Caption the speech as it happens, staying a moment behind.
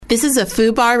This is a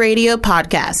FUBAR Radio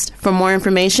podcast. For more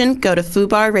information, go to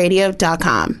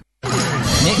FUBARradio.com.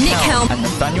 Nick Helm and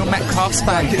Nathaniel Metcalf's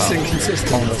fan it's club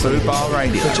inconsistent on FUBAR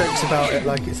Radio. The jokes about it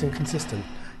like it's inconsistent.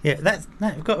 Yeah,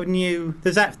 we've got a new...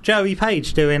 There's that Joey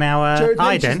Page doing our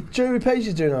ident. Joey Page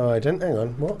is doing our ident. Hang on,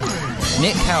 what?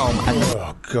 Nick Helm and...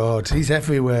 Oh, God, he's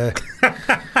everywhere.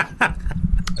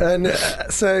 And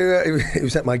he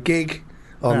was at my gig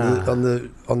on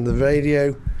the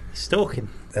radio. He's stalking.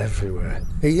 Everywhere.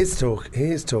 He is talking.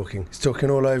 He's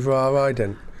talking all over our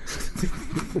ident.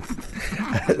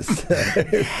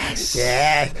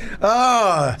 Yeah.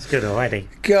 Oh, it's good already.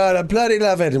 God, I bloody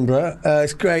love Edinburgh.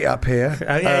 It's great up here.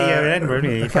 Oh yeah, you're in Edinburgh, aren't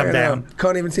you? You come down.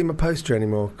 Can't even see my poster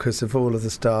anymore because of all of the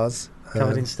stars.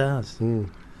 Covered in stars.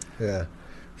 Yeah.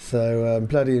 So I'm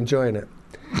bloody enjoying it.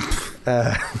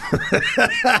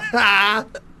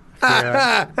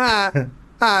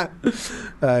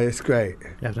 It's great.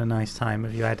 You having a nice time?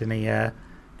 Have you had any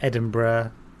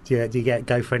Edinburgh? Do you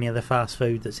go for any of the fast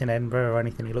food that's in Edinburgh or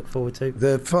anything you look forward to?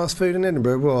 The fast food in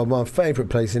Edinburgh. Well, my favourite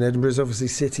place in Edinburgh is obviously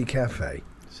City Cafe.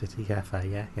 City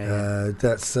Cafe, yeah.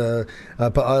 That's.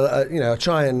 But I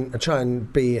try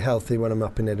and be healthy when I'm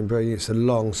up in Edinburgh. It's a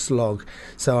long slog,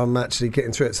 so I'm actually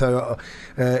getting through it. So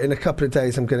in a couple of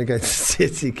days, I'm going to go to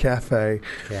City Cafe.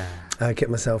 Yeah. Get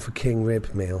myself a king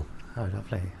rib meal. Oh,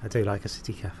 lovely! I do like a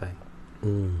City Cafe.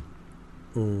 Is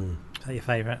that your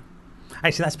favourite?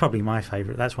 Actually, that's probably my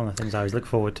favourite. That's one of the things I always look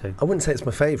forward to. I wouldn't say it's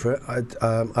my favourite. I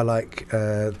like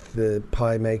the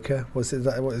pie maker. Is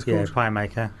that what it's called? Yeah, pie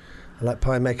maker. I like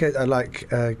pie maker. I like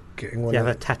getting one. Do you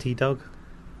have a tatty dog?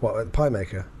 What, pie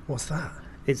maker? What's that?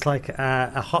 It's like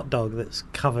a hot dog that's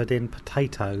covered in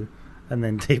potato and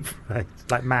then deep fried,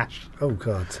 like mash. Oh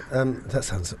God,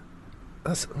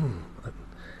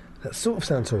 that sort of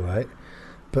sounds all right,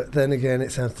 but then again,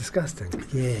 it sounds disgusting.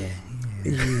 Yeah.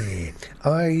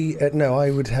 I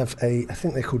would have I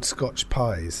think they're called Scotch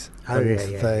pies.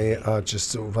 They are just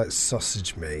sort of like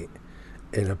sausage meat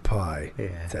in a pie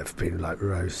that have been like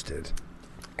roasted.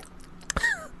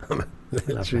 I'm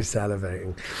literally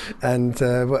salivating. And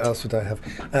what else would I have?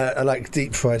 I like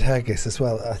deep fried haggis as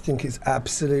well. I think it's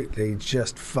absolutely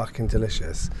just fucking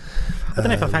delicious. I don't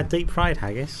know if I've had deep fried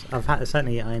haggis.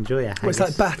 Certainly I enjoy a haggis. Well, it's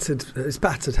like battered. It's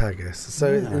battered haggis.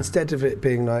 So instead of it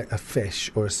being like a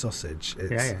fish or a sausage,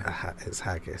 it's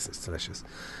haggis. It's delicious.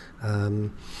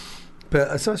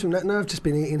 But aside from that, no, I've just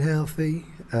been eating healthy.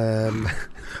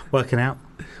 Working out.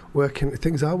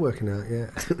 Things are working out, yeah.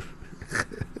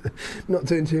 Not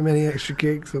doing too many extra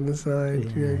gigs on the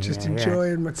side. Just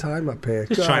enjoying my time up here.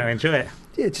 Just trying to enjoy it.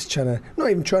 Yeah, not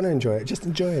even trying to enjoy it, just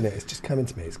enjoying it. It's just coming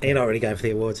to me. You're not really going for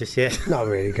the awards this year. Not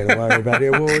really going to worry about the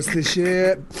awards this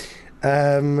year.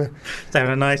 Trying to have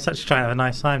a nice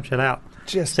time, chill out.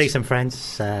 Just see some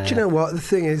friends. Do you know what? The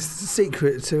thing is, the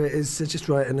secret to it is just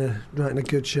writing a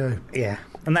good show. Yeah,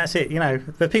 and that's it. You know,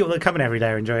 the people that come in every day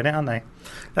are enjoying it, aren't they?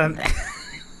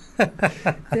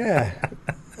 Yeah.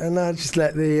 And I just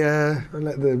let the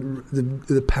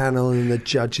panel and the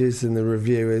judges and the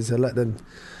reviewers. I let them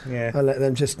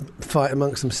just fight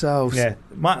amongst themselves. Yeah,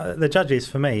 the judges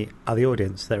for me are the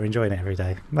audience that are enjoying it every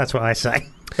day. That's what I say.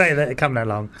 They're coming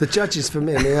along. The judges for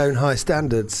me are my own high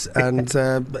standards, and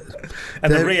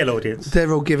the real audience.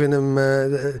 They're all giving them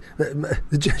the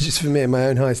judges for me are my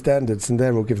own high standards, and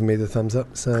they're all giving me the thumbs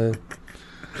up. So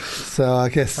I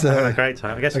guess I'm having a great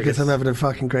time. I guess I'm having a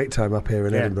fucking great time up here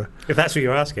in Edinburgh. If that's what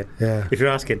you're asking. Yeah. If you're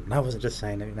asking, I wasn't just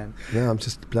saying it. No, I'm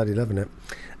just bloody loving it.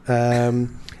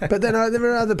 But then there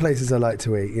are other places I like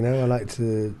to eat. You know, I like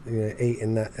to eat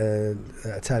in that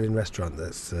Italian restaurant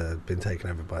that's been taken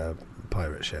over by a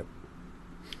pirate ship.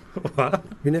 What? Have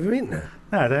you never eaten there?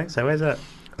 No, I don't think so. Where's that?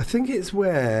 I think it's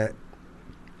where.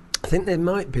 I think there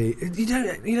might be. You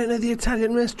don't know the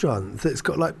Italian restaurant that's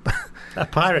got like a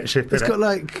pirate ship. It's got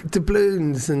like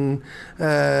doubloons and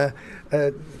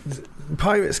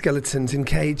pirate skeletons in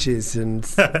cages, and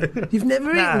you've never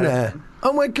eaten there.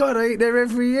 Oh my God, I eat there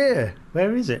every year.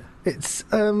 Where is it? It's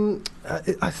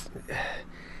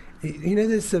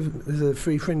there's a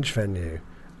free fringe venue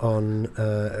on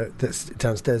that's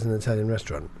downstairs in an Italian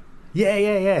restaurant.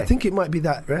 Yeah. I think it might be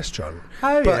that restaurant.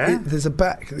 Oh, but yeah. There's a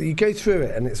back. You go through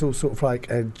it, and it's all sort of like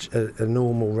a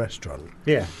normal restaurant.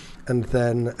 Yeah. And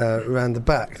then around the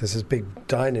back, there's this big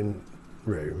dining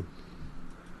room.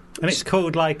 And it's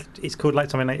called like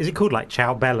something like. Is it called like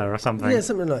Ciao Bella or something? Yeah,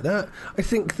 something like that. I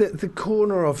think that the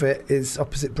corner of it is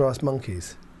opposite Brass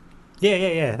Monkeys.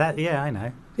 Yeah. I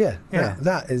know. Yeah.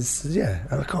 That is. Yeah.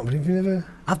 I can't believe you never.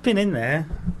 I've been in there,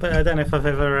 but I don't know if I've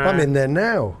ever. I'm in there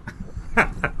now.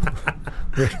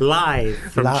 Live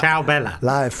from Ciao Bella.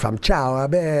 Live from Ciao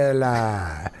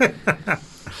Bella.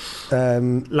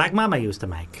 Like Mama used to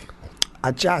make.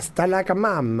 Just like a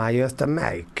mum I used to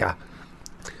make.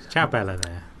 Ciao Bella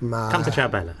there. Come to Ciao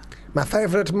Bella. My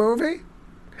favourite movie?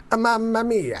 Mamma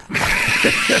Mia. Of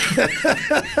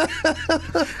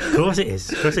course it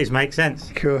is. Of course it makes sense.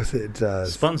 Of course it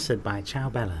does. Sponsored by Ciao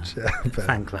Bella.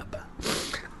 Fan club.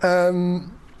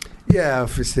 Yeah,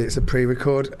 obviously it's a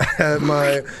pre-record.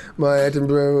 My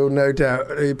Edinburgh will no doubt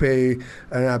be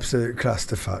an absolute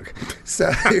clusterfuck. So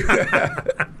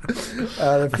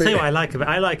I tell you what I like about.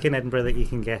 I like in Edinburgh that you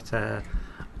can get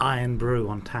Iron Brew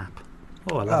on tap.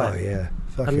 Oh, I love it. Oh yeah,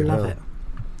 I love it.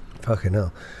 Fucking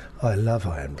hell. I love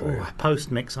Iron Brew. Oh,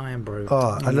 post-mix Iron Brew.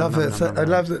 Oh, I love it. I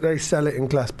love that they sell it in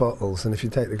glass bottles, and if you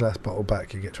take the glass bottle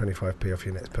back, you get 25p off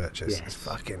your next purchase. Yes. It's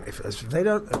fucking. If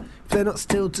they're not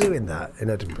still doing that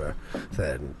in Edinburgh,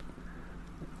 then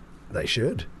they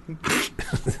should.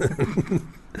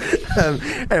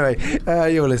 Anyway,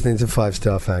 you're listening to 5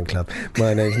 Star Fan Club.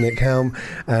 My name's Nick Helm,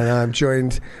 and I'm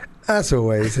joined, as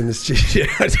always, in the studio.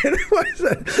 I don't know why I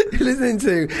said. You're listening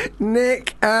to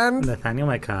Nick and Nathaniel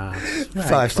Metcalf.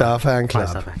 5 Star Fan Club.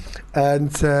 5 Star Fan.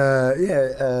 And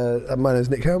my name's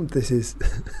Nick Helm. This is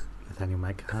Nathaniel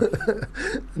Metcalf.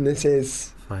 and this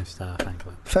is 5 Star Fan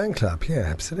Club. Fan Club. Yeah,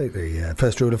 absolutely.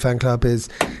 First rule of Fan Club is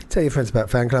tell your friends about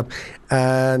Fan Club,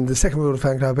 and the second rule of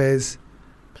Fan Club is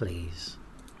Please,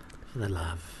 for the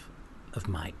love of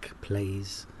Mike,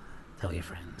 please tell your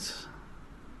friends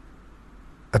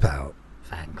about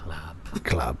Fan Club.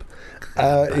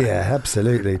 Yeah,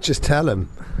 absolutely. Just tell them.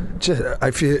 Just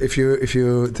if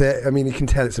you're there, I mean, you can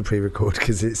tell it's a pre-record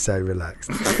because it's so relaxed.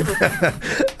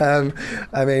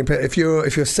 I mean, but if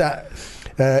you're sat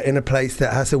in a place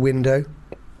that has a window,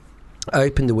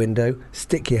 open the window,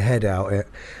 stick your head out it,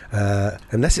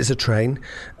 unless it's a train,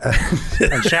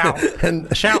 and shout,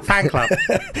 shout Fan Club,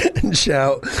 and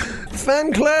shout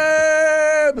Fan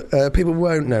Club. People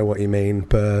won't know what you mean,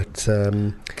 but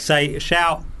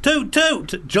shout toot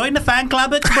toot, join the Fan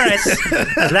Club Express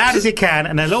as loud as you can,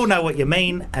 and they'll all know what you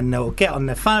mean, and they'll get on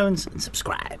their phones and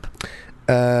subscribe.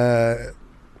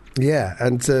 Yeah,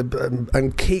 and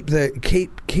keep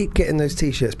getting those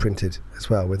T-shirts printed as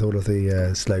well with all of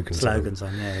the slogans on.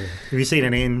 Yeah. Have you seen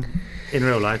any in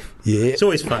real life? Yeah, it's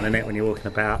always fun, isn't it, when you're walking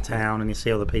about town and you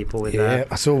see all the people with that.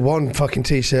 I saw one fucking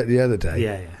T-shirt the other day.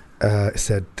 Yeah. It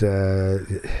said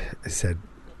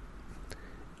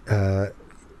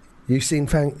you listen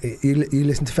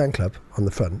to Fan Club on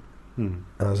the front, and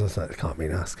I was just like, it can't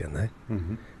mean us, can they?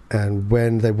 Mm-hmm. And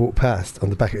when they walked past, on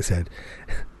the back it said,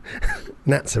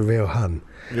 Nat's a real hun.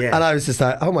 Yeah. And I was just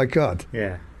like, oh my God.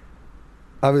 Yeah.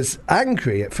 I was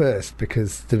angry at first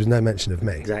because there was no mention of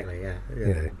me. Exactly, yeah.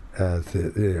 You know,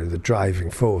 the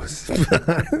driving force behind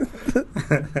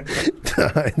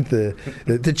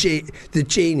the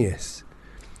genius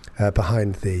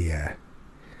behind the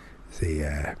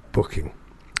booking.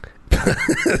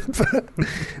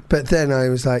 But then I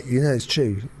was like, it's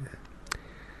true.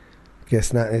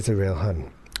 Yes, Nat is a real hun.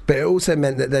 But it also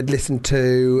meant that they'd listened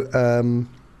to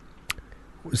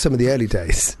some of the early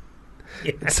days.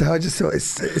 Yeah. So I just thought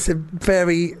it's a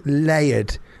very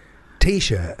layered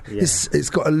T-shirt. Yeah. It's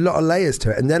got a lot of layers to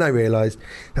it. And then I realised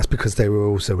that's because they were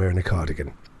also wearing a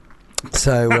cardigan.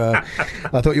 So I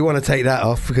thought you want to take that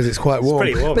off because it's quite warm.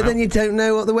 It's pretty warm but then you don't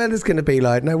know what the weather's going to be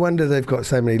like. No wonder they've got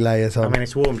so many layers on. I mean,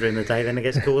 it's warm during the day, then it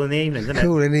gets cool in the evening, doesn't it?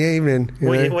 Cool in the evening.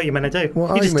 What are you meant to do?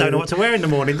 You just don't know what to wear in the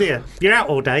morning, do you? You're out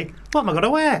all day. What am I going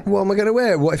to wear? What am I going to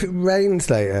wear? What if it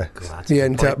rains later? God, you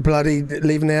end up bloody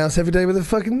leaving the house every day with a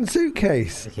fucking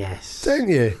suitcase. Yes. Don't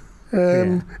you?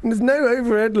 And there's no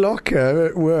overhead locker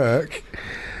at work.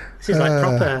 This is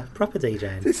like proper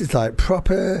DJing. This is like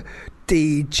proper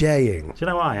DJing. Do you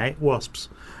know why, eh? Wasps.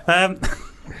 Oh,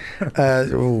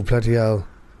 bloody hell.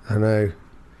 I know.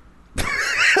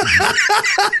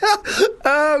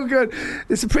 Oh, God.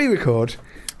 It's a pre-record.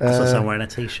 I saw someone wearing a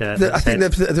T-shirt. I think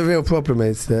the real problem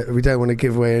is that we don't want to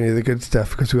give away any of the good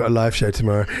stuff because we've got a live show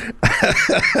tomorrow.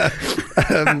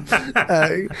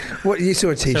 What you saw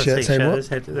a T-shirt saying what?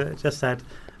 Just had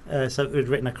something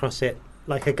written across it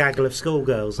like a gaggle of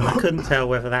schoolgirls, and I couldn't tell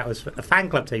whether that was a Fan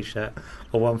Club T-shirt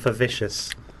or one for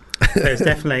Vicious. There's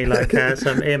definitely like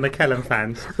some Ian McKellen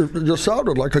fans. You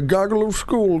sounded like a gaggle of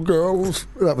schoolgirls.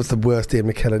 That was the worst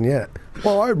Ian McKellen yet.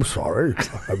 Oh, I'm sorry.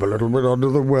 I'm a little bit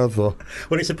under the weather.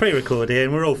 Well, it's a pre-record,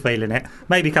 Ian. We're all feeling it.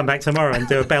 Maybe come back tomorrow and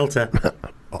do a belter.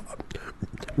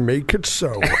 Make it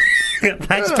so.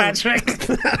 Thanks, Patrick.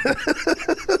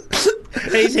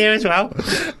 He's here as well.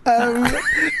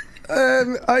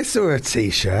 I saw a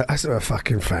T-shirt. I saw a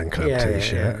fucking Fan Club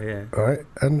T-shirt. Yeah. Right,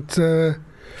 and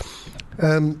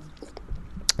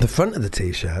the front of the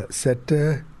T-shirt said,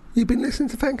 "You've been listening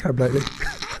to Fan Club lately,"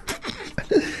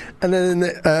 And then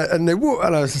they walk,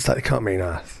 and I was just like, it can't mean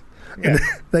us. Yeah. And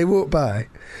they walked by,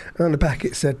 and on the back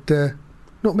it said,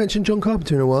 not mentioned John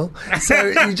Carpenter in a while. So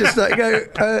you just like go,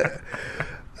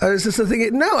 I was just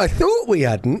thinking, no, I thought we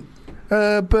hadn't.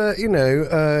 But, you know,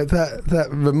 that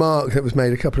remark that was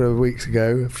made a couple of weeks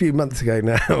ago, a few months ago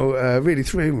now, really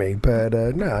threw me. But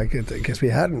no, I guess we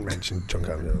hadn't mentioned John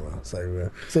Carpenter in a while. So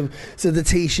the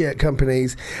T-shirt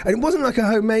companies, and it wasn't like a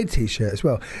homemade T-shirt as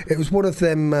well. It was one of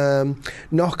them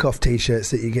knockoff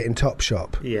T-shirts that you get in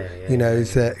Topshop. Yeah. You know,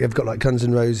 that have got like Guns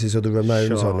N' Roses or the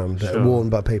Ramones on them that are worn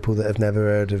by people that have never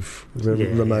heard of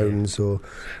Ramones or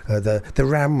the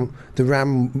Ram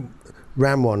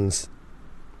ones.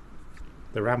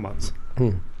 The Ram ones.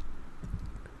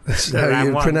 That's how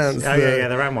you pronounce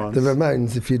the Ram ones. The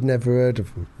Ramones, if you'd never heard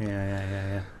of them.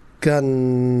 Yeah.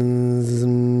 Guns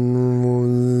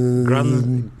N'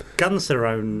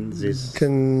 Roses.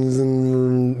 Guns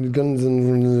N'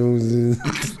 Roses.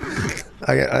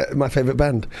 My favourite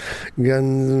band.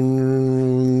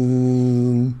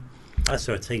 I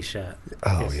saw a T-shirt.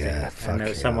 Oh yeah, and there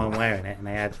was someone wearing it, and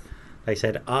they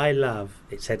said, "I love."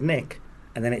 It said Nick.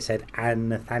 And then it said, and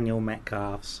Nathaniel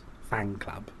Metcalf's fan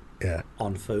club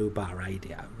on Fubar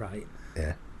Radio, right?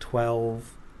 Yeah.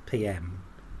 12 p.m.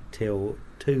 till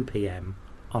 2 p.m.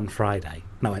 on Friday.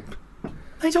 No, I went, what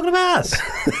are you talking about us?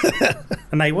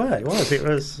 And they were. It was. It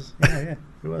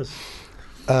was.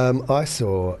 I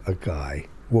saw a guy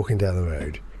walking down the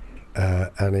road,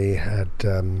 and he had...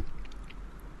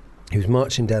 he was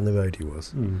marching down the road, he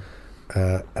was.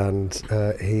 And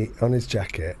he, on his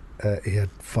jacket... he had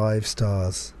 5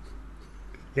 stars.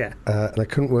 Yeah. And I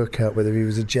couldn't work out whether he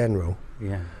was a general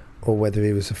or whether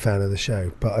he was a fan of the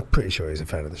show. But I'm pretty sure he was a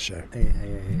fan of the show.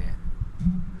 Yeah.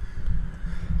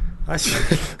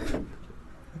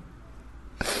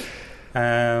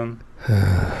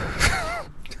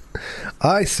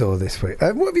 I saw this week.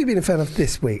 What have you been a fan of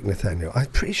this week, Nathaniel? I'm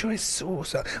pretty sure I saw...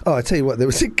 I tell you what, there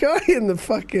was a guy in the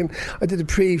fucking... I did a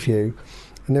preview...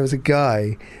 And there was a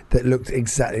guy that looked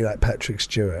exactly like Patrick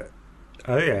Stewart.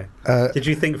 Oh, yeah. Did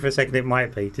you think for a second it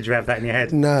might be? Did you have that in your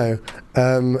head? No.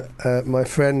 My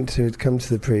friend who had come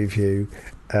to the preview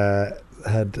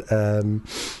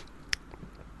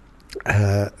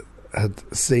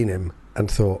had seen him and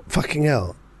thought, fucking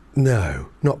hell, no,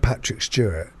 not Patrick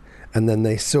Stewart. And then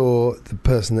they saw the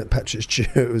person that Patrick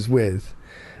Stewart was with,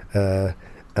 and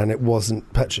it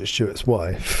wasn't Patrick Stewart's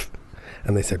wife.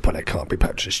 And they said, well, it can't be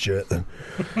Patrick Stewart then,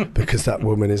 because that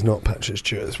woman is not Patrick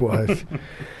Stewart's wife.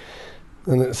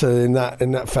 And so in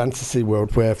that fantasy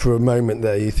world where for a moment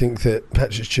there you think that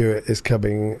Patrick Stewart is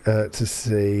coming to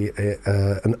see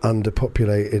an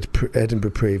underpopulated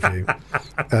Edinburgh preview,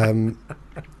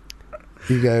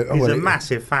 you go, he's a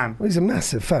massive fan. Well, he's a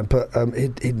massive fan, but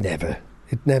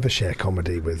he'd never share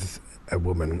comedy with a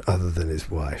woman other than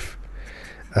his wife.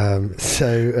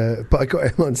 But I got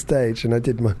him on stage and I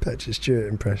did my Patrick Stewart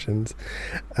impressions,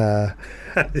 and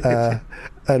I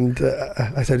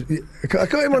said, I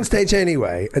got him on stage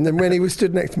anyway, and then when he was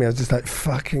stood next to me I was just like,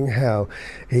 fucking hell,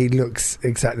 he looks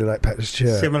exactly like Patrick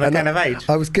Stewart. Similar kind of age.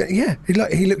 I was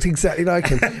he looked exactly like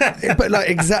him. But like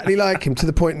exactly like him to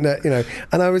the point that, you know,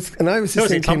 and I was just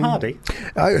thinking, it Tom Hardy?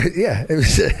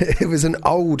 It was an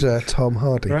older Tom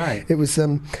Hardy. Right. It was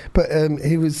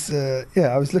he was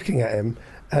I was looking at him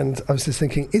and I was just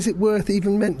thinking, is it worth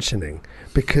even mentioning?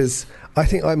 Because I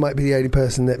think I might be the only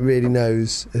person that really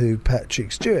knows who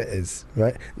Patrick Stewart is,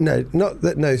 right? No, not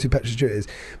that knows who Patrick Stewart is,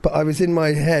 but I was in my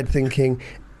head thinking,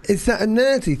 is that a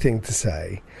nerdy thing to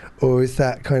say? Or is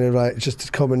that kind of like just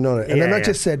a common knowledge? And then I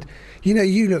just said, you know,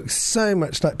 you look so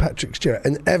much like Patrick Stewart.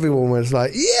 And everyone was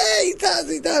like, yeah, he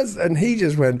does. And he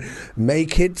just went,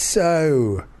 make it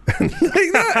so.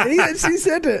 Like that. He actually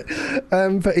said it.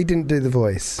 But he didn't do the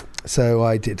voice. So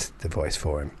I did the voice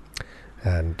for him.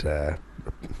 And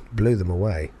blew them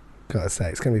away. Gotta say,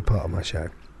 it's going to be part of my show.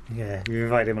 Yeah, you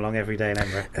invite him along every day in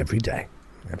Edinburgh. Every day.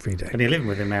 And you're living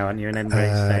with him now, aren't you, in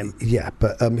Edinburgh? Yeah,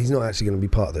 but he's not actually going to be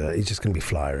part of it. He's just going to be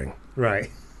flyering.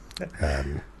 Right.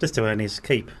 Just to earn his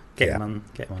keep. Get him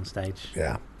on stage.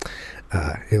 Yeah.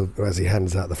 He'll, as he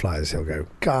hands out the flyers, he'll go,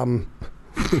 come.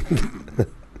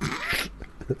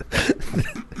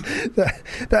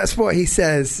 That's what he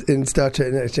says in Star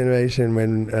Trek Next Generation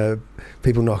when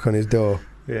people knock on his door.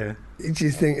 Yeah. Do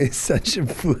you think it's such a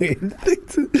weird thing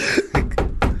to...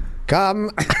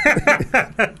 Come.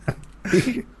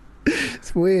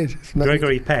 It's weird. It's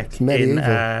Gregory Peck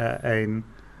in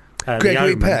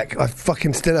Gregory Peck. I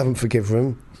fucking still haven't forgiven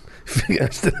him. I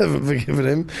still haven't forgiven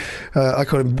him. I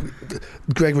call him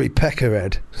Gregory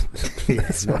Peckerhead.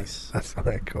 That's what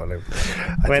I call him.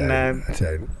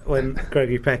 When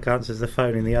Gregory Peck answers the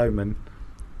phone in The Omen,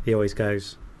 he always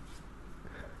goes,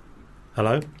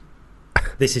 hello,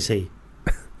 this is he.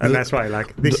 And that's why,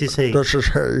 like, this is he. This is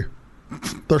he.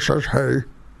 This is he.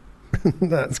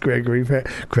 That's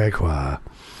Gregoire.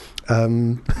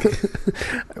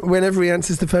 Whenever he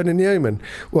answers the phone in The Omen.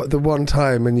 What, the one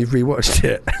time and you've rewatched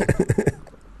it?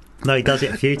 No, he does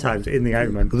it a few times in The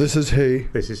Omen. This is he.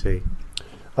 This is he.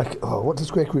 What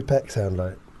does Gregory Peck sound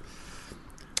like?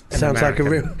 Sounds like a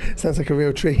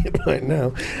real treat right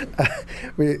now.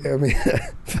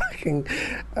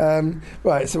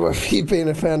 Right. So, what have you been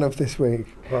a fan of this week?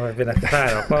 What I've been a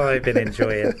fan of, what I've been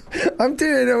enjoying. I'm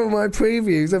doing all my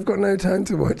previews. I've got no time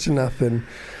to watch nothing.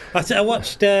 I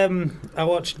watched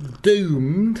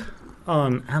Doomed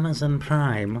on Amazon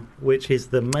Prime, which is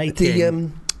the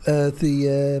making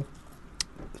the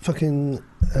fucking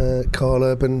Carl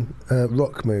Urban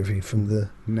rock movie from the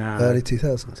early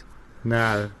 2000s.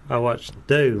 No, I watched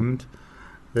Doomed,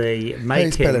 the making. How are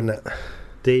you spelling that?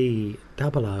 D-O-O-M-E-D.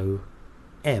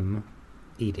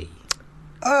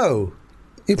 Oh,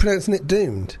 you're pronouncing it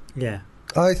Doomed? Yeah.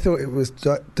 I thought it was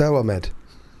Doamed.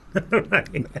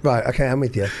 Right, okay, I'm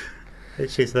with you.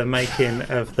 Which is the making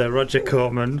of the Roger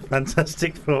Corman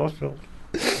Fantastic Four film.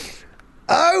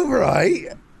 Oh, right.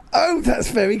 Oh, that's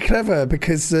very clever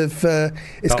because of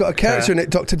it's got a character in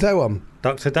it, Dr. Doam.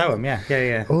 Dr. Doam,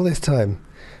 yeah. All this time.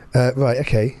 Right,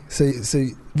 okay. So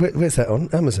where's that on?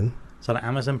 Amazon? It's on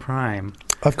Amazon Prime.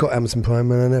 I've got Amazon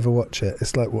Prime and I never watch it.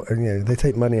 It's like, they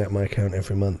take money out of my account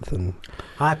every month. And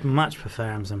I much prefer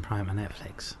Amazon Prime to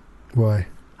Netflix. Why?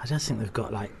 I just think they've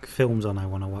got like films on I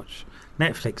want to watch.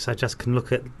 Netflix, I just can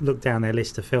look down their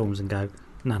list of films and go,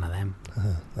 none of them.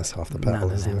 That's half the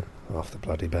battle, isn't it? Half the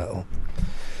bloody battle.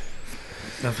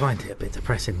 I find it a bit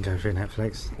depressing to go through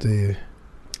Netflix. Do you?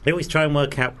 They always try and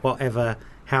work out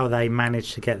how they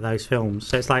manage to get those films.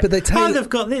 So it's like, but they've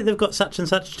got such and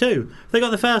such too. They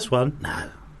got the first one. No,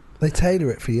 they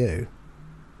tailor it for you.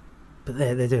 But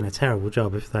they're doing a terrible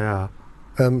job if they are.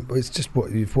 It's just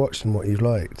what you've watched and what you've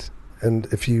liked. And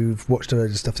if you've watched a load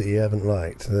of stuff that you haven't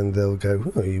liked, then they'll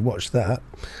go, oh, you watched that,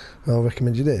 I'll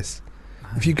recommend you this.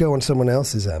 If you go on someone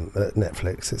else's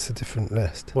Netflix, it's a different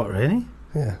list. What, really?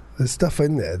 Yeah, there's stuff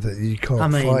in there that you can't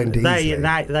find easily.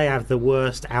 They have the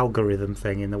worst algorithm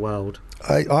thing in the world.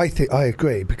 I think I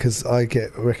agree, because I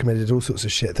get recommended all sorts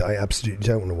of shit that I absolutely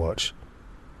don't want to watch.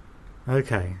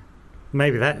 Okay,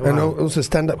 maybe that. And also,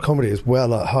 stand-up comedy is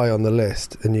well high on the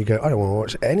list, and you go, I don't want to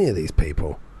watch any of these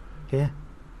people. Yeah.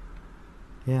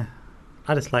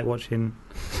 I just like watching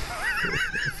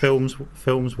films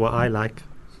what I like.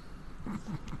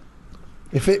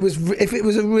 If it was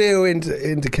a real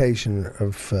indication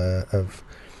of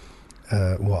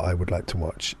what I would like to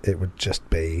watch, it would just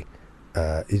be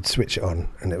you'd switch it on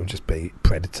and it would just be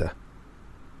Predator.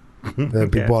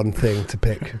 There'd be one thing to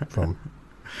pick from.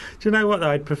 Do you know what,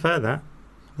 though? I'd prefer that.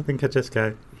 I think I'd just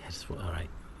go, all right,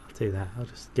 I'll do that. I'll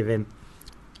just give in.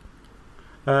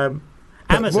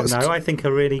 Amazon, though, I think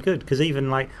are really good, because even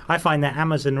like I find that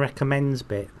Amazon recommends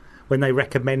bit, when they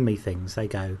recommend me things, they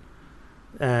go,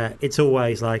 it's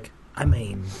always like, I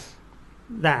mean,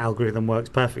 that algorithm works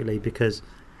perfectly because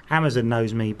Amazon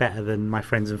knows me better than my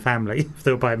friends and family if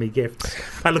they'll buy me gifts.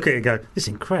 I look at it and go, this is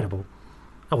incredible.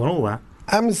 I want all that.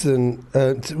 Amazon,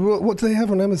 what do they have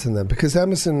on Amazon then? Because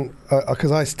Amazon,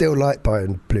 because I still like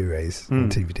buying Blu-rays and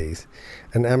DVDs,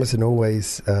 and Amazon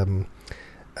always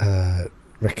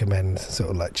recommends sort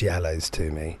of like giallos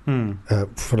to me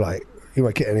for like, you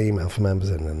might get an email from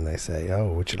Amazon and they say,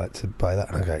 oh, would you like to buy that?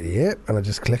 And I go, yep. And I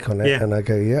just click on it and I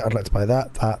go, yeah, I'd like to buy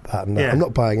that, and that. I'm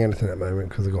not buying anything at the moment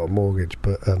because I've got a mortgage,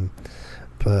 but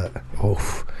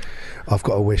I've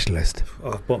got a wish list.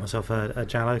 I've bought myself a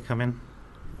giallo coming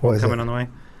on the way.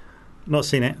 Not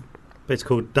seen it, but it's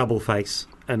called Double Face,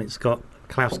 and it's got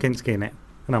Klaus Kinski in it.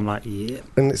 And I'm like, yep.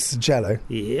 And it's giallo?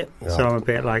 Yep. Oh. So I'm a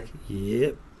bit like,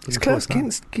 yep. Is Klaus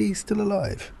Kinski still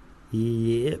alive?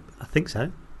 Yep. I think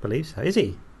so. Believe so. Is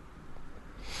he?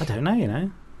 I don't know, you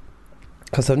know.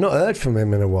 Because I've not heard from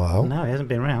him in a while. No, he hasn't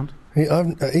been around. He's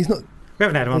not. We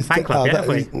haven't had him on Fan Club yet, have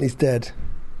we? He's dead.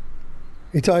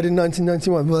 He died in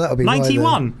 1991. Well, that'll be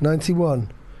 91?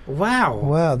 91.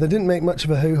 Wow. They didn't make much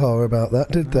of a hoo-ha about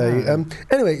that, did they? No.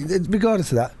 Anyway,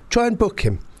 regardless of that, try and book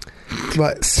him.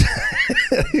 Right. So,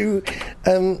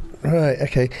 right,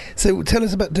 okay. So tell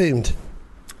us about Doomed.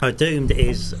 Doomed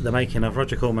is the making of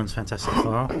Roger Corman's Fantastic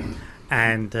Four.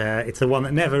 And it's the one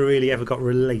that never really ever got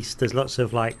released. There's lots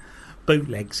of like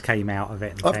bootlegs came out of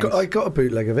it. I got a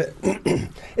bootleg of it.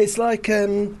 It's like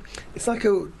a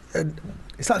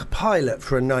pilot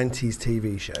for a 90s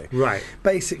TV show. Right.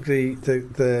 Basically,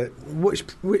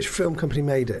 which film company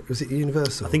made it? Was it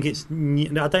Universal? I think it's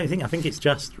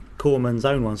just Corman's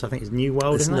own one, so I think it's New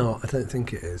World. It's isn't not. it? I don't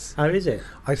think it is. Oh, is it?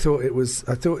 I thought it was.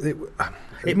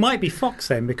 It might be Fox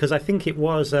then, because I think it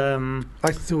was. I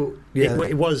thought. Yeah.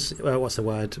 It was. What's the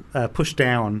word? Pushed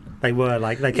down. They were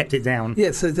they kept it down.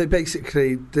 Yeah. So they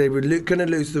were going to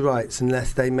lose the rights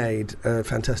unless they made a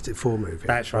Fantastic Four movie.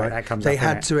 That's right. That comes. They up,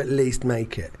 had to at least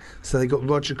make it. So they got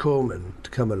Roger Corman to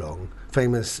come along,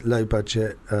 famous low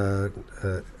budget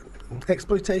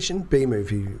exploitation B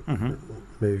movie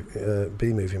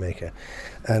maker,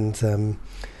 and.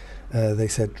 They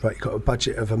said, right, you've got a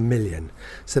budget of $1 million.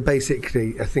 So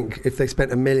basically, I think if they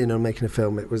spent $1 million on making a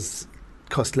film, it was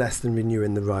cost less than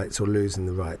renewing the rights or losing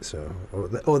the rights,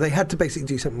 or they had to basically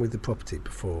do something with the property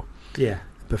before,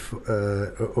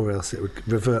 or else it would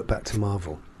revert back to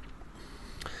Marvel.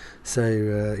 So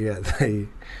they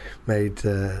made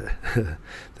the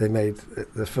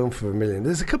film for $1 million.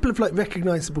 There's a couple of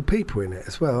recognisable people in it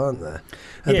as well, aren't there?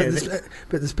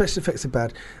 But the special effects are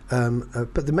bad.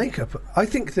 But the makeup, I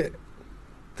think that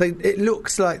it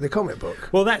looks like the comic book.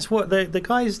 Well, that's what the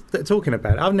guys that are talking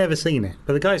about it, I've never seen it,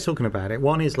 but the guys talking about it,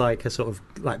 one is like a sort of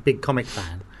big comic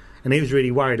fan, and he was really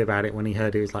worried about it when he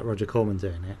heard it was Roger Corman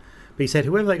doing it. But he said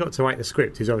whoever they got to write the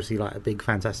script is obviously a big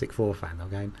Fantastic Four fan. They're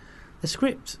going, the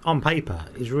script on paper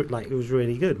is it was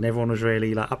really good, and everyone was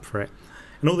really up for it,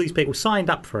 and all these people signed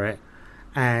up for it,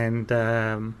 and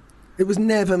it was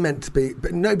never meant to be.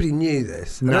 But nobody knew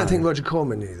this. No. I don't think Roger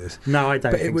Corman knew this. No, I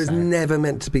don't. But it was never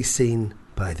meant to be seen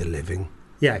by the living.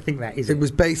 Yeah, I think that is. It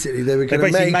was basically they were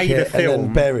going to make it and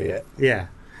then bury it. Yeah,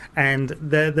 and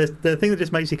the thing that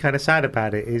just makes you kind of sad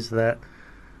about it is that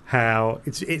how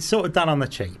it's sort of done on the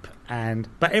cheap,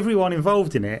 but everyone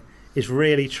involved in it is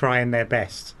really trying their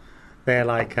best. They're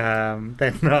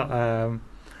they're not.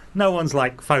 No one's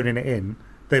phoning it in.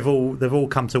 They've all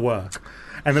come to work,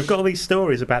 and they've got all these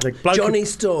stories about the bloke. Johnny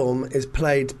Storm is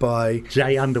played by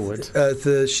Jay Underwood,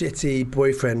 the shitty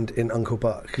boyfriend in Uncle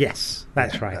Buck. Yes,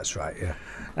 that's right. That's right. Yeah.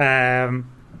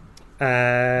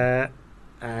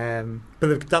 But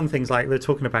they've done things like they're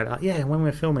talking about when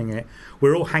we're filming it,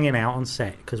 we're all hanging out on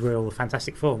set because we're all the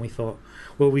Fantastic Four, and we thought,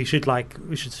 well, we should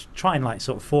try and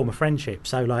sort of form a friendship.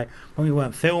 So when we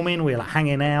weren't filming, we were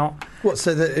hanging out. What,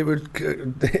 so that it would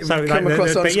come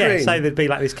across on screen? Yeah, so there'd be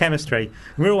this chemistry.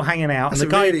 And we're all hanging out. That's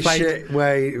and the a guy really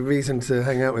played... reason to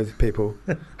hang out with people.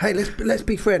 Hey, let's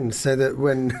be friends, so that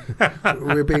when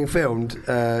we're being filmed,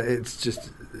 it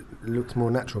looks more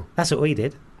natural. That's what we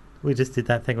did. We just did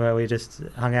that thing where we just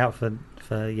hung out for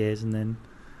years and then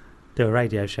do a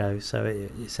radio show. So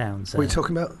it sounds. What are you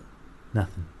talking about?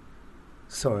 Nothing.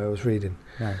 Sorry, I was reading.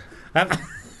 No. But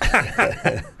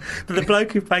the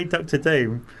bloke who played Dr.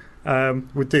 Doom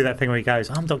would do that thing where he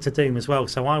goes, I'm Dr. Doom as well,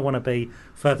 so I want to be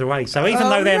further away. So even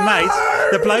though they're mates,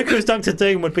 the bloke who's Dr.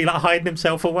 Doom would be hiding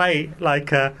himself away, I want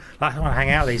to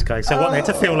hang out with these guys. So I want there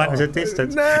to feel like there's a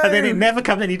distance. No. And then it never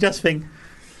comes, and you just think,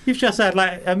 you've just had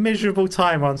a miserable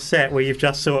time on set where you've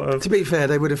just sort of... To be fair,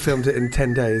 they would have filmed it in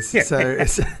 10 days, so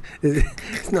it's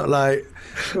not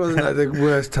it wasn't the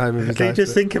worst time of his life. You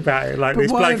just think about it,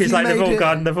 this bloke is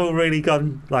they've all really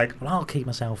gone, I'll keep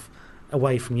myself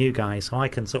away from you guys so I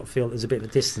can sort of feel there's a bit of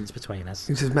a distance between us.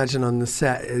 You just imagine on the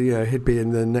set, he'd be in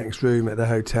the next room at the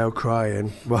hotel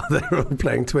crying while they're all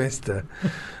playing Twister.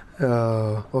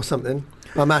 Or something.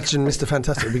 I imagine Mr.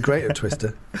 Fantastic would be great at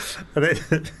Twister.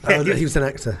 He was an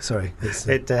actor, sorry.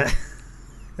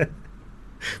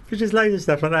 Just loads of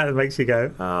stuff like that makes you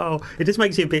go, oh, it just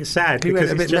makes you a bit sad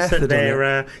because it's just that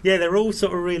they're all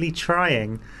sort of really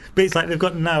trying, but it's they've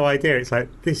got no idea. It's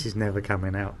this is never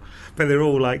coming out, but they're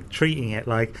all treating it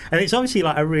and it's obviously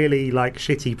a really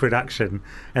shitty production,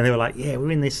 and they were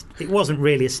we're in this. It wasn't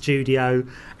really a studio,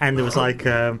 and there was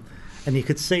and you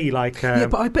could see yeah,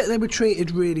 but I bet they were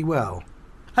treated really well.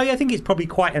 Oh yeah, I think it's probably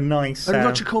quite a nice. And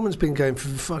Roger Corman's been going for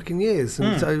fucking years,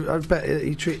 and so I bet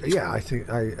he treated. Yeah, I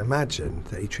imagine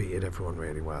that he treated everyone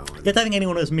really well. I don't think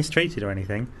anyone was mistreated or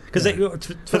anything, because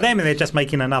for them they're just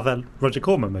making another Roger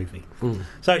Corman movie.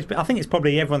 So I think it's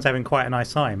probably everyone's having quite a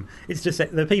nice time. It's just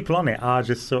that the people on it are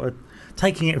just sort of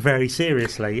taking it very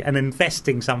seriously and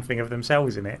investing something of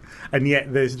themselves in it, and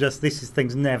yet there's just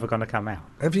thing's never going to come out.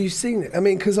 Have you seen it? I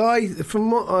mean, because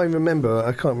from what I remember,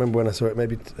 I can't remember when I saw it.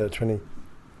 Maybe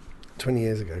 20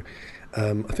 years ago.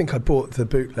 I think I bought the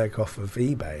bootleg off of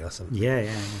eBay or something. Yeah.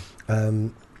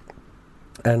 And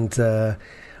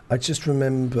I just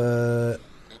remember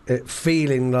it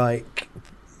feeling like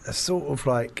a sort of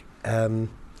a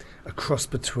cross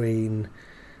between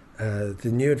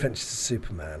the New Adventures of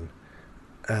Superman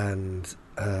and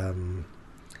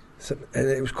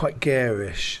it was quite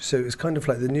garish. So it was kind of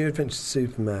like the New Adventures of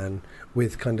Superman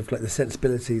with kind of the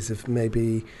sensibilities of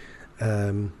maybe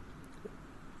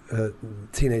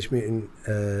Teenage Mutant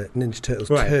Ninja Turtles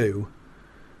Right. 2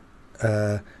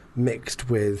 mixed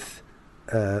with.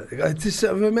 I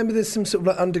remember there's some sort of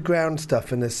like underground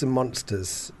stuff and there's some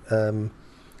monsters. And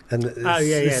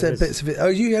there's bits of it. Oh,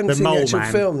 you haven't seen the actual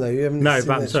film though. You haven't. No, seen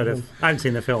but the I'm sort actual of. I haven't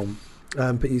seen the film.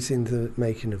 but you've seen the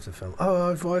making of the film.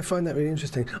 Oh, I find that really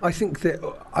interesting. I think that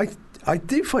I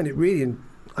do find it really.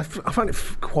 I find it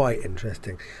quite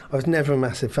interesting. I was never a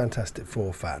massive Fantastic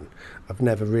Four fan. I've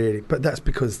never really, but that's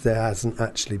because there hasn't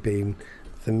actually been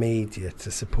the media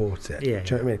to support it. Yeah,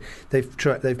 Do you know what I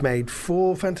mean? They've made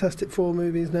 4 Fantastic Four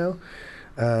movies now.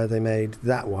 They made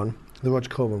that one, the Roger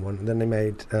Corman one, and then they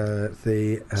made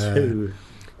the 2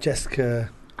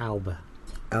 Jessica Alba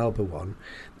one.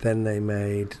 Then they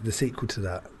made the sequel to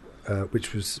that,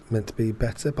 which was meant to be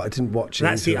better, but I didn't watch it.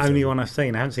 That's the only one I've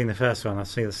seen. I haven't seen the first one. I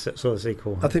saw the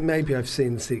sequel. I think maybe I've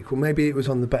seen the sequel. Maybe it was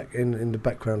on the back in the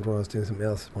background while I was doing something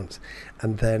else once.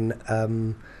 And then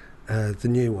the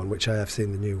new one, which I have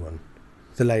seen the new one,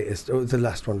 the latest or the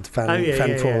last one,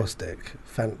 Fant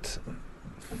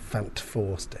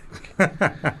Four Stick.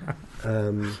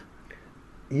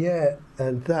 Yeah,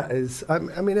 and that is. I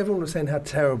mean, everyone was saying how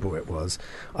terrible it was.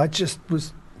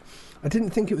 I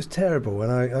didn't think it was terrible,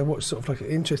 and I watched sort of like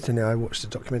interestingly. I watched a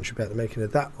documentary about the making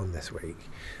of that one this week,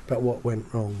 about what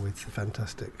went wrong with the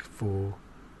Fantastic Four,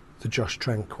 the Josh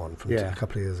Trank one from a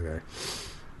couple of years ago.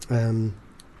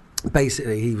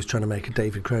 Basically, he was trying to make a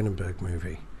David Cronenberg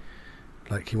movie.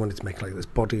 Like he wanted to make like this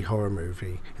body horror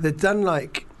movie. They'd done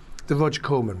like the Roger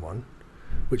Corman one,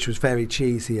 which was very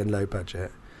cheesy and low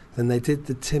budget. Then they did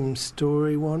the Tim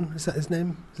Story one. Is that his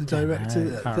name? The director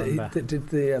that did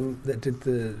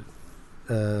the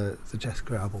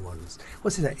Jessica Alba ones.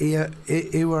 What's his name?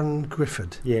 Ewan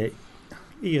Griffith. Yeah,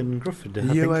 Ian Griffith.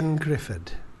 Ewan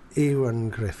Griffith.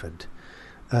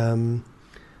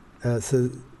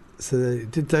 So they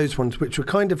did those ones, which were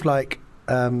kind of like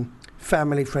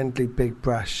family-friendly, big,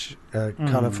 brash,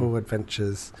 colourful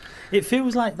adventures. It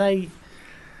feels like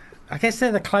I guess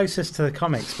they're the closest to the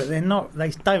comics, but they're not. They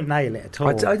don't nail it at all.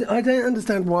 I don't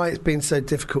understand why it's been so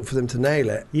difficult for them to nail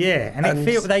it. Yeah, and they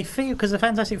feel because the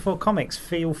Fantastic Four comics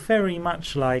feel very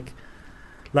much like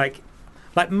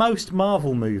most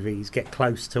Marvel movies get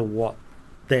close to what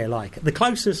they're like. The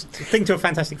closest thing to a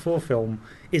Fantastic Four film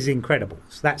is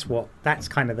Incredibles. That's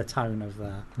kind of the tone of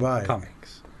the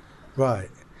comics. Right.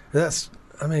 That's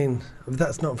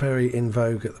not very in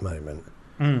vogue at the moment.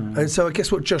 And so I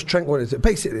guess what Josh Trank wanted to...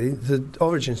 Basically, the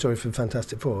origin story for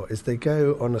Fantastic Four is they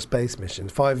go on a space mission.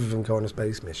 5 of them go on a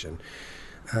space mission.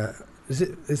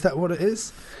 Is that what it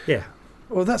is? Yeah.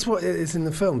 Well, that's what it is in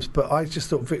the films, but I just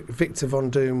thought Victor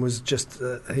Von Doom was just...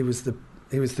 he was the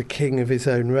king of his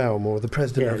own realm, or the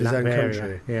president of his own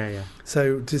country. Yeah.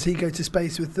 So does he go to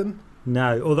space with them?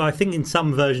 No, although I think in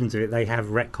some versions of it they have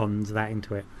retconned that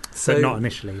into it. But not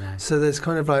initially, no. So there's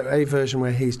kind of like a version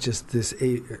where he's just this...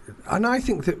 and I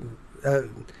think that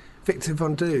Victor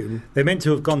Von Doom... They're meant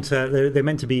to have gone to... They're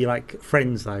meant to be like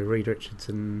friends, though, Reed Richards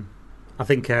and... I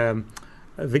think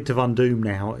Victor Von Doom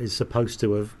now is supposed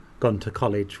to have gone to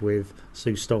college with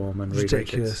Sue Storm and Reed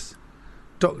Richards.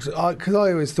 Because I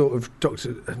always thought of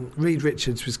Reed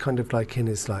Richards was kind of like in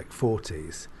his like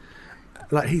 40s.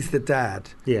 Like he's the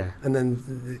dad, and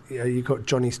then you've got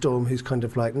Johnny Storm, who's kind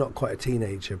of like not quite a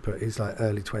teenager, but he's like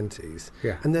early 20s,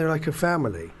 and they're like a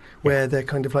family where they're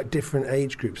kind of like different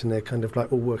age groups, and they're kind of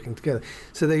like all working together.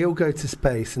 So they all go to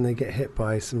space, and they get hit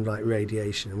by some like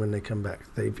radiation, and when they come back,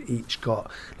 they've each got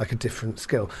like a different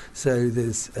skill. So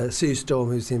there's Sue Storm,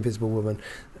 who's the Invisible Woman.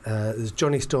 There's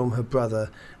Johnny Storm, her brother,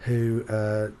 who.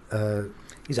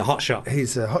 He's a hotshot.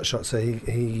 So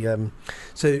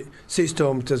so Sue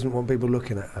Storm doesn't want people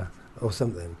looking at her or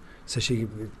something, so she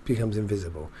becomes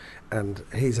invisible, and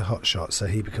he's a hotshot, so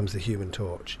he becomes the Human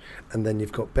Torch. And then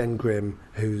you've got Ben Grimm,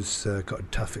 who's got a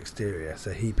tough exterior,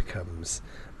 so he becomes.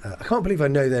 I can't believe I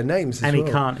know their names. And he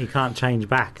can't change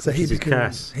back. So he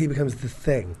becomes the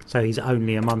Thing. So he's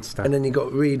only a monster. And then you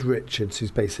got Reed Richards,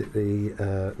 who's basically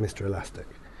Mr. Elastic.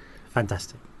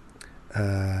 Fantastic.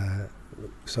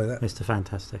 So that Mr.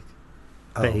 Fantastic,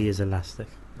 but he is elastic.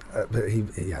 But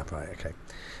okay.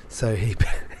 So he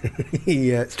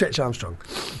Stretch Armstrong.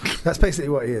 That's basically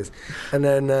what he is. And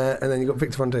then you got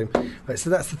Victor Von Doom. Right, so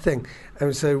that's the thing.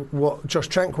 And so what Josh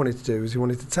Trank wanted to do was he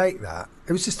wanted to take that.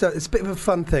 It was just it's a bit of a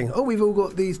fun thing. Oh, we've all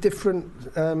got these different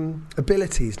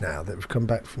abilities now that have come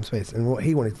back from space. And what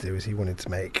he wanted to do is he wanted to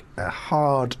make a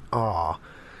hard R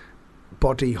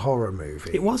body horror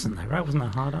movie. It wasn't though, right? Wasn't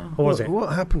that hard R? Or was it?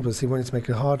 What happened was he wanted to make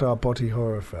a hard R body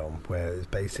horror film where it's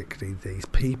basically these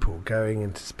people going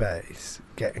into space,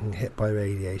 getting hit by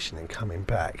radiation and coming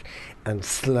back, and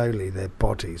slowly their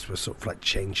bodies were sort of like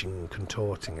changing and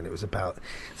contorting, and it was about...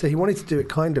 So he wanted to do it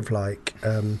kind of like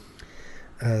The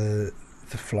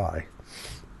Fly.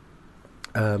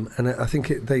 And I think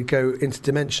they go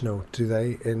interdimensional, do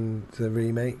they, in the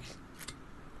remake?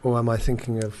 Or am I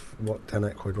thinking of what Dan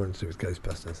Aykroyd wanted to do with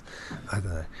Ghostbusters? I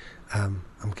don't know. I'm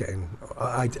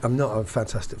not a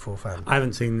Fantastic Four fan. I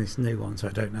haven't seen this new one, so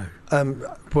I don't know.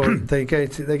 Well, they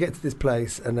get to this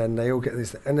place, and then they all get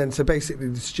this, and then so basically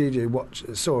the studio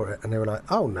saw it, and they were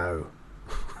like, "Oh no!"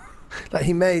 Like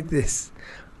he made this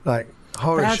like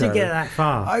horror show. How did you get that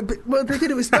far? Well, they did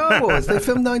it with Star Wars. They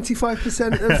filmed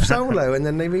 95% of Solo, and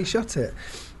then they reshot it.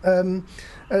 And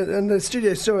the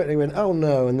studio saw it and they went, "Oh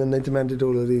no!" And then they demanded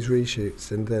all of these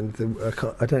reshoots. And then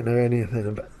I don't know anything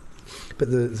about.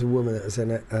 But the woman that was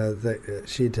in it,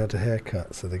 she'd had a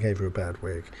haircut, so they gave her a bad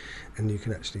wig, and you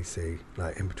can actually see,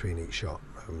 like in between each shot,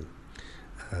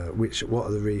 what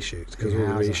are the reshoots? Because all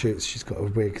the reshoots, she's got a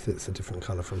wig that's a different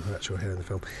colour from her actual hair in the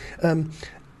film.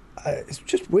 It's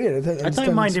just weird. I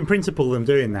don't mind in principle them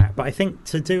doing that, but I think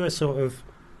to do a sort of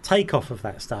takeoff of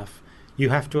that stuff, you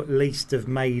have to at least have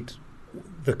made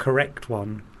the correct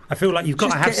one. I feel like you've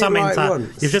got to have something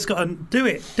you've just got to do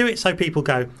it so people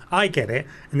go, I get it,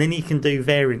 and then you can do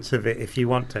variants of it if you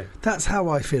want to. That's how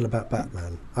I feel about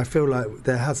Batman. I feel like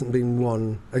there hasn't been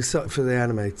one, except for the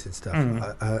animated stuff.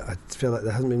 I feel like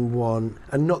there hasn't been one,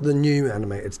 and not the new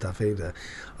animated stuff either.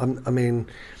 I mean,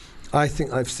 I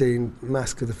think I've seen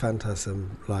Mask of the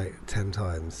Phantasm like 10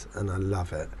 times, and I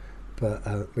love it. But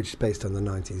which is based on the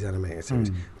 90s animated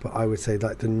series. But I would say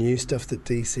like the new stuff that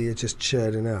DC are just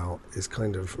churning out is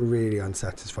kind of really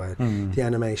unsatisfying. The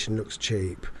animation looks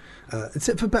cheap,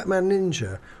 except for Batman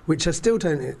Ninja, which I still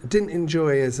didn't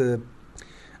enjoy as a.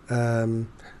 I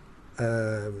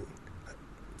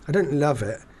don't love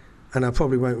it, and I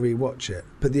probably won't rewatch it.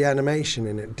 But the animation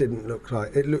in it didn't look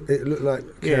like it. It looked like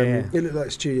it looked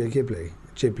like Studio Ghibli.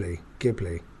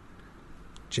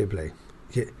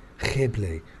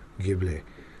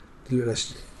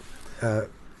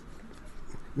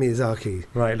 Miyazaki.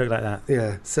 Right, look like that.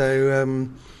 Yeah. So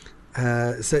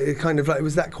it kind of like it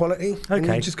was that quality. Okay. And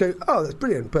you just go, oh, that's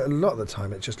brilliant. But a lot of the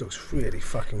time, it just looks really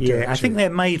fucking. Yeah, I think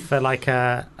they're made for like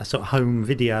a sort of home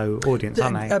video audience,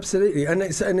 aren't they? Absolutely, and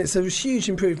it's a huge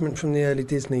improvement from the early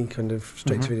Disney kind of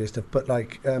straight to video stuff. But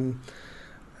like. I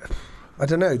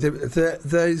don't know.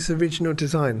 Those original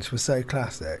designs were so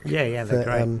classic. Yeah, they're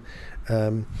great.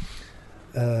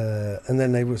 And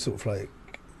then they were sort of like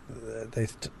they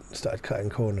started cutting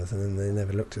corners, and then they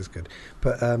never looked as good.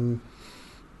 But my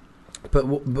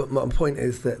point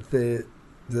is that the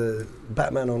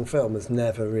Batman on film has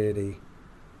never really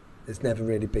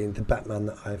been the Batman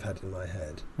that I've had in my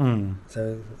head.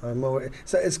 So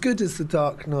so as good as The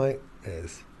Dark Knight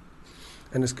is.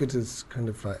 And as good as kind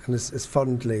of like, and as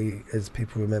fondly as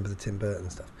people remember the Tim Burton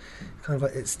stuff, kind of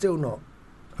like it's still not.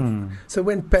 So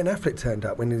when Ben Affleck turned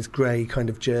up, in his grey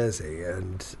kind of jersey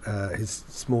and his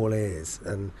small ears,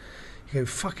 and you go,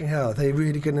 fucking hell, are they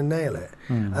really going to nail it?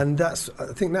 And I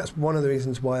think that's one of the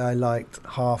reasons why I liked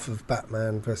half of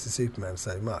Batman versus Superman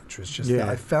so much, was just that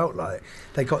I felt like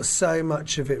they got so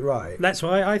much of it right. That's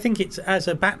why I think it's, as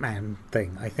a Batman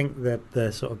thing, I think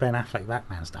the sort of Ben Affleck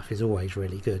Batman stuff is always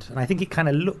really good. And I think it kind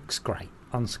of looks great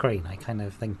on screen. I kind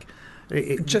of think...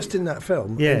 just in that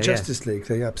film, in Justice League,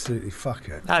 they absolutely fuck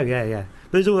it. Oh yeah.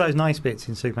 There's all those nice bits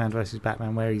in Superman versus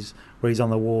Batman where he's on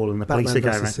the wall and the police are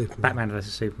going around. Batman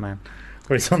versus Superman,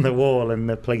 where he's on the wall and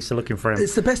the police are looking for him.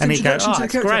 It's the best introduction to the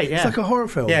character. Great, It's like a horror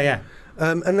film. Yeah.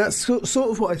 And that's sort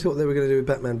of what I thought they were going to do with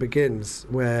Batman Begins,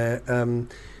 where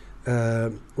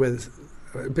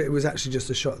but it was actually just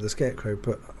a shot of the Scarecrow.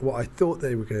 But what I thought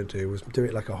they were going to do was do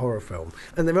it like a horror film.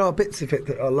 And there are bits of it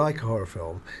that are like a horror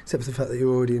film, except for the fact that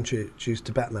you're already introduced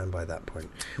to Batman by that point,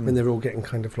 when they're all getting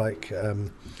kind of like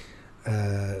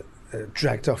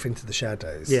dragged off into the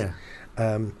shadows. Yeah.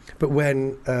 But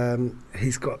when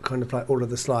he's got kind of like all of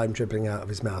the slime dribbling out of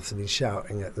his mouth and he's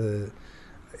shouting at the...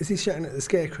 Is he shouting at the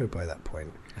Scarecrow by that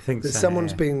point? I think that so,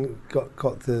 someone's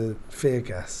got the fear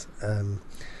gas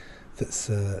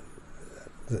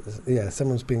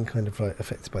someone's been kind of like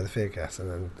affected by the fear gas,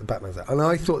 and then the Batman's out. And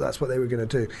I thought that's what they were going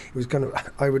to do. It was going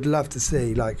to... I would love to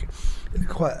see like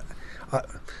quite...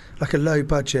 like a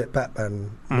low-budget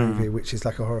Batman movie, which is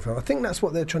like a horror film. I think that's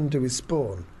what they're trying to do with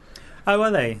Spawn. Oh,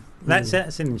 are they? That's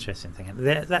an interesting thing.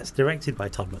 That's directed by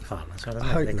Todd McFarlane, so I don't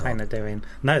know if they're kind of doing...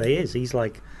 No, they is. He's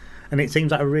like... And it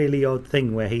seems like a really odd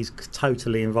thing where he's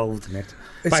totally involved in it.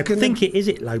 But I think is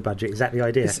it low budget? Is that the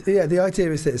idea? Yeah, the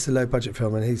idea is that it's a low budget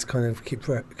film, and he's kind of keeps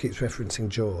referencing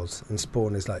Jaws, and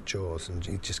Spawn is like Jaws, and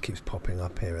he just keeps popping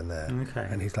up here and there. Okay.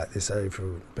 And he's like this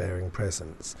overbearing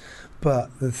presence. But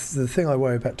the thing I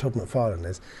worry about Todd McFarlane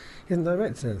is he hasn't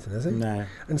directed anything, has he? No.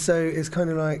 And so it's kind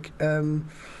of like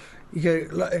you go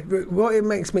like what it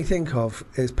makes me think of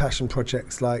is passion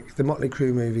projects like the Motley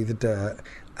Crue movie The Dirt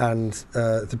and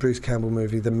the Bruce Campbell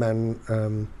movie The Man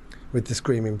with the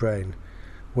Screaming Brain,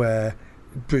 where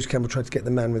Bruce Campbell tried to get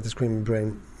The Man with the Screaming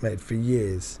Brain made for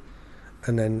years,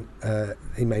 and then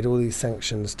he made all these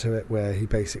sanctions to it where he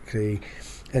basically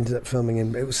ended up filming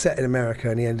it was set in America,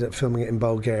 and he ended up filming it in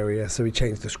Bulgaria, so he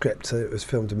changed the script so it was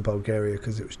filmed in Bulgaria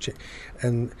because it was cheap,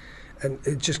 and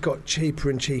it just got cheaper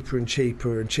and cheaper and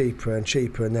cheaper and cheaper and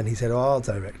cheaper, and then he said, I'll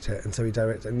direct it, and so he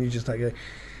directed it, and you just like go,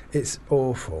 it's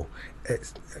awful.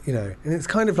 It's, you know, and it's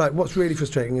kind of like what's really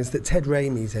frustrating is that Ted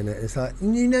Raimi's in it. It's like,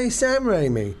 you know, Sam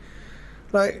Raimi,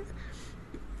 like,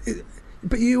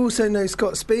 but you also know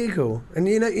Scott Spiegel, and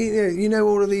you know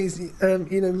all of these,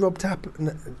 Rob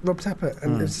Tappert,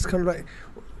 and it's just kind of like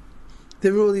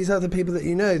there are all these other people that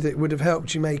you know that would have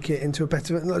helped you make it into a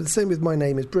better. Like the same with My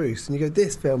Name Is Bruce, and you go,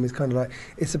 this film is kind of like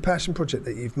it's a passion project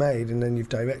that you've made, and then you've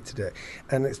directed it,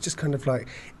 and it's just kind of like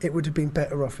it would have been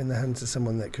better off in the hands of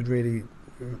someone that could really.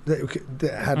 That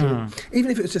had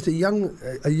even if it was just a young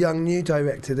new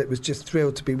director that was just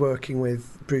thrilled to be working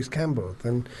with Bruce Campbell,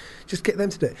 then just get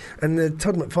them to do it. And the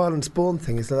Todd McFarlane Spawn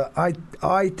thing is that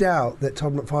I doubt that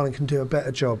Todd McFarlane can do a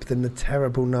better job than the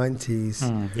terrible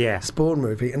 90s Spawn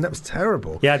movie, and that was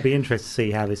terrible. Yeah, I'd be interested to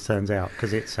see how this turns out,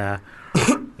 because it's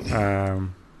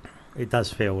it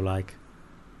does feel like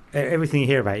everything you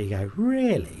hear about it, you go,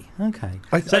 really? Okay.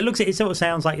 So it sort of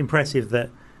sounds like impressive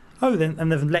that. Oh, then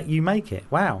and they've let you make it.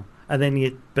 Wow! And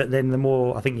then but then the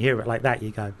more I think you hear it like that, you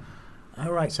go,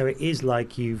 "Oh, right." So it is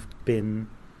like you've been,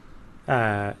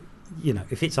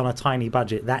 if it's on a tiny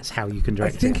budget, that's how you can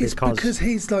direct it. I think it's because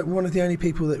he's like one of the only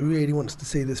people that really wants to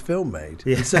see this film made.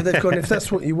 Yeah. And so they've gone, if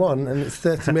that's what you want, and it's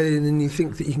 30 million, and you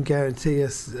think that you can guarantee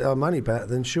us our money back,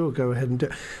 then sure, go ahead and do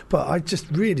it. But I just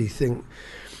really think,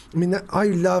 I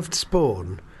loved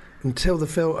Spawn. Until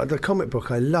the comic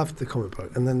book, I loved the comic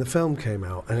book, and then the film came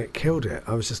out and it killed it.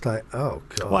 I was just like, oh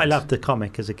god. Well, I loved the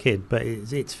comic as a kid, but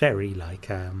it's very like,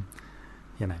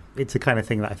 it's the kind of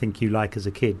thing that I think you like as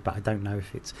a kid, but I don't know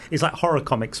if it's like horror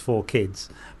comics for kids.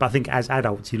 But I think as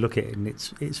adults, you look at it and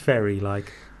it's very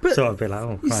like. But sort of be like,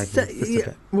 oh, crikey.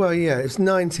 Well, yeah, it's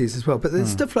 90s as well. But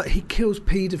there's stuff like he kills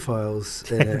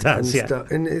paedophiles in it and stuff,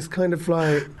 and it's kind of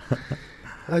like.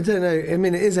 I don't know.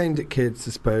 It is aimed at kids,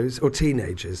 I suppose, or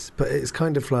teenagers, but it's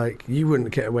kind of like you wouldn't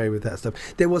get away with that stuff.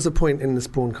 There was a point in the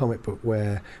Spawn comic book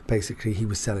where basically he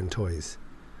was selling toys.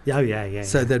 Oh, yeah.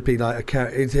 So there'd be like a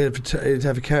character, it'd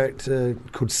have a character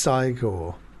called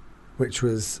Cygor, which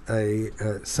was a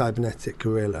cybernetic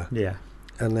gorilla. Yeah.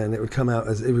 And then it would come out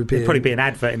as it would be. It'd probably be an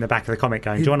advert in the back of the comic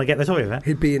going, "Do you want to get the toy with it?"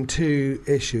 He'd be in 2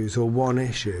 issues or 1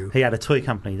 issue. He had a toy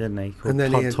company, didn't he? Called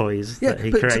Pod Toys that he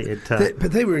created.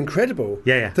 But they were incredible.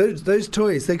 Yeah. Those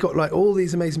toys, they got like all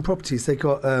these amazing properties. They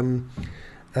got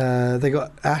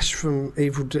Ash from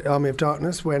Army of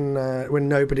Darkness when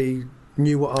nobody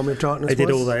knew what Army of Darkness was. They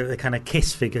did all the kind of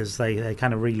Kiss figures. They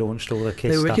kind of relaunched all the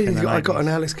Kiss stuff. I got an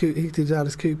Alice Cooper. He did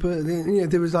Alice Cooper.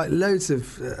 There was like loads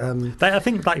of. I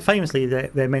think like famously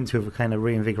they're meant to have kind of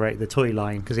reinvigorated the toy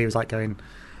line, because he was like going.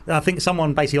 I think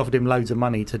someone basically offered him loads of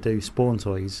money to do Spawn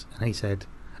toys, and he said,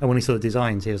 and when he saw the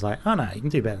designs, he was like, "Oh no, you can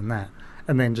do better than that,"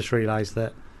 and then just realised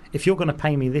that. If you're going to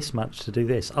pay me this much to do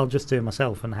this, I'll just do it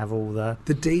myself and have all the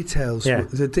details. Yeah.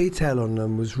 The detail on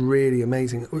them was really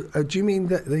amazing. Do you mean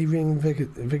that they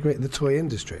reinvigorated the toy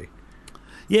industry?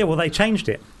 Yeah, well, they changed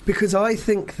it. Because I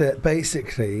think that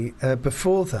basically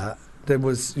before that there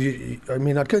was.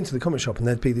 I'd go into the comic shop and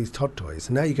there'd be these Todd toys,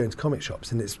 and now you go into comic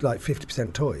shops and it's like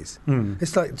 50% toys.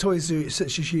 It's like toys are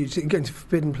such a huge. You go into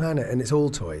Forbidden Planet and it's all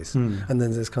toys, and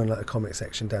then there's kind of like a comic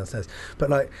section downstairs. But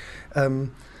like.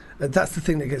 That's the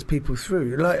thing that gets people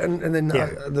through. Like, and then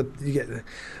you get.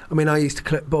 I used to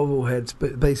collect bobbleheads,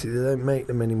 but basically they don't make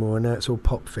them anymore, and now it's all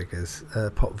pop figures,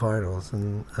 pop vinyls,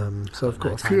 and so I've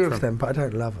got a few of them, but I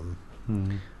don't love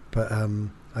them. But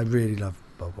I really love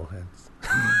bobbleheads.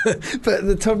 But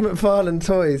the Todd McFarlane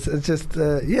toys are just,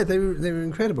 they were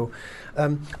incredible.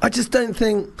 I just don't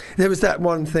think there was that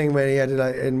one thing where he had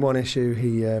like in 1 issue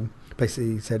he.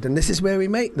 basically said, and this is where we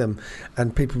make them.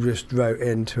 And people just wrote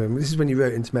into him. This is when you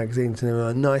wrote into magazines, and they were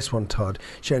like, nice one, Todd,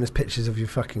 showing us pictures of your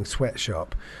fucking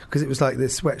sweatshop. Because it was like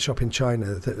this sweatshop in China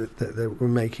that were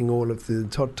making all of the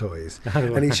Todd toys.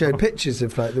 And he showed pictures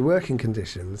of like the working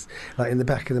conditions, like in the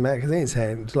back of the magazine,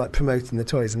 saying, like promoting the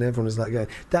toys, and everyone was like going,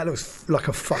 that looks like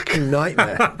a fucking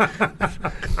nightmare.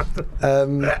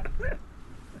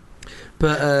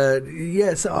 But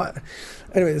yeah, so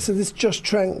anyway, so this Josh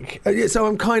Trank. So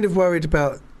I'm kind of worried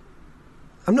about.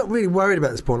 I'm not really worried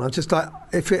about Spawn. I'm just like,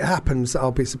 if it happens,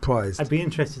 I'll be surprised. I'd be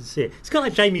interested to see it. It's got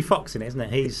like Jamie Foxx in it, isn't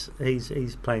it?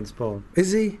 He's playing Spawn.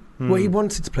 Is he? Well, he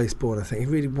wanted to play Spawn, I think. He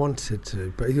really wanted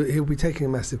to, but he'll be taking a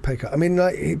massive pay cut. I mean,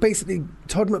 like, basically,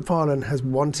 Todd McFarlane has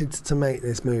wanted to make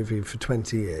this movie for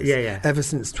 20 years. Yeah. Ever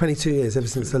since 22 years, ever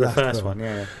since the first one.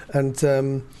 Yeah.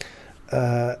 And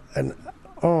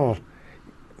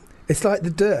it's like The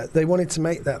Dirt. They wanted to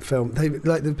make that film.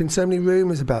 There've been so many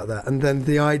rumours about that, and then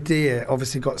the idea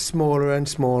obviously got smaller and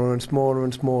smaller and smaller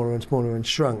and smaller and smaller and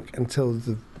shrunk until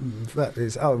the fact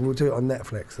is, we'll do it on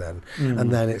Netflix then.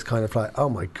 And then it's kind of like, oh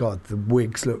my God, the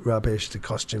wigs look rubbish, the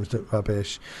costumes look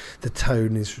rubbish, the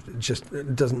tone is just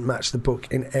doesn't match the book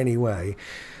in any way.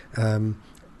 And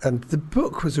the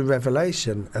book was a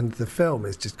revelation, and the film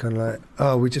is just kind of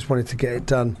like, we just wanted to get it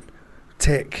done.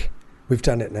 Tick, we've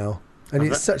done it now. And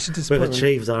it's such a disappointment. We've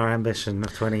achieved our ambition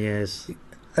of 20 years.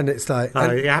 And it's like...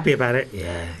 you happy about it?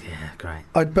 Yeah, great.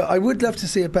 But I would love to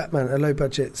see a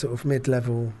low-budget, sort of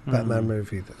mid-level Batman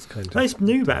movie that's kind of... This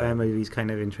new Batman movie is kind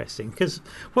of interesting, because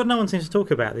what no one seems to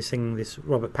talk about, this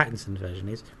Robert Pattinson version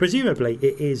is, presumably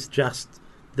it is just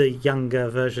the younger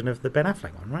version of the Ben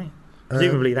Affleck one, right?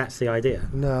 Presumably that's the idea.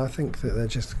 No, I think that they're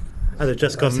just... they've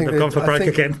just gone for broke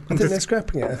again. I think they're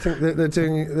scrapping it. I think that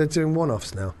they're doing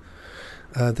one-offs now.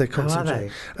 They're concentrating.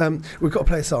 We've got to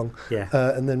play a song,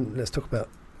 and then let's talk about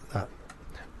that.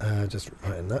 Just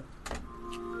writing that.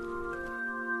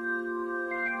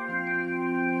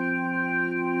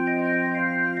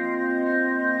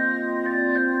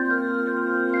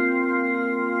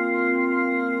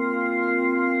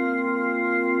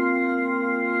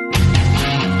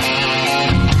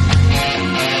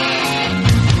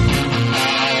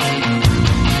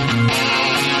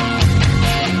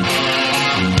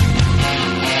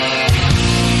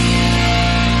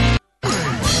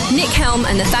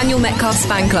 And Nathaniel Metcalf's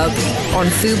fan club on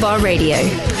Fubar Radio.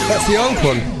 That's the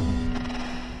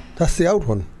old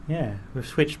one. Yeah, we've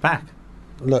switched back.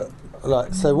 Look,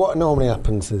 so what normally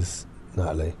happens is,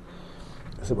 Natalie,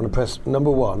 is that when I press number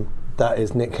 1, that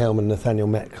is Nick Helm and Nathaniel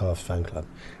Metcalf's fan club.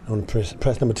 And when I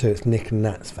press number 2, it's Nick and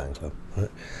Nat's fan club.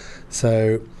 Right?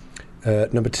 So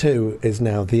number 2 is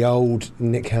now the old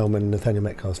Nick Helm and Nathaniel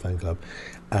Metcalf's fan club,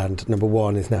 and number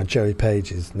 1 is now Joey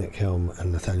Page's Nick Helm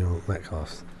and Nathaniel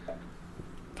Metcalf's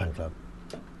fan club.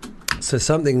 So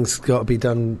something's got to be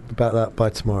done about that by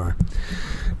tomorrow.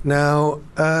 Now,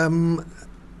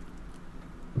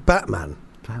 Batman.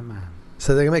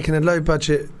 So they're making a low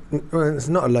budget. Well, it's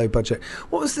not a low budget.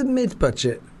 What was the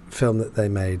mid-budget film that they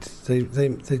made? They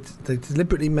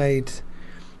deliberately made.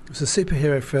 It was a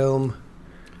superhero film.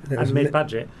 And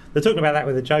mid-budget. They're talking about that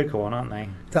with the Joker one, aren't they?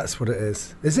 That's what it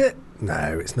is. Is it?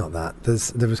 No, it's not that.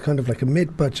 There was kind of like a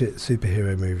mid-budget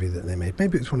superhero movie that they made.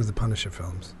 Maybe it was one of the Punisher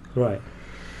films. Right.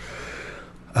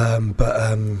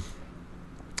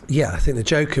 Yeah, I think the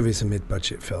Joker is a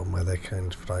mid-budget film where they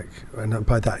kind of like, and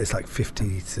by that it's like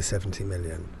 50 to 70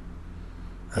 million.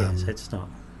 Yes, it's not.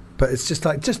 But it's just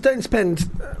like, just don't spend.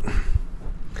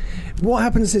 What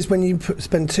happens is when you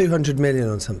spend 200 million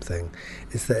on something,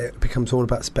 is that it becomes all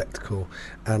about spectacle,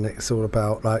 and it's all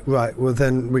about like, right, well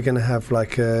then we're going to have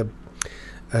like a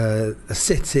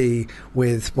city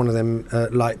with one of them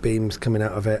light beams coming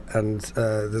out of it, and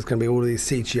there's going to be all these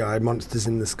CGI monsters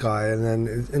in the sky, and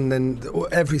then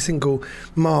every single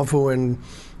Marvel and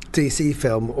DC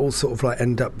film all sort of like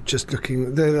end up just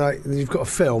looking. They're like, you've got a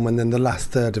film, and then the last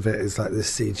third of it is like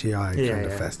this CGI kind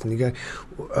of fest, and you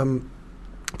go.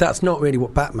 That's not really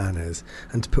what Batman is,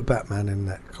 and to put Batman in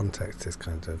that context is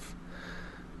kind of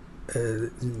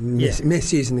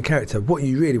misusing the character. What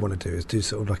you really want to do is do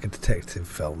sort of like a detective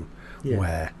film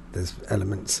where there's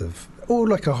elements of, or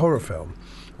like a horror film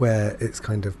where it's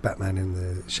kind of Batman in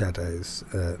the shadows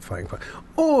fighting crime,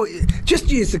 or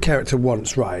just use the character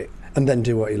once, right, and then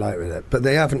do what you like with it. But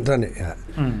they haven't done it yet.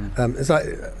 It's like,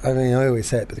 I mean, I always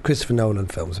say it, but the Christopher Nolan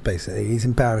films are basically, he's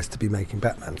embarrassed to be making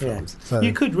Batman films. So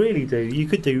you could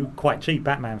do quite cheap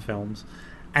Batman films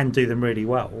and do them really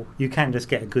well. You can just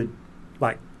get a good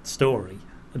like story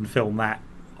and film that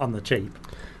on the cheap,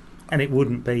 and it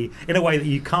wouldn't be in a way that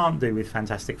you can't do with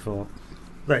Fantastic Four,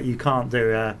 that you can't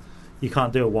do you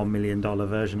can't do a $1 million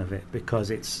version of it because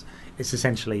it's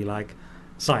essentially like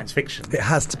science fiction. It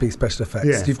has to be special effects.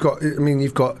 Yeah. You've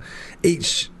got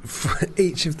each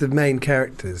of the main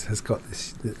characters has got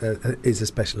this is a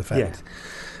special effect.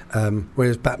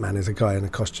 Whereas Batman is a guy in a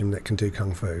costume that can do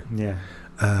kung fu. Yeah.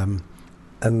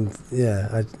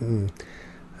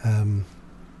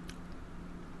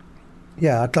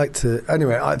 I'd like to.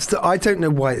 Anyway, I don't know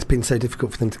why it's been so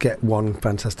difficult for them to get one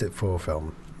Fantastic Four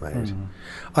film made.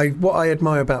 What I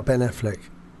admire about Ben Affleck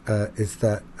is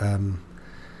that, and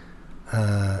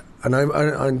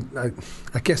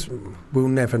I guess we'll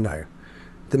never know.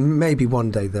 Maybe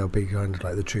one day there'll be kind of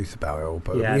like the truth about it all.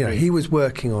 But he was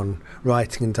working on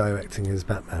writing and directing his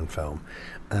Batman film,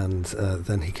 and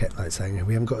then he kept like saying,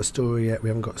 "We haven't got a story yet. We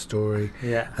haven't got a story."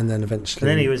 Yeah. And then eventually,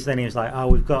 Then he was like, "Oh,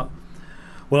 we've got.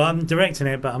 Well, I'm directing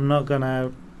it, but I'm not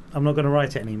gonna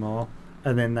write it anymore."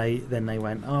 And then they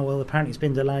went, "Oh, well, apparently it's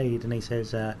been delayed." And he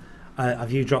says,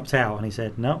 "Have you dropped out?" And he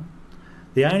said, "No.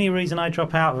 The only reason I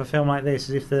drop out of a film like this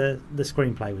is if the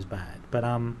screenplay was bad. But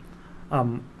I'm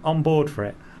on board for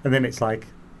it." And then it's like,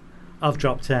 "I've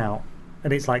dropped out,"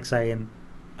 and it's like saying,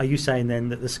 "Are you saying then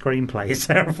that the screenplay is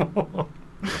terrible?"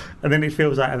 And then it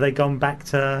feels like, have they gone back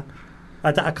to?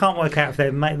 I can't work out if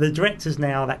they're the director's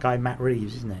now that guy Matt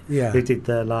Reeves, isn't it? Yeah. Who did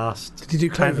the last? Did he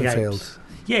do Cloverfield?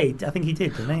 Yeah, I think he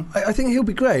did, didn't he? I think he'll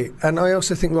be great, and I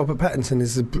also think Robert Pattinson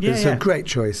is a great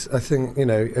choice. I think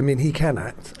he can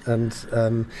act, and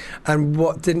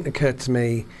what didn't occur to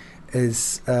me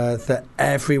is that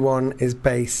everyone is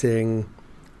basing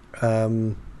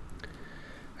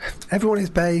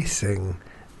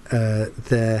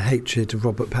their hatred of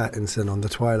Robert Pattinson on the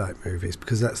Twilight movies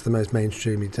because that's the most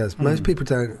mainstream he does.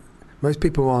 Most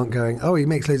people aren't going, "Oh, he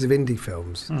makes loads of indie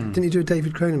films." Didn't he do a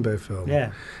David Cronenberg film? Yeah.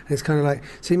 And it's kind of like,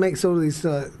 so he makes all these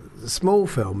small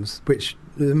films, which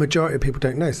the majority of people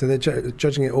don't know. So they're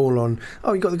judging it all on,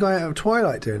 "Oh, you got the guy out of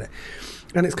Twilight doing it."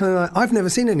 And it's kind of like, I've never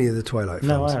seen any of the Twilight films.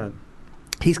 No, I haven't.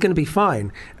 He's going to be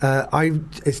fine.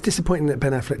 It's disappointing that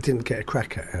Ben Affleck didn't get a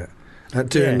crack at it.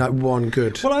 Doing like one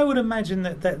good. Well, I would imagine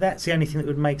that's the only thing that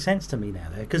would make sense to me now,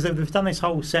 there, because they've done this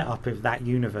whole setup of that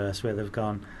universe where they've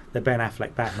gone, the Ben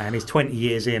Affleck Batman is 20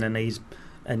 years in,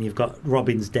 and you've got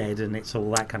Robin's dead, and it's all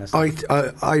that kind of stuff.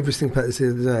 I was thinking about this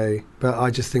the other day, but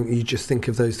I just think you think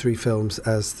of those three films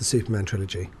as the Superman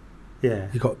trilogy. Yeah,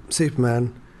 you got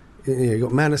Superman, you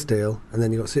got Man of Steel, and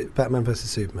then you got Batman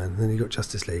versus Superman, and then you got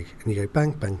Justice League, and you go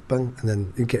bang, bang, bang, and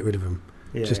then you get rid of them.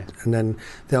 Yeah. And then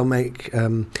they'll make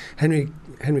Henry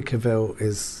Cavill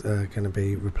is going to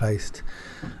be replaced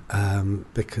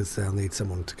because they'll need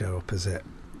someone to go opposite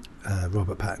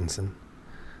Robert Pattinson,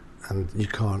 and you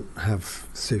can't have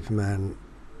Superman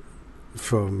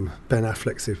from Ben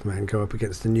Affleck's Superman go up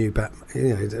against the new Batman.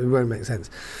 It won't make sense.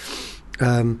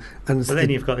 But then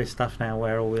you've got this stuff now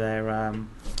where all their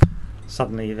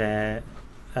suddenly their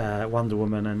Wonder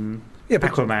Woman and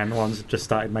Aquaman ones have just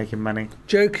started making money.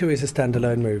 Joker is a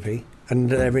standalone movie, and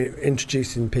they're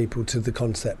introducing people to the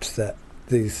concepts that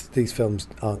these films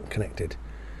aren't connected.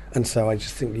 And so I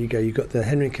just think you've got the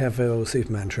Henry Cavill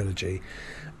Superman trilogy,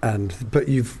 but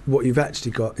what you've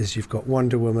actually got is you've got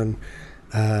Wonder Woman,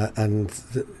 and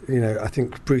I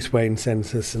think Bruce Wayne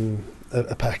sends us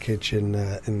a package in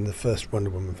the first Wonder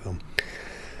Woman film.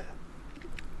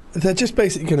 They're just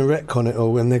basically going to retcon it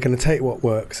all, and they're going to take what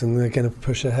works and they're going to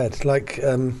push ahead. Like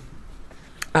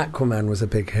Aquaman was a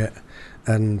big hit,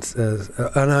 and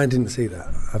I didn't see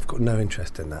that. I've got no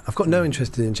interest in that. I've got no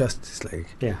interest in Justice League.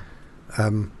 Yeah.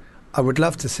 I would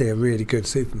love to see a really good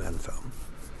Superman film.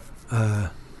 I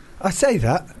say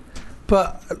that,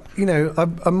 but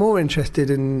I'm more interested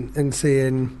in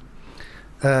seeing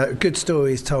good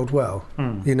stories told well.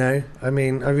 I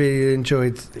mean, I really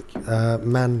enjoyed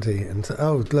Mandy, and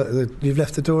look, you've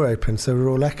left the door open, so we're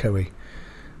all echoey.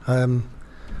 I'm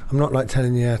not like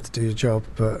telling you how to do your job,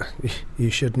 but you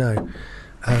should know.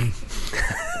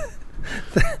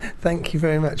 Thank you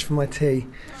very much for my tea.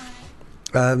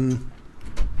 I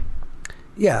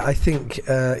think.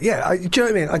 Do you know what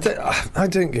I mean? I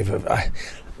don't give a.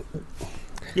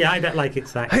 Yeah, I don't like it.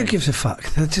 Who gives a fuck?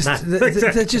 They're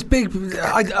just big.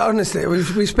 Honestly,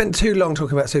 we've spent too long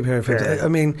talking about superhero films. Yeah. I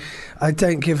mean, I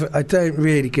don't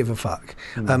really give a fuck.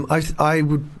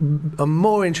 I'm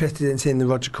more interested in seeing the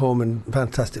Roger Corman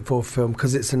Fantastic Four film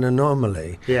because it's an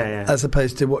anomaly. Yeah. As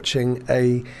opposed to watching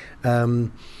a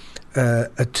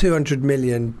 200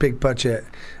 million big budget.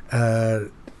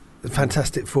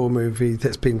 Fantastic Four movie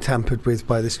that's been tampered with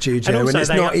by the studio, and it's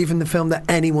not even the film that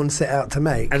anyone set out to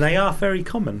make. And they are very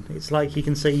common. It's like you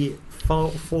can see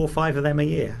 4 or 5 of them a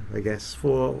year, I guess.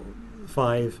 4,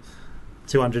 5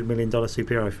 $200 million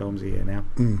superhero films a year now.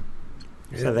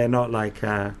 So they're not like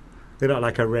They're not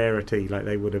like a rarity like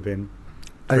they would have been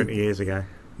 20 years ago.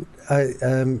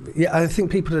 I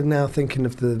think people are now thinking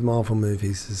of the Marvel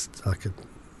movies as like a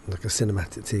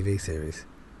cinematic TV series,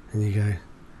 and you go,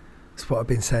 "It's what I've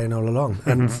been saying all along."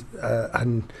 And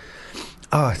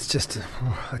it's just,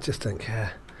 I just don't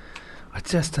care. I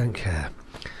just don't care.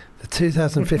 The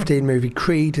 2015 movie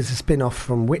Creed is a spin-off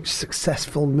from which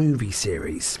successful movie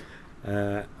series?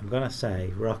 I'm going to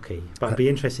say Rocky, but I'd be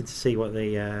interested to see what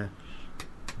the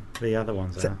other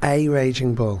ones Is are. it A,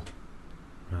 Raging Bull?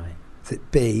 Right. Is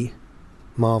it B,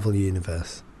 Marvel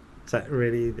Universe? Is that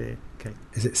really the... Okay.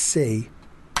 Is it C,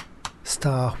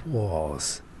 Star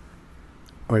Wars?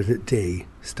 Or is it D,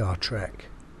 Star Trek?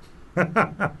 So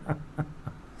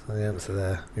the answer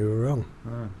there, you were wrong.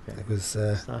 Oh, okay. It was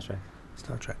Star Trek.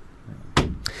 Star Trek.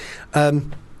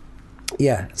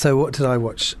 Yeah, so what did I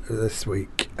watch this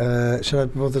week? Should I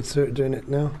bother doing it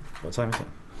now? What time is it?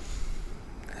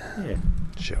 Yeah.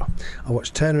 Sure. I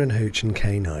watched Turner and Hooch and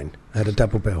K9. I had a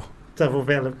double bill. Double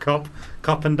bill of cop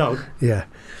and dog. Yeah.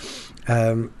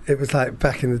 It was like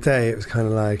back in the day, it was kind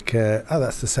of like,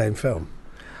 that's the same film.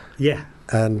 Yeah.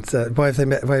 And why have they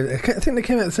met? I think they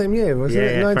came out the same year, wasn't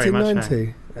it?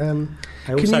 1990. Can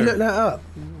you look that up?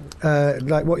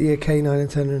 Like what year K9 and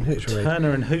Turner and Hooch were made?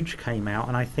 Turner and Hooch came out,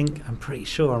 and I'm pretty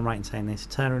sure I'm right in saying this.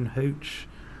 Turner and Hooch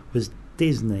was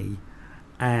Disney,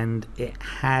 and it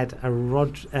had a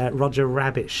Roger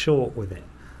Rabbit short with it,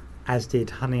 as did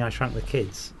Honey, I Shrunk the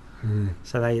Kids.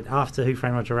 So they, after Who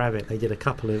Framed Roger Rabbit, they did a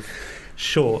couple of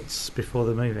shorts before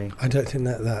the movie. I don't think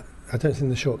I don't think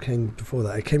the short came before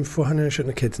that. It came before Honey, I Shrunk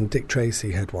the Kids, and Dick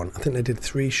Tracy had one. I think they did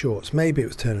 3 shorts. Maybe it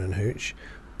was Turner and Hooch,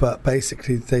 but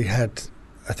basically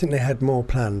I think they had more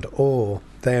planned, or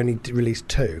they only released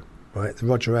 2, right? The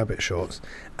Roger Rabbit shorts,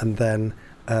 and then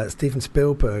Steven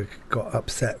Spielberg got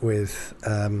upset with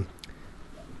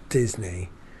Disney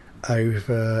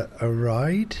over a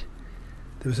ride.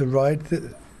 There was a ride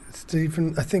that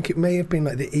I think it may have been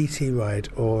like the E.T. ride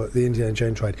or the Indiana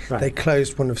Jones ride. Right. They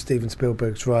closed one of Steven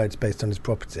Spielberg's rides based on his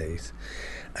properties,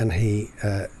 and he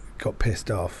got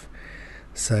pissed off.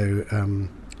 So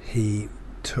he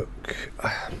took...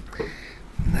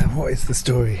 now, what is the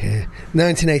story here?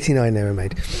 1989 they were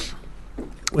made.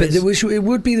 But it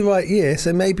would be the right year,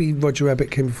 so maybe Roger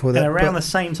Rabbit came before that. And around the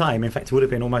same time, in fact it would have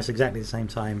been almost exactly the same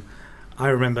time, I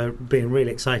remember being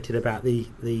really excited about the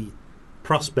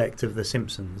prospect of The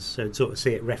Simpsons, so sort of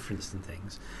see it referenced and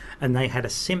things. And they had a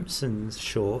Simpsons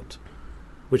short,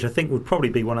 which I think would probably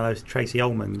be one of those Tracy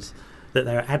Ullmans, that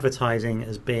they were advertising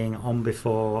as being on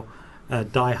before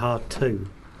Die Hard 2.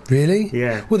 Really?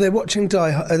 Yeah. Well, they're watching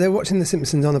they're watching The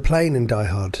Simpsons on a plane in Die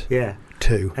Hard. Yeah.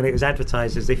 2. And it was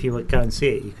advertised as if you would go and see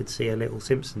it, you could see a little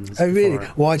Simpsons. Oh, really?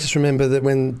 It. Well, I just remember that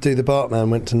when Do the Bartman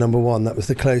went to number 1, that was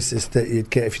the closest that you'd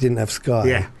get if you didn't have Sky.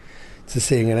 Yeah. To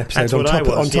seeing an episode That's on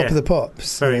what top of the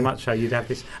pops. Very much so. You'd have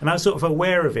this, and I was sort of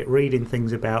aware of it, reading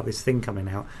things about this thing coming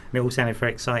out, and it all sounded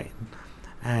very exciting.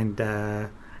 And I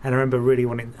remember really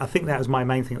wanting. I think that was my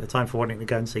main thing at the time for wanting to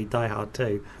go and see Die Hard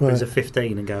 2. Right. I was at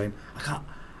 15 and going, I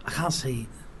can't see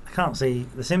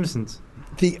The Simpsons.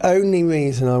 The only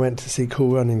reason I went to see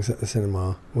Cool Runnings at the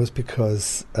cinema was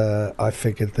because I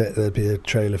figured that there'd be a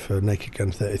trailer for Naked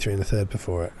Gun 33 1/3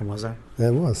 before it. And was there?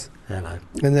 There was. Hello.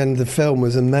 And then the film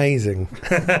was amazing.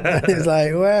 It's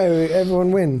like, wow,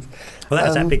 everyone wins. Well, that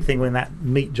was that big thing when that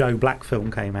Meet Joe Black film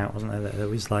came out, wasn't there? There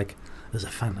was like, there's a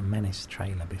Phantom Menace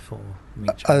trailer before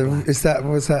Meet Joe Black. Was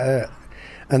that it?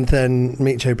 And then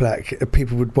Meet Joe Black,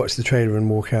 people would watch the trailer and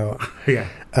walk out. Yeah.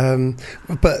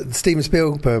 But Steven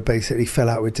Spielberg basically fell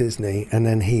out with Disney, and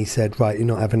then he said, right, you're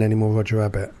not having any more Roger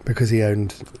Rabbit, because he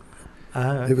owned...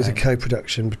 Okay. It was a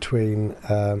co-production between...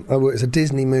 it was a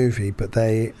Disney movie, but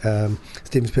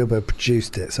Steven Spielberg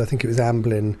produced it, so I think it was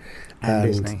Amblin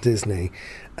and Disney.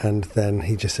 And then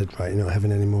he just said, right, you're not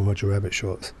having any more Roger Rabbit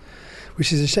shorts.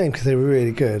 Which is a shame, because they were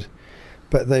really good.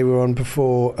 But they were on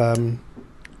before...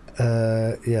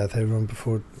 they were on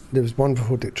before. There was one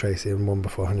before Dick Tracy and one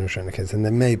before Honey, I Shrunk the Kids, and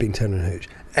there may have been Turner and Hooch.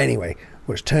 Anyway,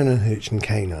 watch Turner and Hooch and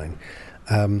K9.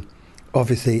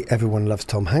 Obviously, everyone loves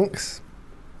Tom Hanks.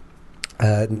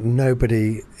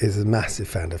 Nobody is a massive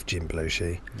fan of Jim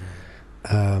Belushi.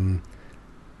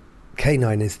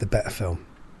 K9 is the better film.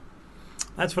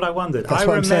 That's what I wondered. That's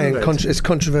what I'm saying. It's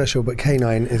controversial, but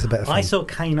K9 is a better film. I saw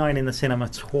K9 in the cinema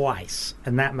twice,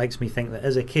 and that makes me think that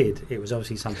as a kid, it was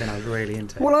obviously something I was really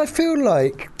into. Well, I feel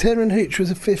like Turner and Hooch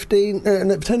was a 15.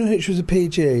 No, Turner and Hooch was a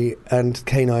PG, and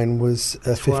K9 was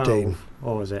a 15.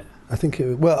 Or was it? I think it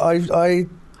was. Well, I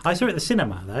saw it at the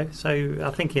cinema though, so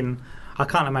I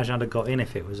can't imagine I'd have got in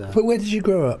if it was. But where did you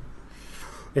grow up?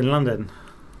 In London.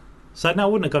 So no, I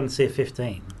wouldn't have gone to see a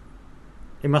 15.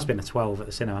 It must have been a 12 at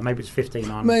the cinema. Maybe it's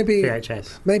 15 on Maybe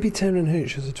VHS. Maybe Turner and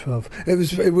Hooch was a 12.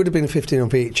 It would have been a 15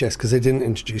 on VHS because they didn't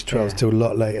introduce 12s till a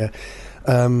lot later.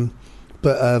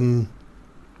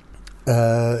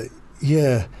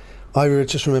 Yeah, I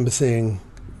just remember seeing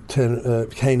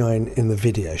K9 in the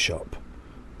video shop,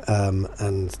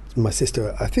 and my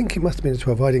sister. I think it must have been a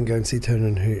 12. I didn't go and see Turner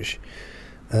and Hooch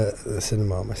at the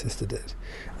cinema. My sister did,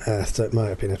 so it might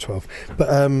have been a 12. But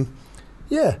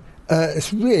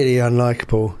it's really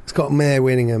unlikable. It's got Mare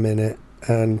Winningham in it,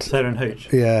 and Turner and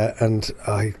Hooch. Yeah, and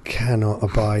I cannot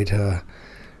abide her.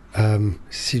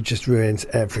 She just ruins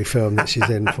every film that she's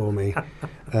in for me.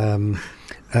 And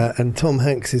Tom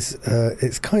Hanks is.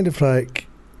 It's kind of like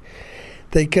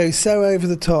they go so over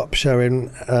the top, showing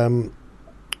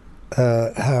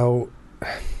how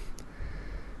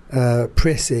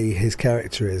prissy his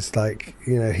character is. Like,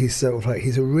 you know, he's sort of like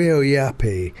he's a real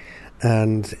yappy.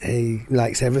 And he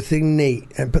likes everything neat,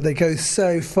 but they go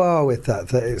so far with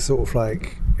that it's sort of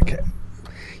like, okay,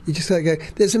 you just like go.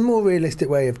 There's a more realistic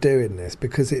way of doing this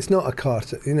because it's not a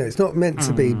cartoon. You know, it's not meant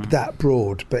to be that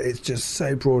broad, but it's just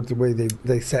so broad the way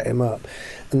they set him up.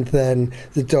 And then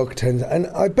the dog turns, and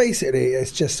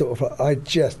it's just sort of like, I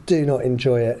just do not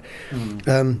enjoy it.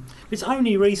 It's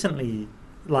only recently,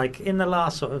 like in the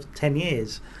last sort of 10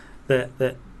 years,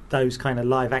 that those kind of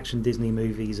live action Disney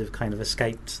movies have kind of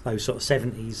escaped those sort of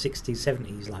 70s, 60s,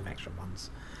 70s live action ones.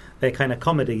 Their kind of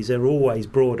comedies are always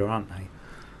broader, aren't they?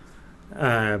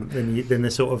 Than the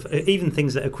sort of, even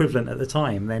things that are equivalent at the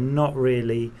time, they're not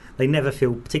really, they never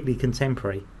feel particularly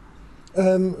contemporary.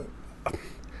 I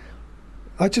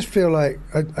just feel like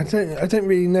I don't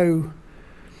really know.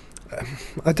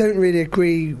 I don't really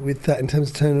agree with that in terms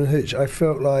of Turner and Hooch. I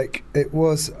felt like it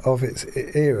was of its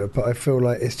era, but I feel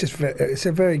like it's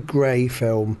a very grey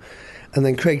film. And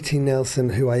then Craig T. Nelson,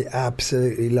 who I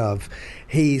absolutely love,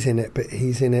 he's in it, but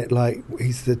he's in it like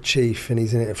he's the chief, and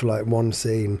he's in it for like one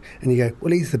scene. And you go,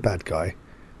 well, he's the bad guy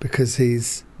because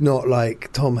he's not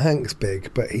like Tom Hanks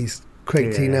big, but he's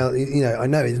Craig T. Nelson. You know, I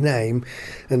know his name,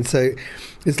 and so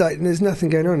it's like there's nothing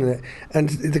going on in it, and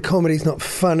the comedy's not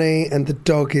funny, and the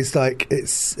dog is like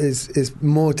is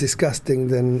more disgusting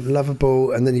than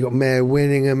lovable. And then you got Mare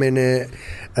Winningham in it,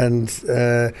 and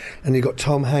you got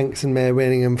Tom Hanks and Mare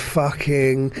Winningham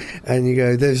fucking, and you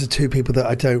go, those are two people that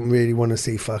I don't really want to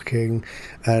see fucking,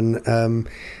 and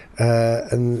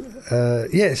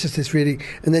it's just this really.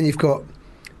 And then you've got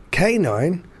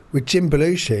K9 with Jim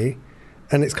Belushi.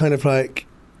 And it's kind of like,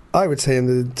 I would say in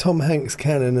the Tom Hanks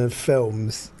canon of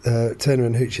films, Turner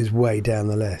and Hooch is way down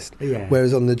the list. Yeah.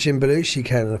 Whereas on the Jim Belushi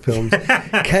canon of films,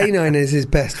 K9 is his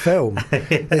best film.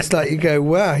 It's like you go,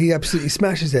 wow, he absolutely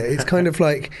smashes it. It's kind of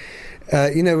like,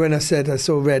 you know, when I said I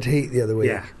saw Red Heat the other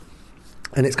week,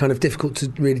 and it's kind of difficult to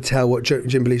really tell what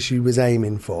Jim Belushi was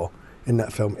aiming for in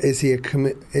that film. He's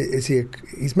meant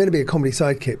to be a comedy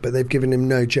sidekick, but they've given him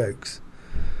no jokes.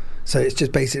 So it's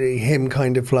just basically him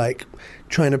kind of like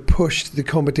trying to push the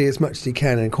comedy as much as he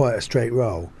can in quite a straight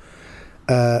role.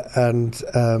 And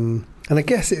I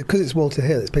guess because it's Walter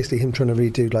Hill, it's basically him trying to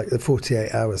redo like the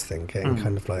 48 Hours thing, getting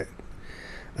kind of like...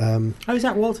 is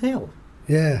that Walter Hill?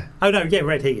 Yeah. Oh, no, yeah,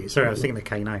 Red Heat. Sorry, I was thinking of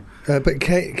K9. But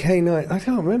K9, I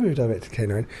can't remember who directed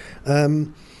K9.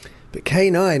 But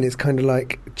K9 is kind of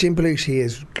like Jim Belushi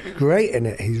is great in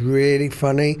it. He's really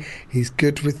funny. He's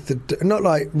good with the not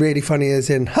like really funny as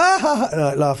in ha ha, ha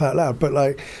like laugh out loud, but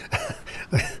like,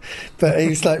 but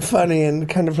he's like funny and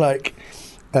kind of like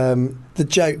the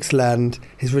jokes land.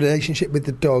 His relationship with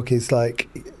the dog is like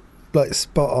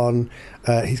spot on.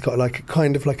 He's got like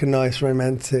kind of like a nice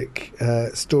romantic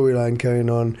storyline going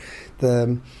on.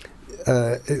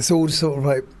 It's all sort of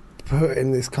like put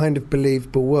in this kind of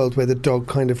believable world where the dog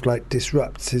kind of like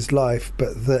disrupts his life,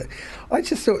 but that I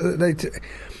just thought that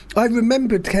I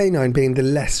remembered K9 being the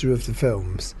lesser of the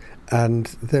films, and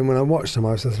then when I watched them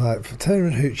I was just like, Turner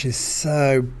and Hooch is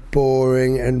so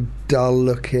boring and dull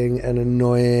looking and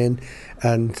annoying,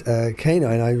 and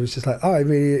K9 I was just like, oh, I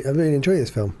really enjoy this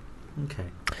film. Okay.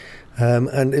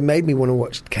 And it made me want to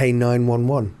watch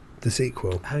K911, the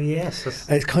sequel. Oh yes,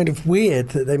 and it's kind of weird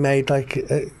that they made like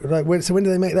when did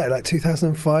they make that? Like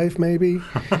 2005 maybe.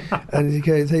 And you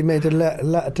go, they made a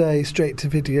latter day straight to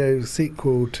video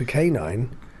sequel to K9.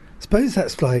 Suppose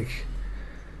that's like,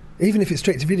 even if it's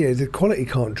straight to video, the quality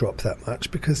can't drop that much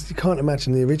because you can't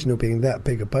imagine the original being that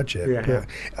big a budget. Yeah.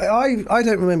 But I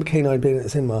don't remember K9 being at the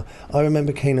cinema. I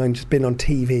remember K9 just being on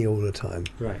TV all the time.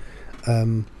 Right.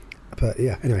 But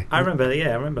yeah, anyway. I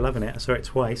remember loving it. I saw it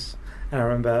twice. And I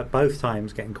remember both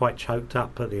times getting quite choked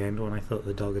up at the end when I thought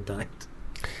the dog had died.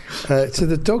 So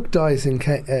the dog dies in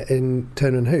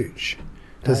Turner and Hooch,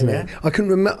 doesn't it? I couldn't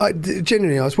remember.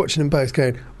 Genuinely, I was watching them both,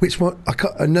 going, "Which one?"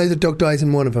 I know the dog dies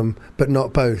in one of them, but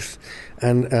not both.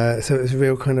 And so it was a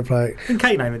real kind of like. In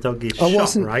K9, the dog is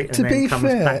shot, right? To be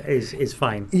fair, back, is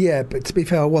fine. Yeah, but to be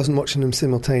fair, I wasn't watching them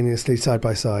simultaneously, side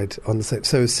by side on the same.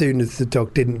 So as soon as the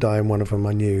dog didn't die in one of them,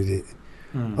 I knew that.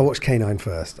 I watched K9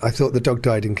 first. I thought the dog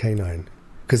died in K9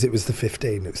 because it was the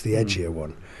 15. It was the edgier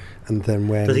one. And then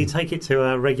when does he take it to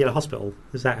a regular hospital?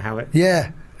 Is that how it?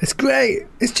 Yeah, it's great.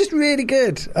 It's just really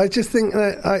good. I just think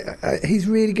that he's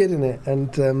really good in it,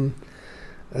 and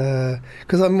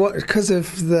because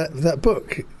of that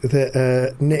book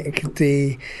that Nick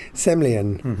D.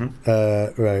 Semlian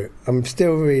wrote. I'm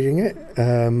still reading it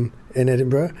in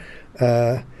Edinburgh.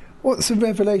 What's the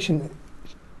revelation?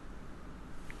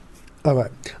 Oh,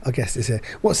 right. I guess it's here.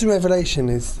 What's the revelation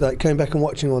is like going back and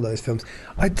watching all those films.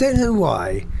 I don't know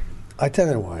why,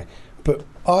 but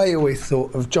I always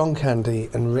thought of John Candy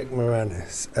and Rick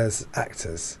Moranis as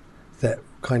actors that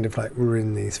kind of like were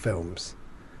in these films.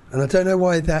 And I don't know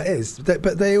why that is.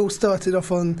 But they all started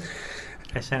off on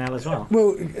SNL as well.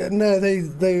 Well, no, they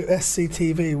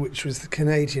SCTV, which was the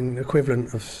Canadian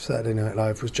equivalent of Saturday Night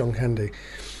Live, was John Candy.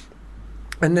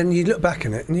 And then you look back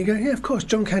on it and you go, yeah, of course,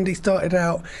 John Candy started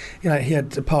out, he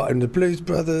had a part in the Blues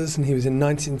Brothers, and he was in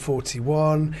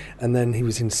 1941, and then he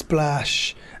was in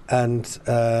Splash, and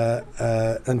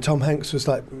Tom Hanks was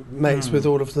like mates with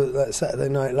all of the Saturday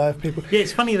Night Live people. Yeah,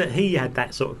 it's funny that he had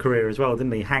that sort of career as well,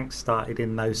 didn't he? Hanks started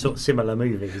in those sort of similar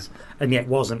movies, and yet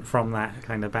wasn't from that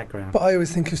kind of background. But I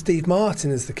always think of Steve Martin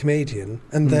as the comedian,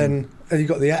 and then you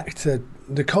got the actor,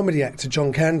 the comedy actor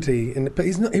John Candy, but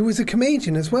he's not. He was a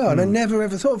comedian as well, and I never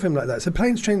ever thought of him like that. So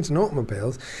Planes, Trains and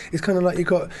Automobiles is kind of like you've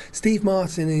got Steve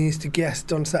Martin, who used to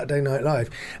guest on Saturday Night Live,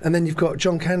 and then you've got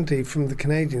John Candy from the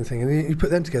Canadian thing, and you put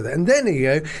them together, and then you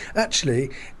go.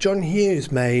 Actually, John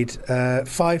Hughes made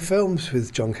 5 films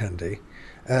with John Candy.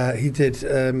 He did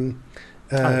the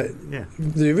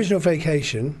original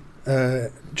Vacation.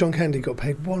 John Candy got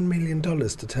paid $1 million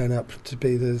to turn up to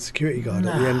be the security guard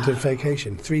at the end of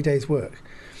Vacation. 3 days' work.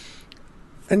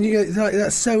 And you go, like,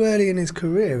 that's so early in his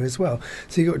career as well.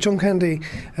 So you got John Candy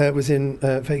was in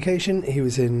Vacation. He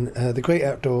was in The Great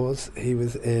Outdoors. He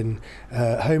was in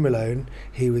Home Alone.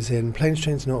 He was in Planes,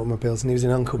 Trains and Automobiles, and he was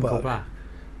in Uncle Buck.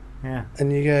 Yeah.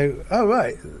 And you go, oh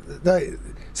right.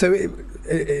 So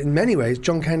in many ways,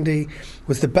 John Candy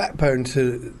was the backbone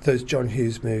to those John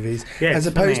Hughes movies, as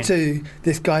opposed to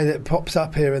this guy that pops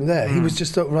up here and there. He was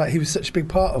just sort of like, he was such a big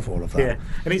part of all of that. Yeah,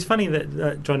 and it's funny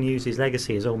that John Hughes'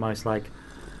 legacy is almost like,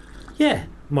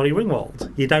 Molly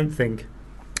Ringwald. You don't think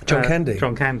John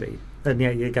Candy, and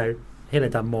yet you go, he'll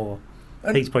have done more.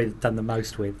 He's probably done the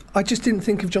most with. I just didn't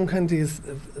think of John Candy as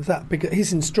that big.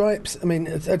 He's in Stripes. I mean,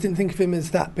 I didn't think of him as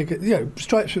that big.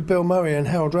 Stripes with Bill Murray and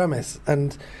Harold Ramis,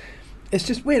 and it's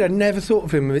just weird. I never thought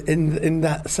of him in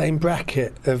that same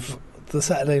bracket of the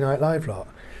Saturday Night Live lot.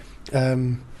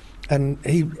 And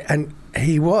he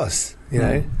was,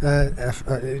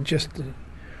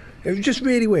 it was just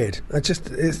really weird.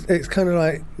 It's kind of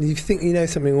like you think you know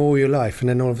something all your life, and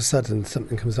then all of a sudden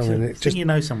something comes along, and it just you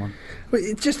know someone. Well,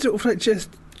 it just sort of like just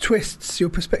twists your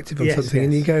perspective on something,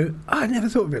 and you go, I never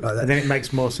thought of it like that. And then it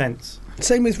makes more sense.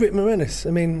 Same with Rick Moranis. I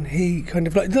mean, he kind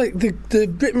of like the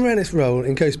Rick Moranis role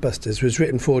in Ghostbusters was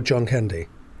written for John Candy,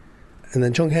 and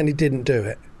then John Candy didn't do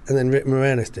it, and then Rick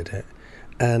Moranis did it.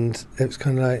 And it was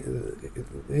kind of like,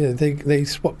 they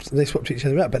swapped each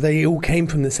other out, but they all came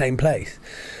from the same place.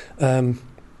 Right,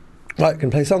 going to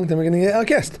play a song, then we're going to get our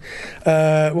guest.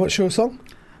 What's your song?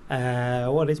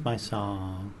 What is my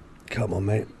song? Come on,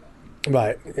 mate.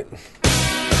 Right.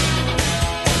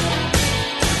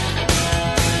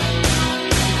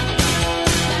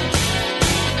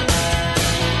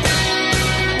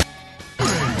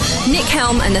 Nick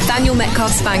Helm and Nathaniel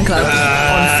Metcalf's fan club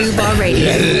on Fubar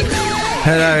Radio.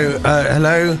 Hello.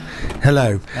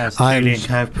 That's Julian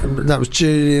Cope. That was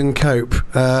Julian Cope.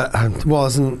 I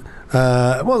wasn't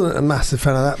a massive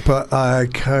fan of that, but I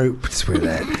coped with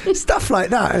it. Stuff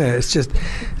like that, isn't it? It's just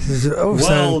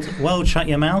world, shut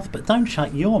your mouth, but don't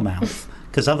shut your mouth,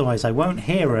 because otherwise they won't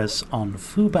hear us on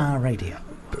Fubar Radio.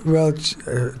 Well,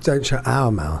 don't shut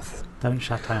our mouth. Don't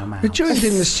shut our mouth. We're joined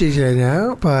in the studio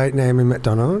now by Naomi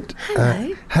MacDonald.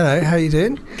 Hello. Hello, how are you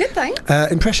doing? Good, thanks.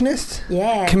 Impressionist?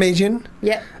 Yeah. Comedian?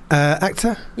 Yep.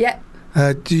 Actor? Yep.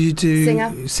 Do you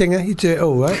do... Singer? You do it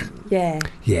all, right? Yeah.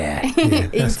 Yeah.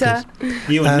 Eater.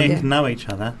 You and Nick know each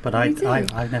other, but I've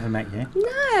never met you.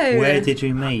 No. Where did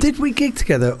you meet? Did we gig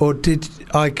together, or did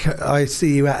I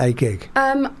see you at a gig?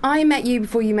 I met you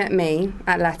before you met me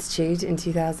at Latitude in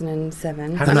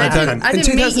 2007. How did that happen? I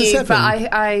didn't meet you, but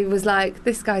I was like,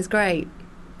 this guy's great.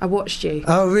 I watched you.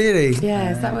 Oh, really?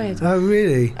 Yeah, is that weird? Oh,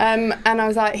 really? And I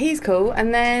was like, he's cool.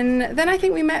 And then I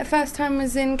think we met first time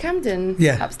was in Camden.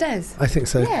 Yeah. Upstairs. I think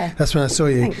so. Yeah. That's when I saw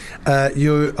you.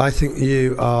 I think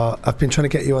you are. I've been trying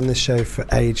to get you on this show for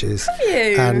ages. Have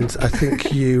you? And I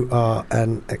think you are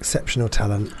an exceptional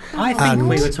talent. I think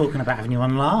we were talking about having you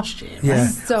on last year. Yeah,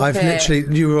 Stop I've it.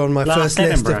 literally. You were on my Last first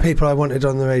list Edinburgh. of people I wanted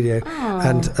on the radio, Oh.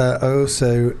 and I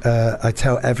also I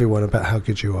tell everyone about how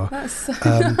good you are. That's so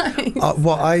nice.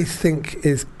 What I think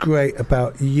is great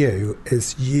about you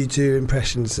is you do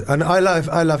impressions, and I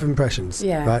love impressions.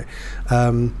 Yeah. Right.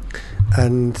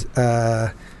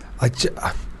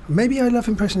 Maybe I love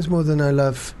impressions more than I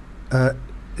love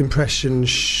impression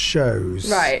shows.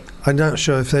 Right. I'm not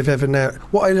sure if they've ever nailed.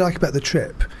 What I like about The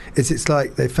Trip is it's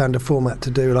like they found a format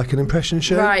to do like an impression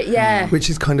show. Right, yeah. Which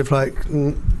is kind of like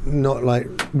not like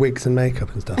wigs and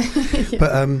makeup and stuff. Yeah.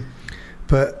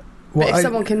 But what But if I,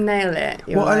 someone can nail it,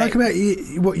 you're what I like about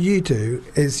what you do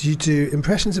is you do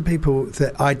impressions of people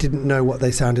that I didn't know what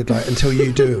they sounded like until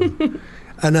you do them.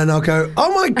 And then I'll go,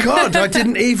 oh my God, I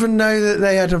didn't even know that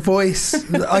they had a voice.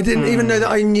 I didn't even know that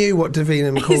I knew what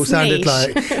Davina McCall It's sounded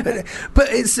niche.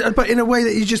 like. But in a way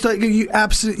that you just like, you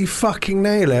absolutely fucking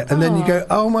nail it. And then you go,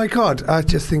 oh my God, I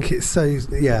just think it's so,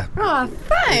 yeah. Oh,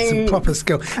 thanks. It's a proper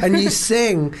skill. And you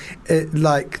sing it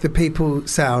like the people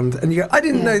sound. And you go, I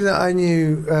didn't know that I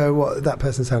knew what that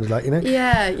person sounded like, you know?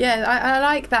 Yeah. I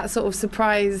like that sort of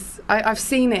surprise. I've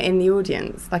seen it in the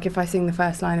audience. Like if I sing the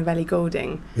first line of Ellie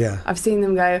Goulding, Yeah. I've seen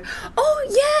them go,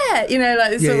 oh yeah, you know,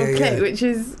 like sort of click, yeah. which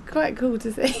is quite cool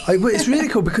to see. But it's really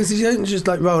cool because you don't just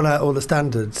like roll out all the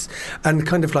standards and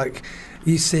kind of like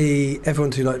you see everyone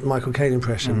do like Michael Caine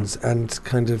impressions and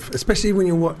kind of, especially when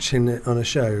you're watching it on a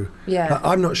show. Yeah. Like,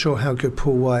 I'm not sure how good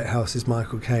Paul Whitehouse's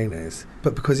Michael Caine is,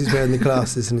 but because he's wearing the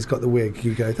glasses and he's got the wig,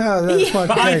 you go, oh, that's Michael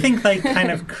But Caine. I think they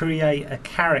kind of create a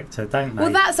character, don't they?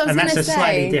 Well, that's what I was and that's gonna a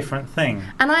slightly say. different thing.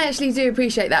 And I actually do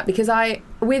appreciate that because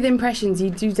with impressions, you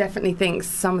do definitely think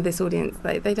some of this audience,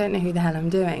 they don't know who the hell I'm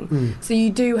doing. So you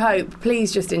do hope,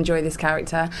 please just enjoy this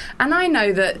character. And I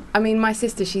know that, I mean, my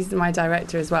sister, she's my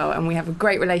director as well, and we have a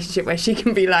great relationship where she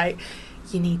can be like,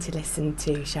 you need to listen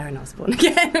to Sharon Osbourne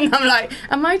again. And I'm like,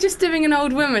 am I just doing an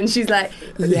old woman? She's like,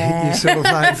 yeah. You sort of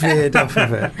like veered off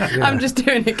of it. Yeah. I'm just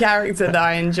doing a character that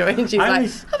I enjoy. And she's like,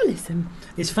 always- have a listen.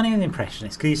 It's funny with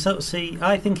impressionists because you sort of see.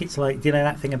 I think it's like, you know,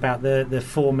 that thing about the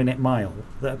 4-minute mile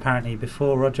that apparently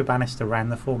before Roger Bannister ran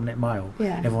the 4-minute mile,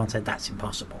 Yeah. everyone said that's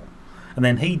impossible, and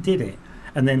then he did it,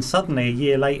 and then suddenly a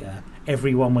year later,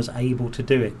 everyone was able to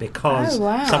do it because Oh,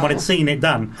 wow. someone had seen it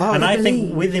done. Oh, and I I think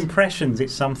believe. with impressions,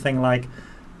 it's something like.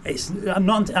 It's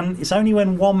not. It's only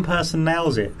when one person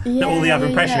nails it that all the Yeah, other yeah,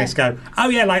 impressionists go, "Oh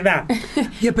yeah, like that."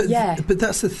 But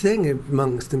that's the thing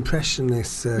amongst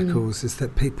impressionist circles is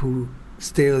that people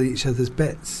steal each other's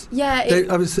bits. Yeah.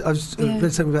 I read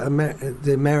something about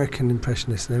the American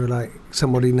impressionists, and they were like,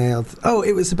 somebody nailed. Oh,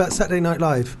 it was about Saturday Night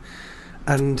Live,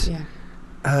 and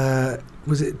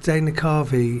was it Dana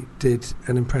Carvey did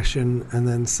an impression, and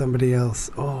then somebody else?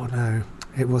 Oh no,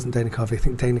 it wasn't Dana Carvey. I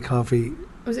think Dana Carvey.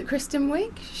 Was it Kristen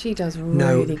Wiig? She does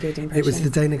really good impressions. It was the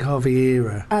Dana Carvey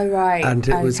era. Oh right. And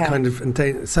it was Okay. kind of,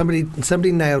 and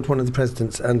somebody nailed one of the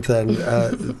presidents, and then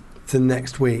the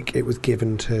next week it was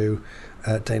given to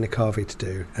Dana Carvey to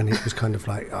do, and it was kind of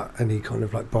like, and he kind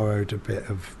of like borrowed a bit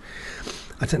of.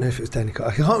 I don't know if it was Dana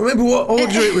Carvey. I can't remember what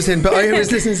order it was in, but I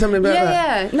was listening to something about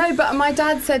that. Yeah. No, but my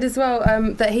dad said as well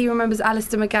that he remembers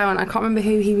Alistair McGowan. I can't remember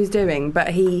who he was doing, but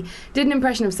he did an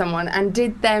impression of someone and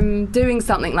did them doing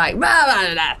something like blah,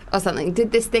 blah, blah, or something.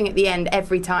 Did this thing at the end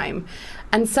every time.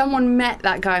 And someone met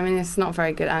that guy. I mean, it's not a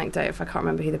very good anecdote if I can't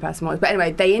remember who the person was. But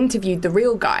anyway, they interviewed the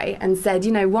real guy and said,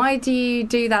 you know, why do you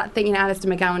do that thing? You know,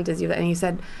 Alistair McGowan does you that. And he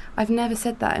said, I've never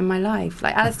said that in my life.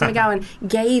 Like, Alistair McGowan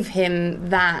gave him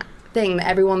that thing that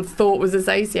everyone thought was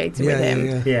associated with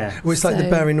him. Yeah. Well, it's like the So-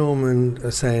 Barry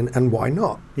Norman saying, and why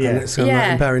not? Yeah. And it's kind of like, Yeah.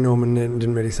 and Barry Norman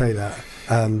didn't really say that.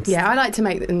 Yeah, I like to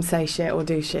make them say shit or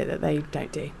do shit that they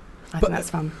don't do. I think that's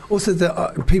fun. Also,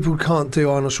 that people can't do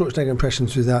Arnold Schwarzenegger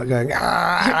impressions without going,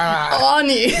 On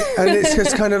you. and it's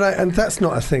just kind of like, and that's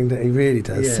not a thing that he really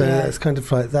does. Yeah. So Yeah. it's kind of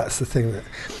like, that's the thing that.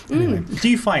 Anyway. Do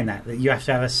you find that you have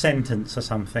to have a sentence or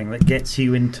something that gets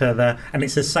you into and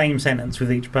it's the same sentence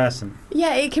with each person?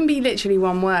 Yeah, it can be literally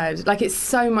one word. Like, it's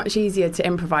so much easier to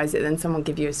improvise it than someone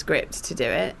give you a script to do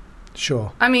it.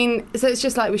 Sure. I mean, so it's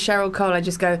just like with Cheryl Cole, I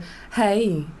just go,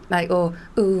 hey, like, or,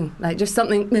 ooh, like, just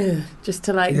something, just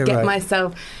to, like, Yeah, get right.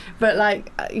 myself. But,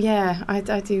 like, yeah, I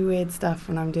do weird stuff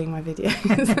when I'm doing my videos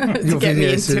to get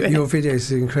me into it. Your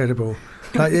videos are incredible.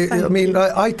 Like, I Thank mean,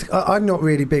 you. I'm not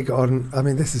really big on. I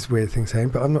mean, this is a weird thing saying,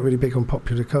 but I'm not really big on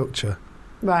popular culture.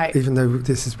 Right. Even though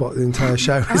this is what the entire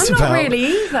show is I'm about. not really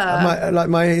either.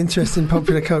 My interest in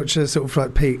popular culture sort of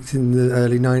like peaked in the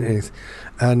early 90s.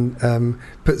 And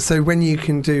but so when you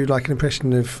can do like an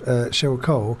impression of Cheryl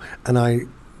Cole, and I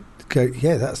go,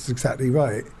 yeah, that's exactly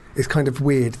right. It's kind of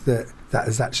weird that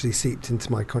has actually seeped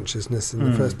into my consciousness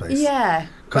in the first place. Yeah.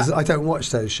 Because I don't watch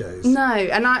those shows. No,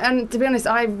 and to be honest,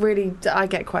 I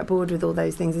get quite bored with all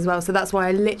those things as well. So that's why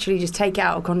I literally just take it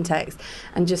out of context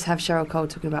and just have Cheryl Cole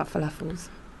talking about falafels.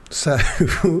 So,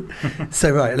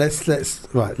 right, let's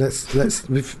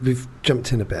we've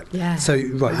jumped in a bit. Yeah. So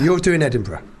you're doing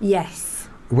Edinburgh. Yes.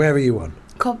 Where are you on?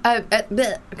 I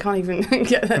can't even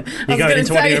get that. You're going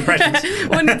into one of your impressions. I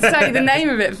wanted to say the name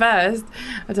of it first.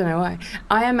 I don't know why.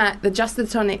 I am at the Just the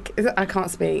Tonic. I can't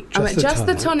speak. I'm at Just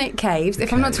the Tonic Caves.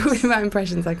 If I'm not talking about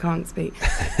impressions, I can't speak.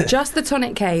 Just the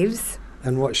Tonic Caves.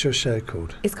 And what's your show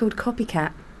called? It's called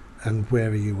Copycat. And where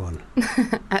are you on?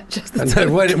 At Just the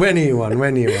Tonic. When are you on?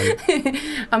 When are you on?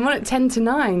 I'm on at 10 to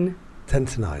 9. 10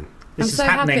 to 9. This I'm is so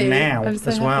happening happy. now I'm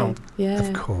so as well. happy. Yeah.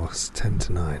 Of course, 10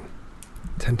 to 9.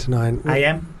 10 to 9.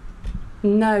 AM?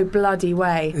 No bloody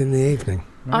way. In the evening.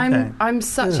 Okay. I'm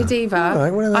such a diva. All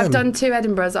right, one of them. I've done 2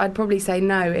 Edinburghs. I'd probably say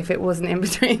no if it wasn't in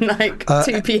between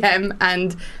 2 p.m.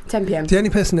 and 10 p.m. The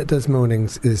only person that does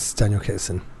mornings is Daniel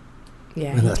Kitson.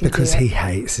 Yeah, And that's because he he.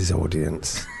 hates his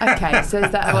audience. Okay, so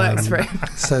that works for him.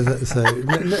 So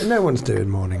no one's doing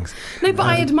mornings. No, but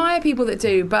I admire people that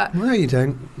do. But No, you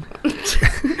don't.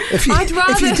 If you, I'd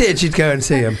rather- if you did, you'd go and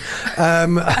see them.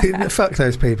 Fuck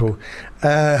those people.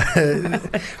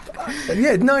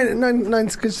 Yeah,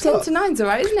 nine's a good 10 slot. to 9's all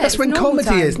right, isn't it? That's It's when normal comedy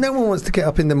time. is. No one wants to get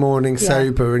up in the morning Yeah.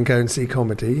 sober and go and see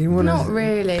comedy. You want Not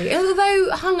really. Although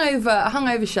a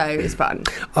hungover show is fun.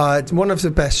 One of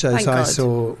the best shows Thank I God.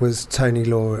 saw was Tony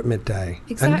Law at Midday.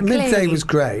 Exactly. And Midday was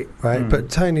great, right?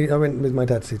 But I went with my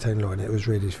dad to see Tony Law, and it was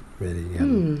really, really,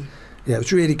 yeah, it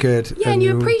was really good. Yeah, and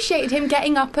you appreciated him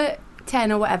getting up at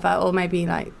 10 or whatever, or maybe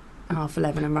like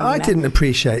 11:30 and running I there. didn't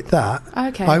appreciate that.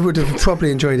 Okay. I would have probably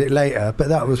enjoyed it later, but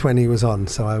that was when he was on,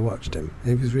 so I watched him.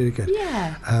 He was really good.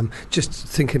 Yeah. Just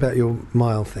thinking about your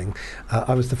mile thing,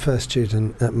 I was the first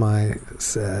student at my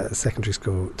secondary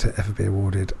school to ever be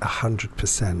awarded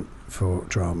 100% for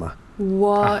drama.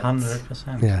 What?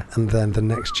 100%. Yeah, and then the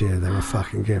next year they were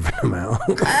fucking giving them out.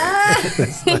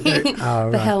 The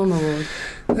Helm Award.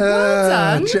 Well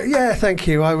done. Yeah, thank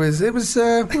you. It was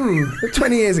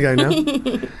 20 years ago now,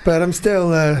 but I'm still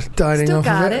dining Still off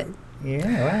got of it.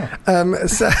 Yeah, wow.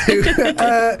 So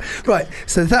right,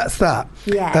 so that's that.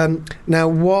 Yeah.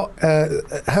 Now,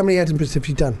 how many Edinburghs have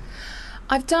you done?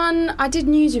 I did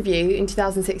News Review in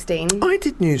 2016. I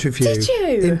did News Review. Did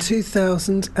you? In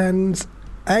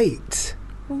 2008.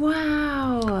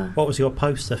 Wow. What was your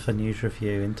poster for News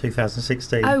Review in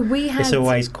 2016? Oh, we had. It's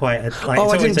always quite a... Like, I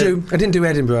it's always didn't do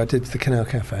Edinburgh. I did the Canal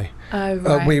Cafe. Oh,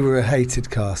 right. We were a hated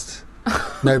cast.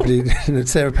 Nobody.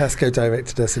 Sarah Pascoe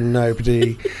directed us, and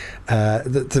nobody.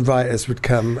 The writers would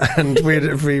come, and we'd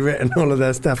have rewritten all of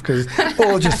their stuff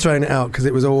or just thrown it out because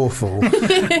it was awful.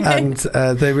 And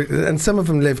and some of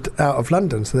them lived out of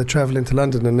London, so they'd travel into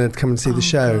London and they'd come and see the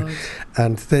show, God.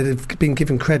 and they'd have been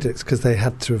given credits because they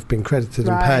had to have been credited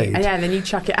and paid. Yeah, and then you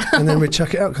chuck it out. And then we'd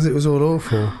chuck it out because it was all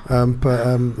awful.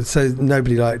 So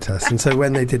nobody liked us, and so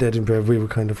when they did Edinburgh, we were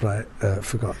kind of like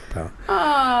forgotten about.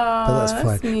 Oh, But that's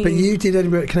fine. neat. But you did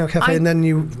Edinburgh at Canal Cafe, and then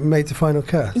you made the final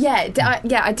cut. Yeah,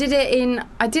 I did it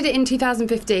in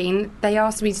 2015. They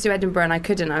asked me to do Edinburgh, and I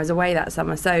couldn't. I was away that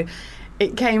summer, so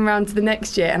it came round to the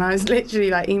next year, and I was literally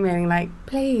like emailing, like,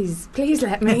 please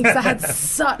let me, because I had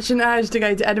such an urge to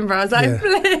go to Edinburgh. I was like,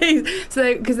 please.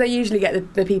 So because they usually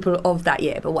get the people of that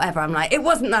year, but whatever. I'm like, it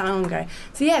wasn't that long ago.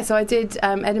 So yeah, so I did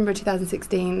Edinburgh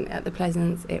 2016 at the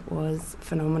Pleasance. It was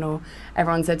phenomenal.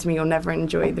 Everyone said to me, you'll never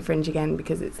enjoy the Fringe again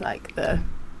because it's like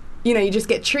you just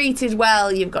get treated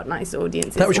well, you've got nice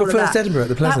audiences. That was your all of first that. Edinburgh at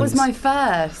the Pleasance? That was my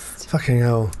first. Fucking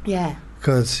hell. Yeah.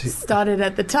 God. Started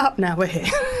at the top, now we're here.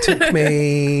 took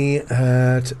me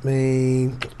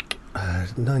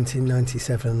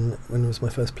 1997 when was my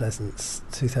first Pleasance,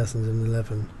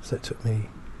 2011. So it took me,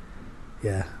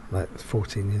 like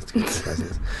 14 years to get to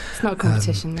Pleasance. It's not a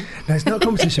competition. No, it's not a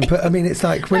competition, but I mean, it's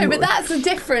like when. No, but that's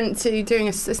different to doing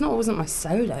it wasn't my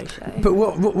solo show. But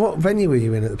what venue were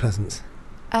you in at the Pleasance?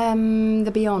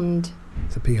 The Beyond.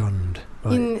 The Beyond.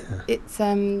 Right.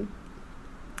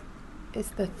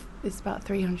 It's about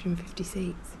 350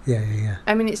 seats. Yeah.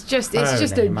 I mean, it's just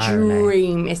a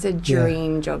dream. It's a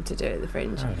dream job to do at the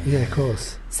Fringe. Yeah, of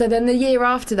course. So then the year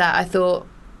after that, I thought,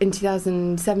 in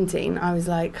 2017, I was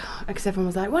like, because everyone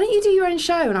was like, why don't you do your own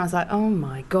show? And I was like, oh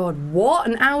my God, what?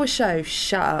 An hour show?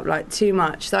 Shut up, like too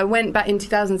much. So I went back in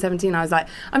 2017, I was like,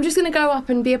 I'm just going to go up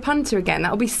and be a punter again.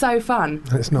 That'll be so fun.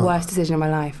 It's not. Worst decision of my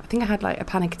life. I think I had like a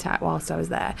panic attack whilst I was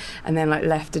there and then like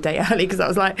left a day early because I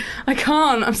was like, I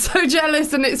can't, I'm so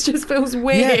jealous and it just feels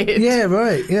weird. Yeah,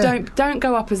 right. Yeah. Don't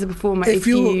go up as a performer if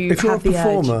you're a have the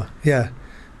performer, urge. yeah.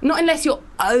 Not unless you're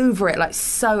over it, like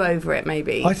so over it,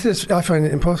 maybe. I find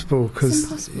it impossible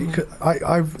because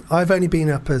I've only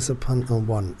been up as a punter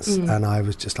once, and I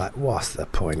was just like, "What's the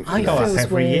point?" I go up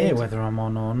every weird. year, whether I'm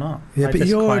on or not. Yeah, but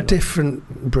you're a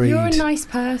different breed. You're a nice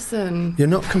person. You're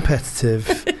not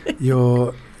competitive.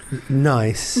 You're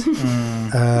nice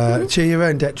to your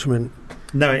own detriment.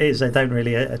 No, it is. They don't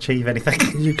really achieve anything.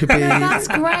 You could be. That's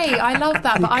great. I love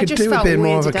that, but I just felt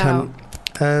weirded out.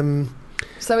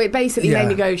 So it basically made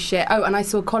me go, shit. Oh, and I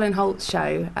saw Colin Holt's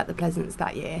show at the Pleasance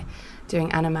that year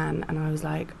doing Anna Man, and I was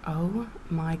like, oh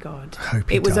my God. Hope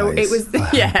he dies. It was I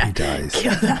hope he dies.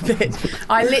 Kill that bitch.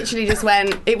 I literally just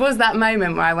went, it was that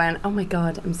moment where I went, oh my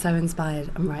God, I'm so inspired.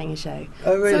 I'm writing a show.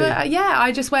 Oh, really? So,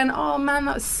 I just went, oh man,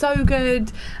 that's so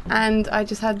good. And I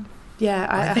just had,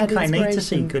 I think had I need to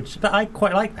see inspiration. good, but I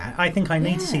quite like that. I think I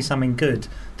need to see something good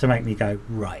to make me go,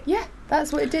 right. Yeah,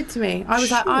 that's what it did to me. I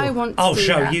was like, I want to I'll do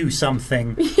show that. you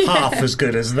something half as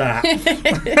good as that.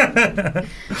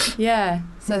 Yeah.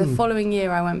 So the following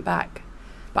year I went back,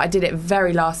 but I did it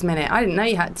very last minute. I didn't know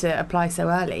you had to apply so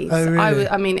early. Oh, So really?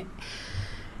 I mean, it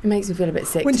makes me feel a bit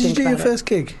sick. When to did you think do your about it. first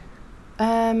gig?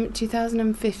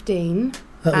 2015.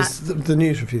 That was the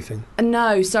news review thing.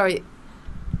 No, sorry.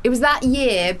 It was that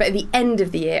year, but at the end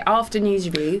of the year, after News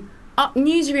Review.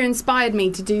 News Review inspired me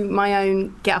to do my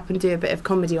own, get up and do a bit of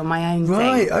comedy on my own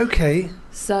Right, thing. okay.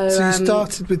 So you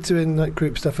started with doing like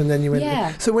group stuff and then you went...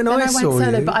 Yeah. So when then I went saw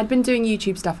solo, you... but I'd been doing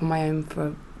YouTube stuff on my own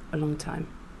for a long time.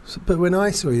 But when I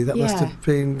saw you, that must Yeah. have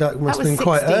been... That must That have was been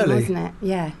quite 16, early. wasn't it?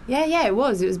 Yeah. Yeah, it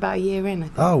was. It was about a year in, I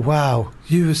think. Oh, wow.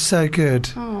 You were so good.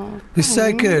 Oh, You're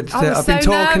so good I that was I've been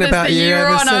so talking nervous about that you you were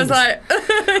ever on. since. I was like,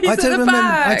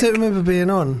 I don't remember being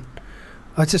on.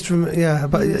 I just remember,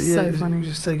 but It was yeah, so funny. You're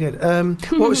just so good.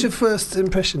 What was your first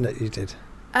impression that you did?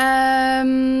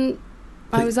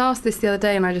 I was asked this the other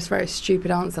day and I just wrote a stupid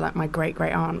answer like my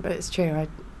great-great aunt, but it's true. I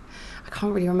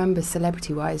can't really remember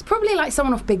celebrity-wise. Probably like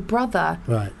someone off Big Brother.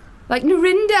 Right. Like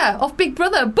Narinda off Big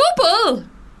Brother. Bubble!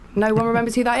 No one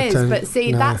remembers who that is, but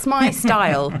see, that's my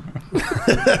style.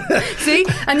 See?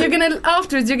 And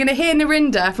afterwards you're going to hear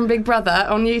Narinda from Big Brother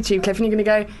on YouTube clip and you're going to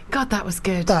go, God, that was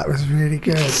good. That was really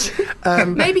good.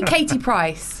 Maybe Katie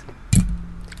Price.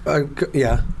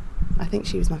 Yeah. I think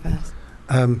she was my first.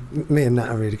 Me and Nat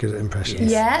are really good at impressions.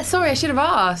 Yeah, sorry, I should have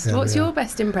asked. Yeah, What's yeah. your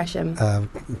best impression?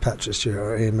 Patrick Stewart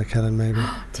or Ian McKellen, maybe.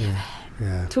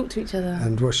 Yeah. Talk to each other.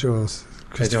 And what's yours?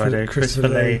 Christopher Lee.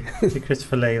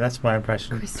 Christopher Lee, that's my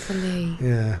impression. Christopher Lee.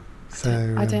 Yeah.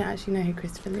 So I don't actually know who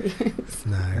Christopher Lee is.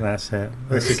 No. That's it.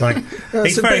 This is like That's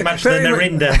he's a very bit- much very the mu-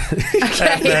 Narinda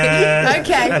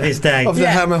Okay. of his day. of the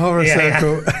Yeah. Hammer Horror Yeah.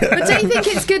 Circle. But do you think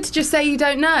it's good to just say you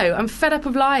don't know? I'm fed up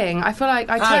of lying. I feel like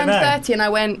I turned know. 30 and I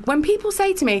went, when people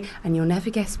say to me, and you'll never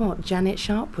guess what, Janet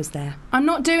Sharp was there. I'm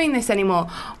not doing this anymore.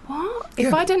 What? If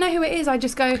Yeah. I don't know who it is, I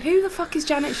just go, who the fuck is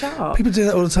Janet Sharp? People do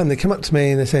that all the time. They come up to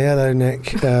me and they say, "Hello,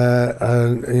 Nick.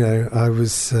 I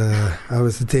was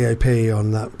the DOP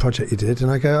on that project you did," and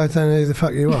I go, "I don't know who the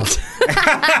fuck you are."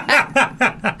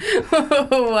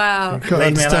 Oh, wow. You've got to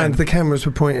Leave me alone. understand the cameras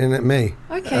were pointing at me.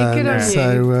 Okay, good on you.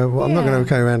 So I'm not Yeah. going to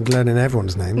go around learning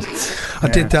everyone's names. I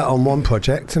did that on one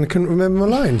project and I couldn't remember my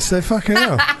lines. So fucking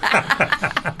hell.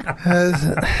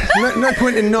 No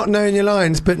point in not knowing your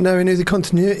lines, but knowing who the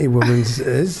continuity woman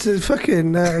is.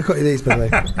 Fucking, I got you these, by the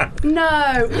way.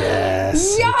 No.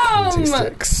 Yes. Yum! Candy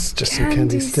sticks. Just some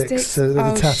candy sticks with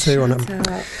a tattoo on them. shut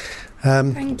up.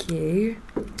 Thank you.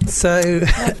 So,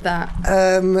 Love that.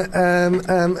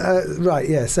 right,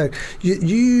 yeah. So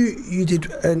you did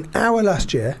an hour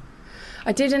last year,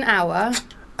 I did an hour,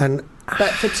 and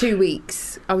but for 2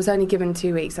 weeks. I was only given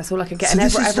 2 weeks. That's all I could get. so and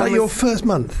this is everyone like your was- first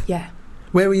month. Yeah.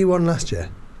 Where were you on last year?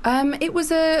 It was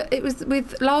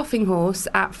with Laughing Horse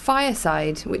at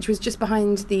Fireside, which was just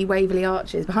behind the Waverley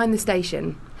Arches, behind the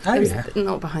station. Oh, It was yeah.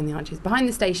 not behind the arches. Behind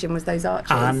the station was those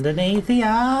arches. Underneath the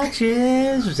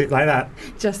arches. Was it like that?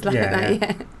 Just like Yeah, that,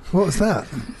 yeah. yeah. What was that?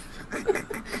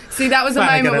 See, that was a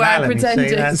Flanagan moment and where I Allen, you see,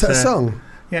 pretended. that's- Is that a song?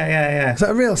 Yeah. Is that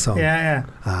a real song? Yeah.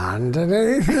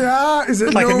 Underneath is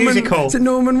it Like Norman, a musical. Is it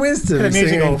Norman Wisdom? A musical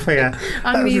singing? for you.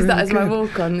 I'm going to use that as my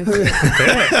walk on.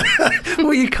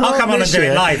 Well, you can't. I'll come on and do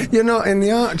it live. You're not in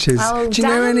the Arches. Oh, do you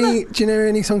know damn. any? Do you know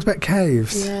any songs about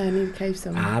caves? Yeah, I need a cave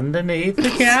song. Underneath the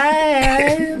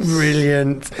caves.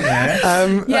 Brilliant.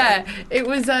 Yeah, it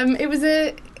was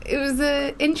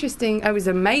a interesting. It was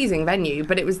an amazing venue,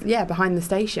 but it was behind the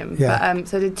station. Yeah. But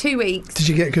so I did 2 weeks. Did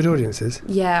you get good audiences?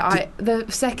 Yeah,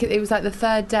 it was like the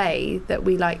third day that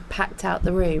we like packed out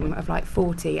the room of like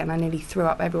 40, and I nearly threw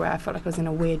up everywhere. I felt like I was in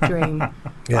a weird dream.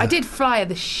 But I did flyer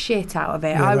the shit out of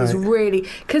it. Yeah, I was right. really,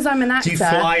 because I'm an actor. Do you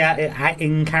fly at it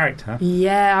in character?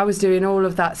 Yeah, I was doing all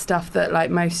of that stuff that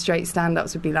like most straight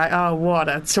stand-ups would be like, oh, what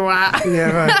a twat.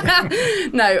 Yeah,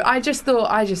 right. No, I just thought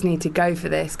I just need to go for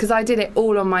this because I did it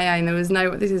all on my own. There was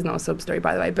no, this is not a sub story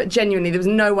by the way, but genuinely there was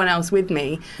no one else with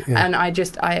me, and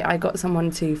I got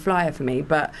someone to flyer for me.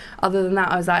 But other than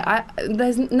that, I was like,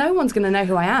 there's no one's going to know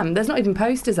who I am. There's not even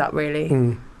posters up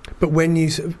really. But when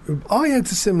I had a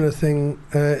similar thing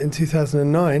in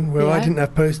 2009 where I didn't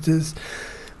have posters.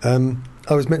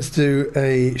 I was meant to do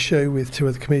a show with 2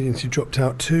 other comedians who dropped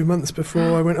out 2 months before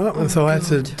I went up, and so I had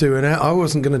to do an hour. I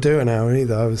wasn't going to do an hour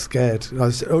either. I was scared. I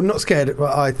was not scared,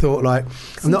 but I thought like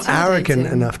I'm not arrogant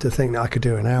enough to think that I could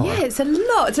do an hour. Yeah, it's a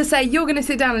lot to say. You're going to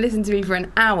sit down and listen to me for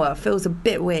an hour. Feels a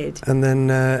bit weird. And then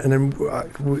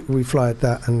we flyed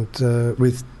that, and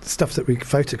with stuff that we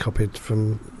photocopied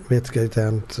from. We had to go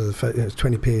down to it was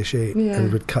 20p a sheet,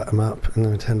 and we'd cut them up, and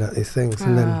then we'd hand out these things,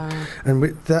 and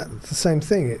then that's the same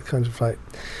thing. It kind of like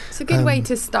it's a good way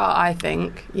to start, I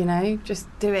think. Just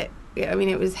do it. I mean,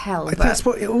 it was hell. But that's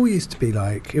what it all used to be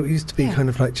like. It used to be kind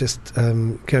of like just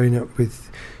going up with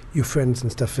your friends and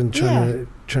stuff and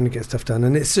trying to get stuff done,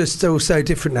 and it's just all so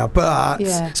different now. But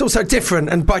it's also different,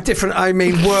 and by different I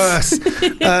mean worse.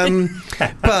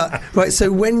 But right,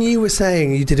 so when you were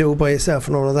saying you did it all by yourself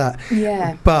and all of that,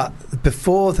 but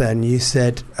before then you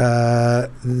said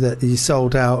that you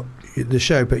sold out the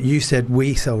show, but you said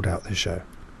we sold out the show.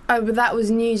 Oh, but that was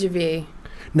News Review.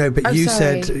 No, but you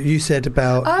said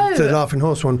about the Laughing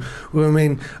Horse one. Well, I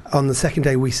mean, on the second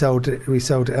day we sold it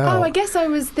out. Oh, I guess I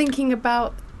was thinking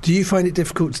about. Do you find it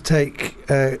difficult to take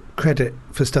credit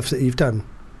for stuff that you've done?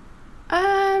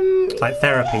 Like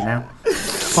therapy now.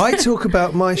 I talk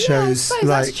about my shows I suppose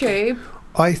like that's true.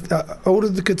 all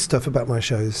of the good stuff about my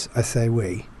shows. I say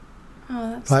we.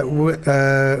 Oh, that's Like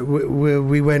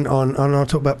we went on, and I'll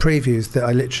talk about previews that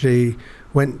I literally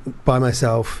went by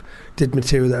myself, did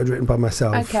material that I'd written by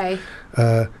myself. Okay.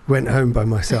 Went home by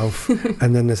myself,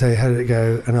 and then they say, how did it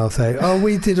go? And I'll say, oh,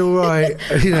 we did all right.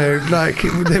 Like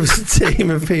there was a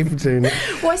team of people doing it.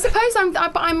 Well, I suppose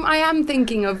I am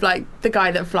thinking of like the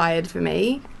guy that flyered for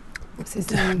me. What's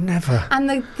his name? Never. And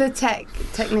the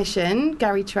technician,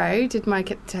 Gary Trow, did my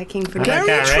teching for me. Gary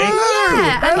Trow!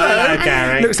 Yeah. Hello,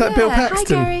 Gary. Looks like Bill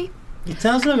Paxton. Hi, Gary. It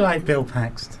does look like Bill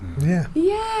Paxton. Yeah.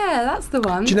 Yeah, that's the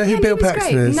one. Do you know who Yeah, Bill he was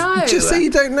Paxton great. is? No. Just so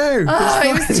you don't know. Oh,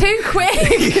 it was too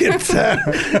quick. You can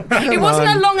tell. It wasn't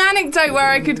a long anecdote where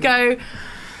I could go.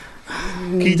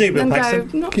 Can you do Bill and Paxton?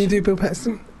 Go, not Can you do Bill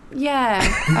Paxton? Yeah.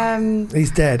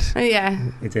 He's dead.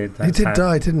 Yeah. He did. He did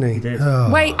die, didn't he? He did.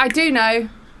 Oh. Wait, I do know.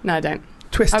 No, I don't.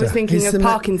 Twister. I was thinking of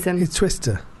Parkinson. He's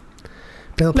Twister.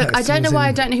 Bill Look, I Paxton don't know was why I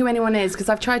in- don't know who anyone is because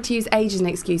I've tried to use age as an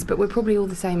excuse, but we're probably all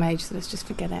the same age, so let's just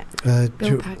forget it. Do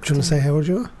you want Paxton. to say how old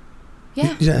you are?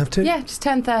 Yeah. You don't have to? Yeah, just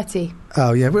turned 30.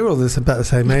 Oh, yeah, we're all about the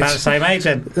same age. About the same age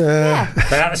then. Yeah.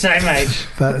 About the same age.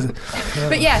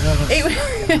 But yeah,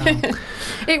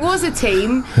 it was a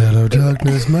team. Hello,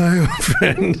 darkness, my old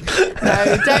friend.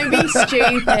 No, don't be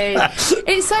stupid.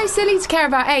 It's so silly to care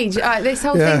about age. This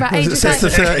whole thing about age is says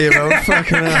like... the 30-year-old.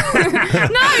 Fucking hell.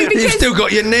 No, because... You've still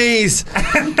got your knees.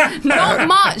 Not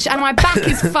much, and my back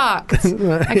is fucked.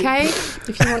 Okay,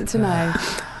 if you want to know.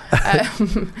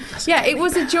 Yeah, it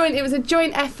was a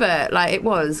joint effort. Like it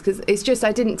was because it's just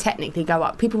I didn't technically go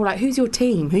up. People were like, "Who's your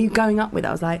team? Who are you going up with?"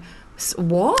 I was like,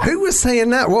 "What?" Who was saying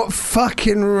that? What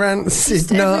fucking rancid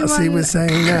Just Nazi everyone- was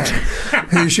saying that?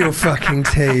 Who's your fucking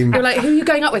team? They were like, "Who are you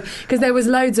going up with?" Because there was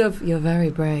loads of "You're very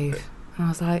brave," and I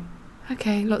was like,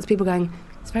 "Okay." Lots of people going,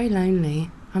 "It's very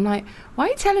lonely." I'm like, why are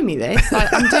you telling me this? Like,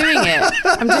 I'm doing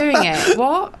it.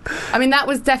 What? I mean, that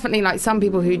was definitely like some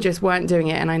people who just weren't doing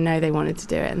it, and I know they wanted to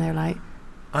do it, and they were like,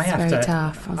 it's very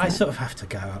tough. I sort of have to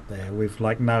go up there with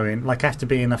like knowing, like I have to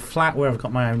be in a flat where I've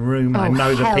got my own room and I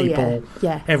know the people.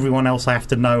 Yeah. Everyone else I have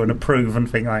to know and approve and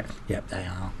think like, yep, they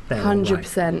are.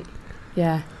 100%.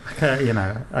 Yeah.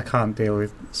 I can't deal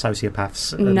with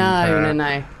sociopaths. And,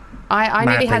 No. I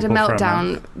mad nearly had a people for a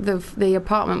meltdown. The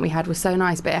apartment we had was so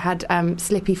nice, but it had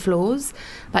slippy floors,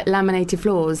 like laminated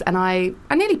floors, and I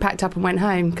nearly packed up and went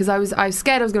home because I was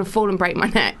scared I was going to fall and break my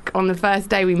neck on the first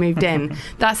day we moved in.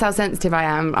 That's how sensitive I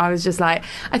am. I was just like,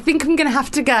 I think I'm going to have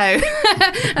to go.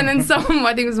 And then someone,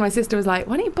 I think it was my sister, was like,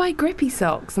 why don't you buy grippy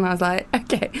socks? And I was like,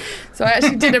 okay. So I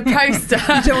actually did a poster.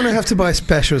 You don't want to have to buy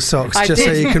special socks I just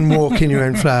so did. you can walk in your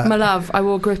own flat. My love, I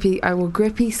wore grippy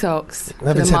socks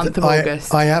for the month of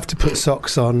August. I have to put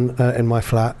socks on in my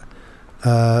flat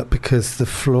because the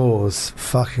floors,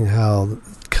 fucking hell,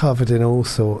 covered in all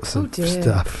sorts of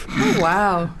stuff. Oh,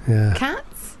 wow. Yeah.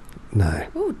 Cats? No.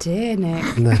 Oh, dear,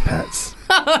 Nick. No pets.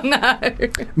 Oh, no.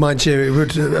 Mind you,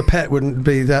 a pet wouldn't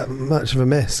be that much of a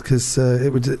mess because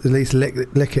it would at least lick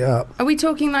it up. Are we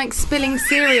talking like spilling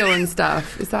cereal and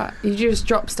stuff? Is that, you just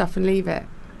drop stuff and leave it?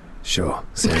 Sure,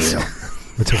 cereal.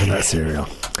 We're talking about cereal.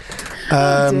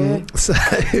 So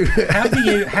How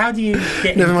do you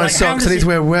get? Never mind like, socks. I need to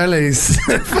wear wellies.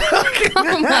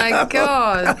 Oh my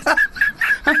god,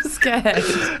 I'm scared.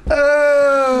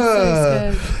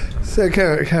 Oh. So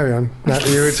scared. So carry on. Nat,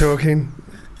 you were talking.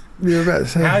 You were about to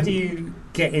say. How do you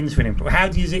get into an improv? How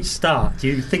does it start? Do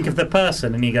you think of the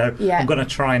person and you go, Yeah. I'm going to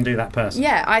try and do that person?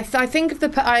 Yeah, I think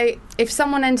of if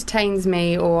someone entertains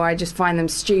me or I just find them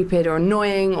stupid or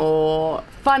annoying or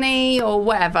funny or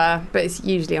whatever, but it's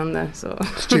usually on the sort of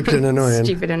Stupid and annoying.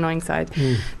 stupid annoying side.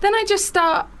 Then I just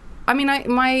start. I mean,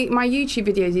 my YouTube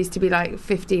videos used to be like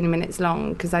 15 minutes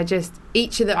long because I just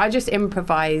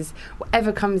improvise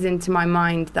whatever comes into my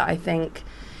mind that I think,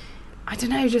 I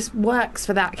don't know, just works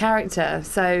for that character.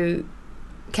 So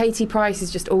Katie Price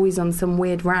is just always on some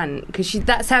weird rant because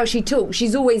that's how she talks.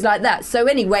 She's always like that. So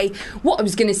anyway, what I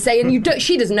was going to say, and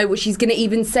she doesn't know what she's going to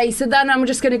even say. So then I'm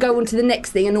just going to go on to the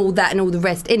next thing and all that and all the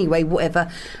rest. Anyway, whatever.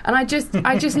 And I just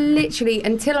literally,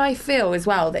 until I feel as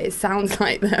well that it sounds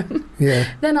like them.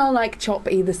 Yeah. Then I'll like chop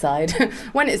either side.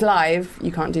 When it's live,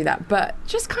 you can't do that. But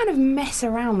just kind of mess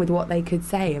around with what they could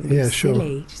say and be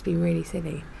silly. Just be really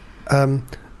silly.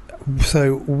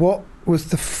 So what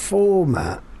was the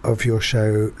format of your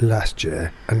show last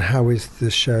year, and how is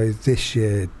the show this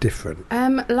year different?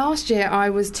 Last year I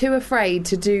was too afraid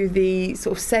to do the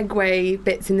sort of segue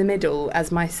bits in the middle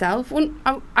as myself. Well,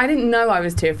 I didn't know I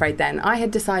was too afraid then. I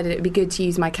had decided it would be good to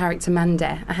use my character Mande.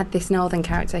 I had this northern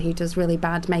character who does really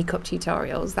bad makeup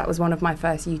tutorials. That was one of my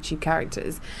first YouTube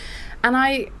characters.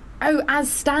 And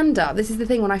as stand-up, this is the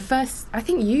thing, when I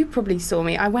think you probably saw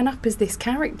me, I went up as this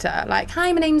character, like,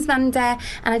 hi, my name's Mande, and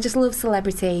I just love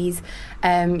celebrities.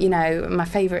 My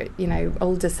favourite,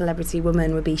 older celebrity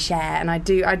woman would be Cher, and I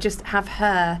just have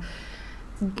her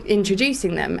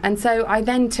introducing them. And so I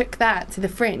then took that to the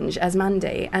Fringe as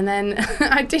Mandy, and then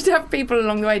I did have people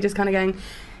along the way just kind of going,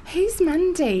 who's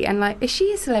Mandy? And like, is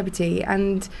she a celebrity?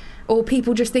 Or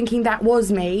people just thinking that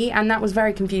was me, and that was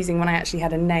very confusing when I actually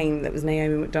had a name that was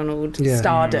Naomi MacDonald,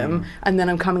 Stardom, and then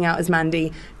I'm coming out as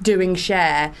Mandy doing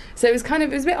Cher. So it was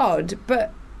a bit odd,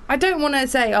 but I don't want to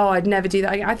say, I'd never do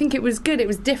that. I think it was good, it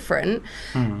was different.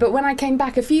 But when I came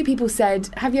back, a few people said,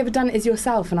 have you ever done it as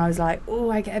yourself? And I was like,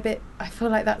 I feel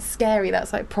like that's scary,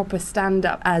 that's like proper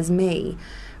stand-up as me.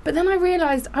 But then I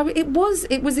realised it was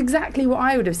exactly what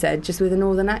I would have said, just with a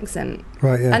northern accent.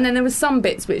 Right, yeah. And then there was some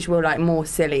bits which were like more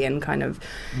silly and kind of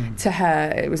to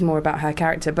her, it was more about her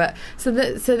character. But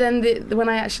when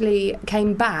I actually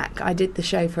came back, I did the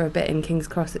show for a bit in King's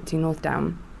Cross at 2 North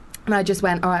Down, and I just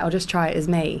went, all right, I'll just try it as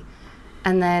me.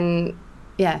 And then,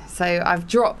 so I've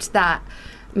dropped that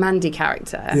Mandy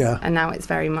character, and now it's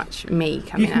very much me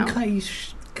coming out. You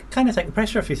kind of take the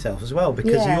pressure off yourself as well,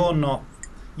 because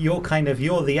you're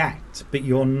the act, but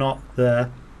you're not the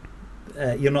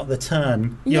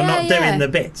turn. You're not doing the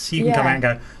bits. You can come out and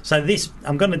go, so this,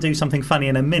 I'm going to do something funny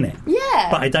in a minute. Yeah.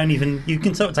 But I don't even, you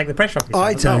can sort of take the pressure off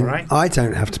yourself right? I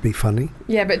don't have to be funny.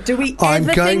 Yeah, but do we I'm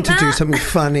ever going think to that? do something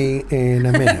funny in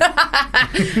a minute.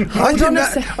 I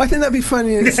think that'd be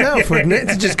funny in itself, wouldn't it?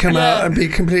 To just come out and be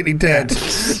completely dead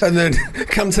and then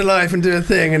come to life and do a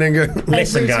thing and then go...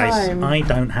 Listen, guys, time. I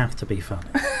don't have to be funny.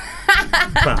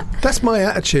 But that's my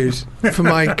attitude for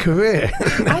my career.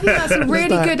 I think that's a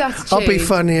really good attitude. I'll be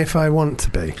funny if I want to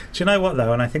be. Do you know what,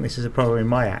 though? And I think this is a problem in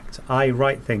my act. I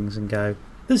write things and go,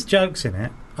 there's jokes in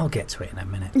it. I'll get to it in a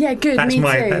minute. Yeah, good, that's me too.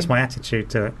 Too. That's my attitude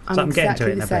to it. I'm so I'm getting exactly to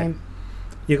it in the a same. bit.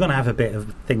 You're going to have a bit of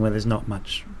a thing where there's not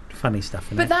much funny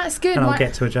stuff in it. But that's good. And I'll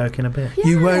get to a joke in a bit. Yeah.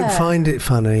 You won't find it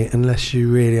funny unless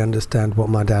you really understand what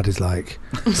my dad is like.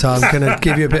 So I'm going to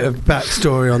give you a bit of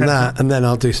backstory on that, and then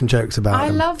I'll do some jokes about him. I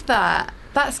love that.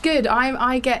 That's good.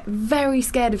 I get very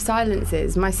scared of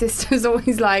silences. My sister's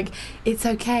always like, it's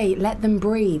okay, let them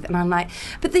breathe. And I'm like,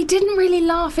 but they didn't really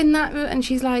laugh in that. And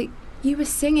she's like, you were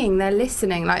singing, they're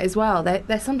listening like as well.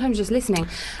 They're sometimes just listening,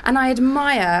 and I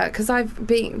admire, because I've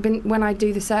been when I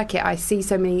do the circuit, I see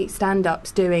so many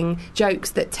stand-ups doing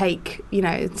jokes that take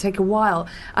a while,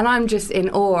 and I'm just in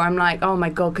awe. I'm like, oh my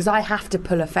god, because I have to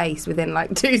pull a face within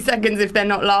like 2 seconds if they're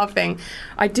not laughing.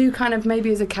 I do kind of,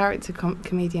 maybe as a character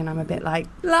comedian, I'm a bit like,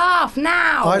 laugh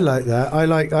now. I like that. I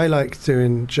like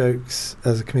doing jokes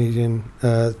as a comedian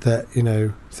that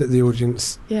that the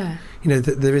audience,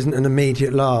 that there isn't an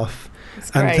immediate laugh.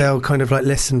 And they'll kind of like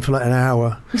listen for like an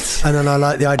hour, and then I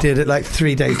like the idea that like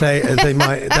 3 days later they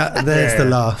might. There's the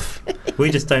laugh.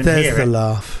 We just don't There's hear the it.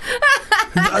 laugh.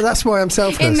 That's why I'm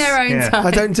selfless. In their own time.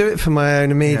 I don't do it for my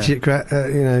own immediate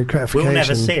gratification. We'll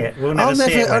never see it.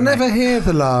 I'll never hear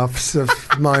the laughs of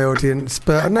my audience,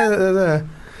 but I know that they're there.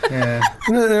 Yeah.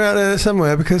 I know they're out there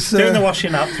somewhere because doing the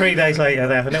washing up. 3 days later,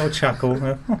 they have a little chuckle.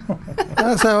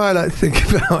 That's how I like to think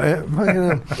about it.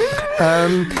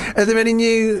 Are there any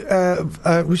new?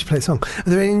 We should play a song. Are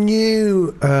there any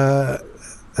new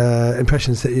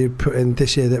impressions that you put in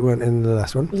this year that weren't in the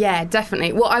last one? Yeah,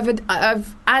 definitely. Well,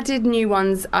 I've added new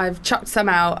ones. I've chucked some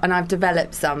out, and I've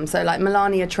developed some. So, like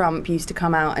Melania Trump used to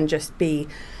come out and just be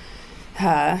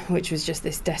her, which was just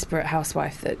this desperate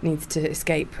housewife that needs to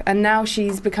escape, and now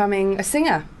she's becoming a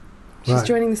singer. She's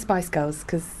joining the Spice Girls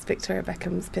because Victoria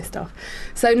Beckham's pissed off.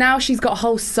 So now she's got a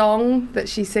whole song that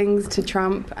she sings to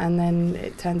Trump, and then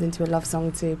it turns into a love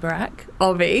song to Barack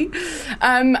Obama.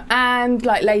 And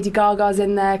like Lady Gaga's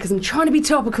in there because I'm trying to be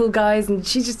topical, guys, and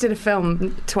she just did a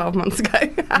film 12 months ago.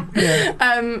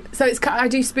 So I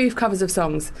do spoof covers of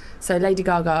songs. So Lady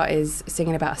Gaga is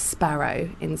singing about a sparrow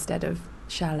instead of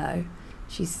Shallow.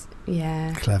 She's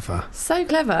clever, so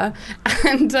clever.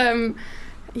 And who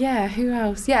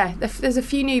else? Yeah, there's a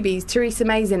few newbies. Theresa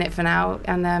May's in it for now,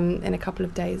 and in a couple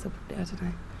of days, I don't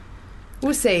know.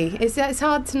 We'll see. It's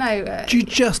hard to know. Do you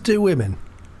just do women?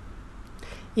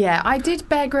 Yeah, I did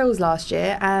Bear Grylls last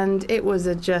year, and it was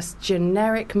a just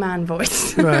generic man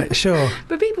voice. Right, sure.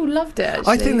 But people loved it,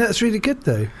 actually. I think that's really good,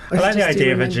 though. I like the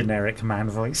idea of a generic man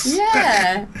voice.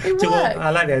 Yeah, it works.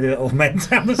 I like the idea that all men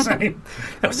sound the same.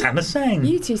 They all sound the same.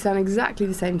 You two sound exactly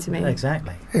the same to me.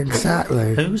 Exactly.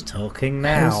 Who's talking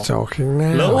now? Who's talking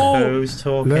now? Look who's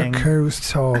talking. Look who's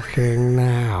talking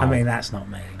now. I mean, that's not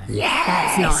me.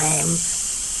 Yes!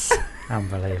 That's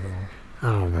not him.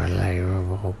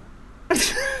 Unbelievable.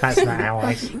 That's not how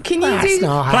I... Can you play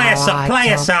a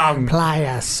song? Play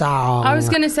a song. I was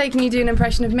going to say, can you do an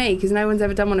impression of me? Because no one's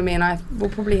ever done one of me, and I will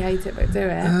probably hate it, but do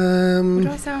it. What do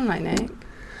I sound like, Nick?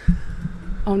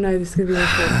 Oh no, this is going to be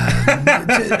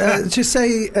awful. Just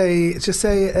say a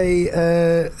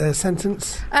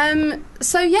sentence.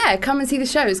 So yeah, come and see the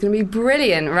show. It's going to be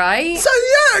brilliant, right? So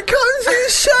yeah, come and see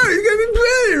the show. It's going to be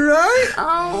brilliant, right?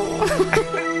 Oh.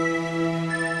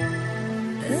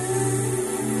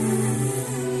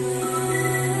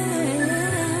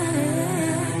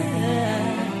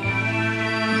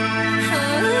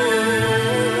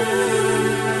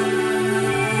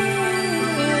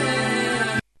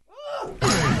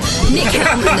 Nick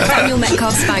Helm and Nathaniel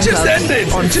Metcalf's fan club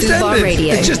on Fubar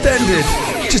Radio. It just ended.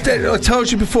 I told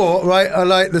you before, right? I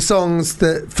like the songs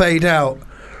that fade out,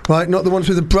 right? Not the ones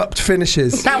with abrupt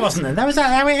finishes. That wasn't it. That was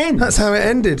how it ended. That's how it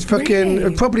ended. Fucking,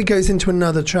 really? It probably goes into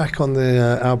another track on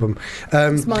the album.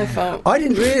 It's my fault. I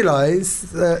didn't realise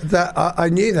that I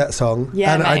knew that song,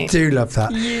 yeah, and mate. I do love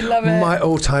that. You love it. My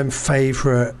all-time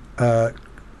favourite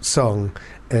song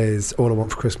is "All I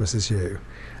Want for Christmas Is You."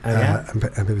 Oh, yeah?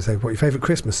 And people say, "What's your favourite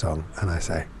Christmas song?" And I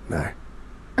say, "No."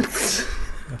 Your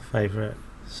favourite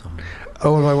song?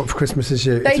 "All I Want for Christmas Is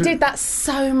You." They did that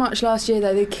so much last year,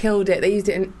 though. They killed it. They used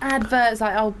it in adverts.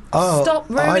 Like, stop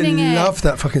ruining it. I love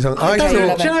that fucking song. I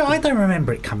don't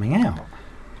remember it coming out.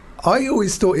 I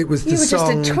always thought it was the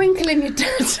song. You were just a twinkle in your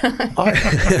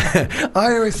eye.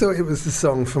 I always thought it was the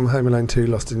song from Home Alone 2,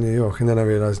 Lost in New York, and then I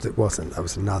realised it wasn't. That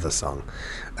was another song.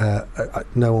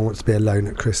 No One Wants to Be Alone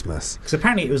at Christmas. Because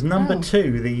apparently it was number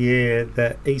 2 the year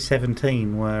that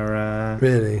E17 were...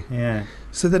 really? Yeah.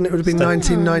 So then it would have been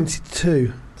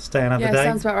 1992. Stay Another Day. Yeah,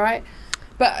 sounds about right.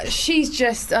 But she's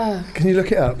just... Can you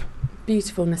look it up?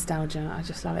 Beautiful nostalgia. I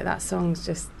just love it. That song's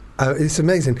just... It's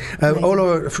amazing. All I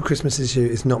Want for Christmas Is You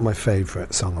is not my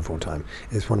favourite song of all time.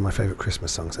 It's one of my favourite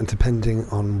Christmas songs, and depending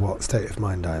on what state of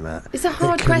mind I'm at, it's a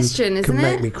hard question, isn't it? It can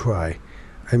make me cry.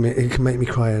 I mean, it can make me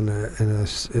cry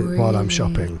while I'm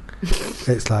shopping.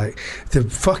 It's like the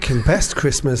fucking best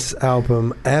Christmas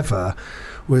album ever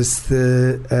was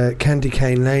the Candy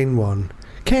Cane Lane one.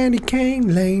 Candy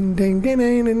Cane Lane. Ding, ding,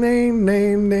 ding, ding, ding, ding,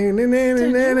 ding, ding, ding,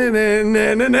 ding, ding,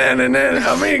 ding, ding, ding.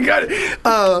 I mean, God,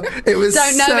 oh, it was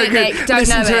Don't know so it, good. Nick. Don't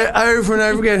Listen know to it. it over and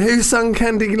over again. Who sung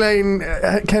Candy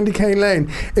Cane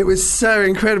Lane? It was so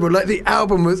incredible. Like, the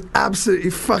album was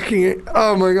absolutely fucking.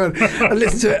 Oh my God! I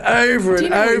listened to it over Do and you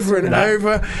know over and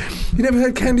over. You never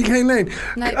heard Candy Cane Lane?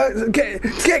 No.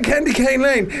 Get Candy Cane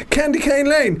Lane. Candy Cane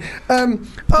Lane. Oh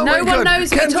No my one God.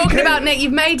 knows what Candy you're talking Cane- about, Nick.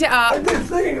 You've made it up. This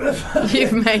thing,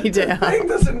 You've made it the up. thing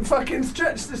doesn't fucking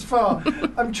stretch this far.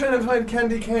 I'm trying to find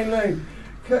Candy Cane Lane.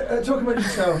 Talk about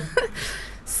yourself.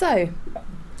 So,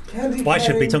 Candy Well, I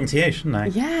should be Cane- talking to you, shouldn't I?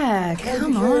 yeah, Candy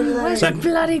come Cane on. Lane. Where's So- the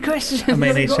bloody question? I mean,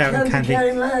 I've he's got shouting Candy Candy.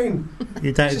 Cane Lane.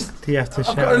 You don't. Just- You have to I've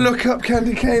got to shout. look up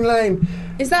Candy Cane Lane.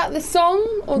 Is that the song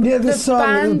or Yeah, the song,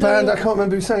 band? the band. or- I can't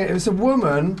remember who sang it. It was a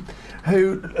woman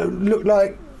who looked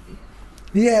like.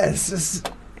 Yes,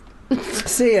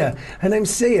 Sia. Her name's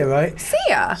Sia, right?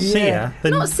 Sia? Sia.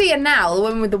 The- Not Sia now, the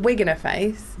woman with the wig in her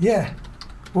face. Yeah.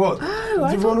 What? Oh,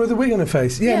 I the thought- one with the wig on her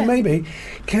face? Yeah, Yeah. maybe.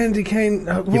 Candy Cane.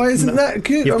 Why You've isn't n- that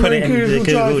good? You I'm put on it in the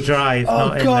Google Drive, Oh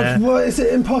not God! in the. Why is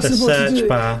it impossible search to do?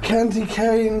 bar. Candy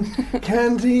Cane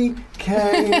Lane.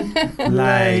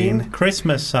 Lane.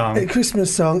 Christmas song. A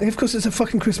Christmas song. Of course, it's a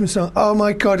fucking Christmas song. Oh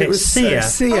my God! It It's was Sia.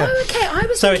 Sia. Oh, okay. I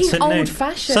was So it's thinking a new.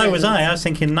 old-fashioned. So was I. I was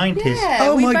thinking 90s. Yeah,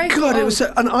 Oh we my both God! It thought- was,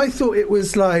 and I thought it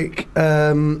was like,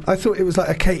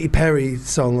 a Katy Perry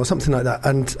song or something like that,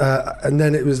 and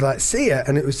then it was like Sia,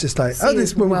 and it was just like, oh, Sia's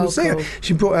this woman well called Sia. cool.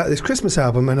 She brought out this Christmas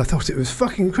album, and I thought it was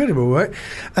fucking incredible, right?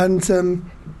 And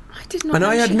I did not and know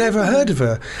I had she never one. heard of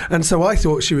her, and so I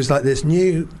thought she was like this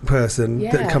new person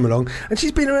that had Yeah. come along, and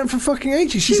she's been around for fucking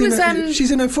ages. She's She in was, her,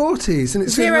 she's in her 40s, and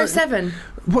it's 07.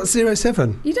 What's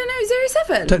 07? You don't know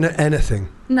 07? Don't know anything.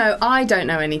 No, I don't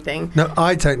know anything. No,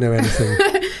 I don't know anything.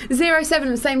 07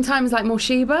 at the same time as like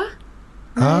Morshiba.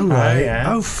 Oh right.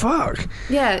 yeah. Oh fuck.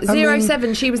 Yeah, I mean,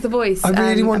 07. She was the voice. I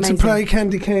really want amazing. to play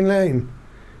Candy Cane Lane.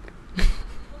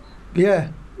 Yeah.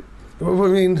 Well, I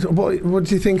mean, what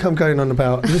do you think I'm going on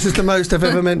about? This is the most I've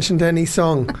ever mentioned any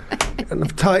song. And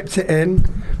I've typed it in.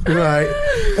 Right.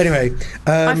 Anyway.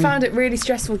 I found it really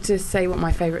stressful to say what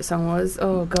my favourite song was.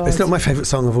 Oh God. It's not my favourite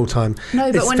song of all time. No,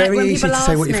 but it's when very easy people to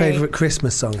say ask what your me- favourite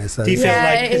Christmas song is, though. Do you feel Yeah,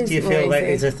 like? it Do you is feel like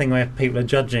noisy. it's a thing where people are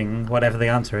judging whatever the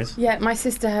answer is? Yeah, my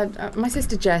sister had my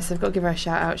sister Jess. I've got to give her a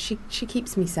shout out. She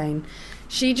keeps me sane.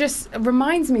 She just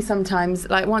reminds me sometimes.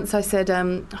 Like once I said, I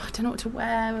don't know what to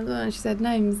wear. And she said,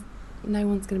 no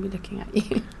one's going to be looking at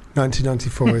you.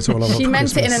 1994 is all I want She for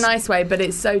meant it in a Christmas. nice way, but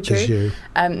it's so true. Is you.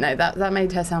 No, that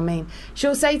made her sound mean.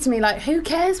 She'll say to me like, "Who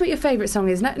cares what your favourite song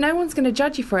is? No one's going to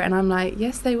judge you for it." And I'm like,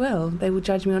 "Yes, they will. They will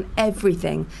judge me on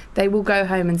everything. They will go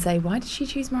home and say, why did she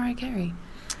choose Mariah Carey?"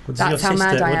 What does That's how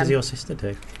mad I What am. does your sister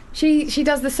do? She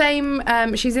does the same.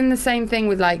 She's in the same thing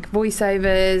with like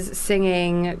voiceovers,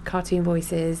 singing, cartoon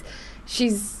voices.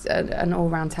 She's an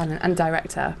all-round talent and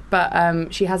director,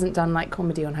 but she hasn't done like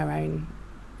comedy on her own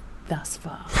thus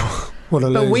far. What a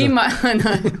loser. But we might. I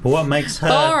know. But what makes her?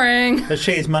 Boring. But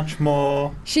she is much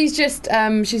more. She's just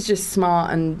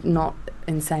smart and not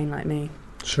insane like me.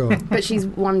 Sure. But she's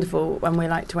wonderful when we're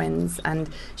like twins, and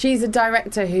she's a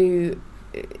director who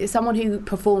is someone who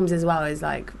performs as well is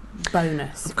like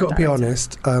bonus. I've got to be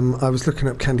honest, I was looking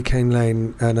up Candy Cane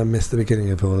Lane and I missed the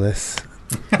beginning of all this.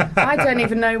 I don't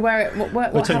even know where it. What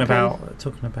We're talking happened. about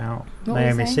What were we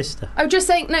Naomi's saying? sister. Oh, just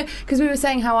saying no, because we were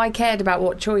saying how I cared about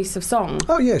what choice of song.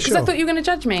 Oh yeah, Because sure. I thought you were going to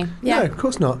judge me. Yeah. No, of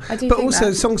course not. I do But think also,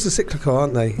 that. songs are cyclical,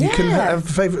 aren't they? You can Yeah. have a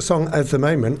favourite song at the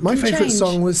moment. My Can favourite change.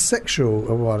 song was Sexual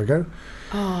a while ago.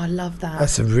 Oh, I love that.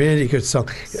 That's a really good song.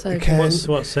 So good. Can,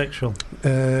 What's sexual?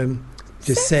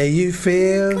 just say you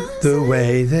feel the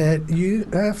way that you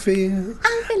feel.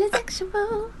 I'm feeling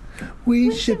sexual.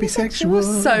 We should be sexual.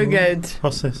 So good.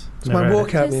 What's this? It's my Never heard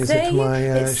it. walkout Just music say for my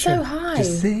it's show. so high.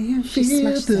 Just say you She feel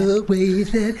smashed the way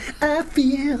that I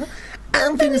feel.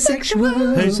 I'm feeling sexual.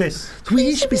 Who's this?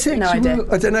 We should be sexual. No idea.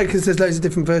 I don't know because there's loads of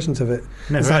different versions of it.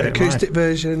 Never There's heard like it. acoustic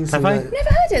versions. Have and I? like- Never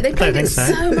heard it. They played think it so.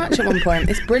 so much at one point.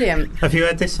 It's brilliant. Have you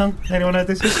heard this song? Anyone heard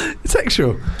this song?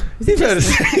 Sexual. You've heard of Is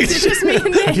it Sexual. just me and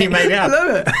Nick? Have you made it I up?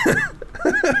 love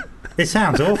it. It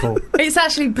sounds awful. It's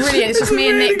actually brilliant. It's just a me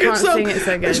and really Nick good can't song. sing it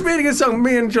so good. It's a really good song.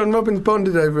 Me and John Robbins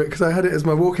bonded over it because I had it as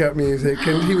my walkout music,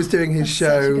 and he was doing his That's such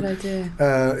a show, good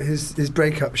idea. his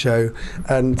breakup show,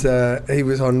 and he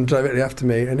was on directly after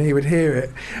me, and he would hear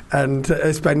it, and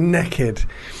it's by Naked.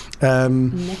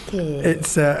 Naked.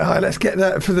 It's let's get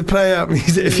that for the play out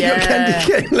music. If Yeah. you've got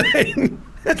Candy Cane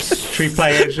Lane. Should we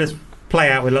play it? Just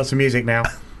play out with lots of music now.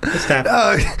 Just have.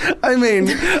 Oh, I mean,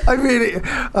 I really.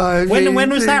 When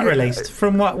was that released?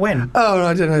 From what? When? Oh,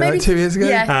 I don't know, Maybe like 2 years ago.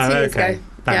 Yeah, Oh, 2 years okay. ago.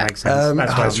 That makes sense.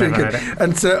 That's why I've really never good. heard it.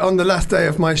 And so on the last day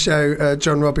of my show,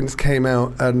 John Robbins came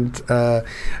out and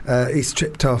he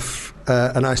stripped off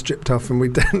and I stripped off and we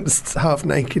danced half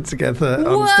naked together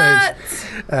on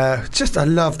stage. I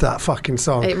love that fucking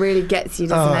song. It really gets you,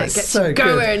 doesn't it? It gets you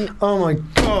going. Good. Oh my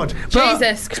God.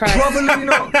 Jesus Christ.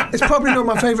 It's probably not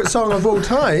my favourite song of all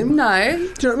time. No. Do you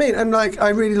know what I mean? And like, I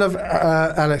really love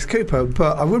Alice Cooper,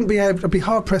 but I wouldn't be able. I'd be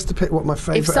hard pressed to pick what my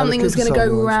favourite. If something was going to go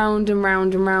round and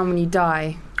round and round when you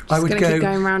die, I would go. Keep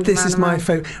going round this and round is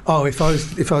my favourite. Oh, if I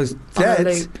was dead,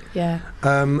 loop, yeah.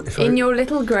 In your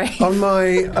little grave. On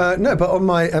my but on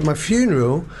my at my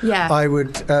funeral, I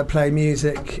would play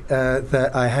music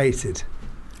that I hated.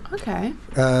 Okay.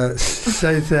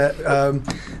 So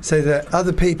that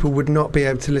other people would not be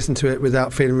able to listen to it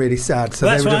without feeling really sad. So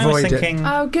they would avoid it.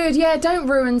 Oh, good. Yeah, don't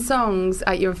ruin songs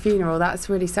at your funeral. That's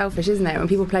really selfish, isn't it? When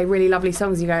people play really lovely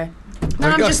songs, you go. No,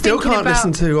 I still can't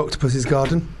listen to Octopus's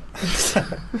Garden.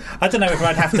 I don't know if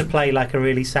I'd have to play like a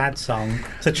really sad song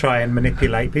to try and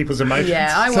manipulate people's emotions.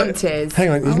 Yeah, I want tears. Hang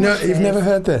on, you've never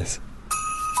heard this?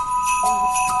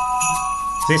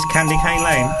 Is this Candy Cane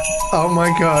Lane? Oh my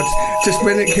God! Just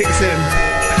when it kicks in.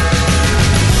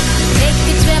 Take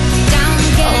a trip down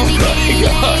Candy Cane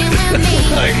Lane with me.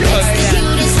 Oh my God! The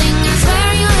cutest thing I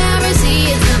swear you'll ever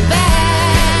see is the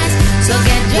best. So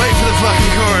get dressed. Wait for the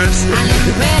fucking chorus. And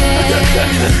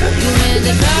impress you with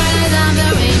the colors of the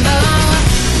rainbow.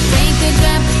 Take a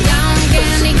trip down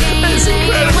Candy Cane Lane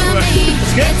with me.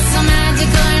 It's so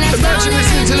magical. Imagine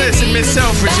listening to this in Miss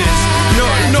Selfridges,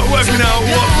 not working out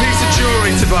what piece of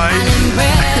jewellery to buy.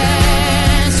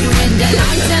 Impress you with the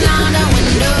lights and all the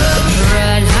windows.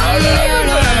 Red,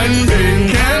 yellow, and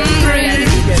pink and green.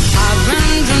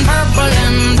 Orange and purple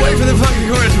and blue. Wait for the fucking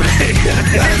chorus, mate.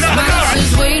 Christmas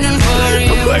is waiting for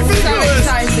you. Wait for the chorus.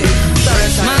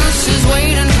 Christmas is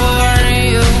waiting for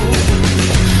you.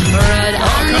 Red,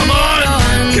 Come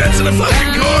on! Get to the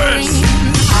fucking chorus!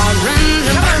 orange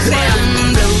and purple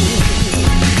and blue.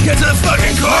 Get to the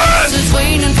fucking chorus! Christmas is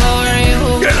waiting for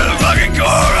you. Get to the fucking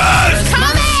chorus!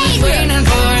 Christmas is waiting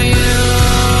for you.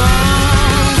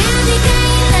 Candy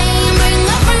cane lane, bring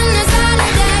a friend this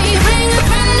holiday. Bring a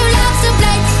friend who loves to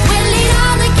play. We'll eat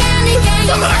all the candy canes.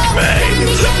 Fuck me!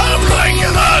 Oh my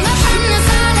God!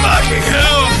 Fucking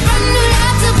hell!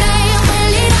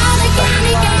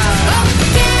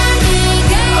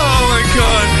 Oh my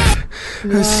God!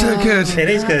 It's so good. It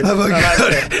is good. Oh my I liked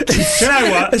God. it. Do you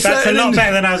know what? That's a lot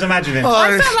better than I was imagining.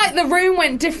 I felt like the room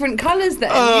went different colours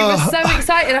then. You were so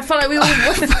excited. I felt like we all...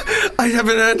 I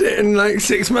haven't heard it in like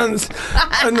 6 months.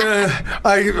 And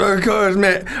I've got to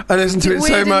admit, I listened to it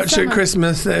so much at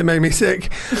Christmas that it made me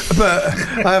sick. But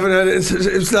I haven't heard it.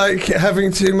 It's like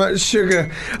having too much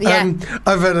sugar. Yeah.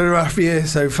 I've had a rough year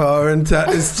so far, and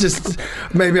it's just...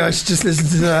 Maybe I should just listen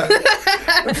to that.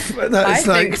 That's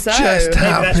I like think so. just Maybe that's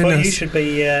happiness. what you should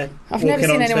be I've walking never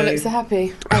seen on anyone to. look so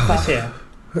happy. Ever. Yeah.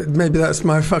 Maybe that's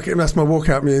my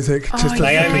walkout music. Oh, Just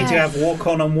yeah. Naomi, do you have walk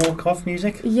on and walk off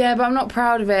music? Yeah, but I'm not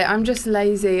proud of it. I'm just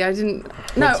lazy. I didn't...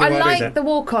 No, What's I your word, is like it? the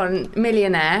walk-on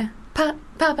Millionaire.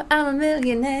 Papa, I'm a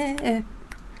millionaire.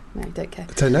 No, don't care.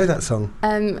 I don't know that song.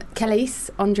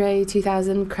 Khalees, Andre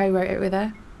 2000, co-wrote it with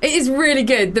her. It is really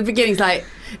good. The beginning's like...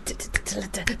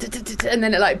 And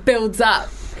then it like builds up.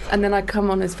 And then I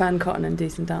come on as Fan Cotton and do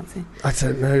some dancing. I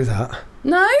don't know that.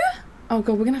 No? Oh,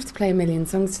 God, we're going to have to play a million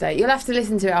songs today. You'll have to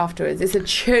listen to it afterwards. It's a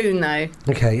tune, though.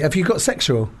 Okay, have you got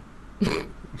sexual?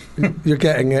 You're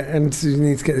getting it, and you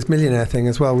need to get this millionaire thing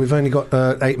as well. We've only got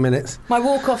 8 minutes. My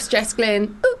walk-off's Jess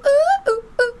Glynn. Ooh, ooh, ooh,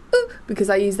 ooh, ooh, because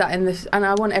I use that in the... And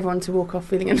I want everyone to walk off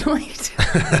feeling annoyed.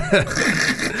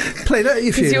 Play that at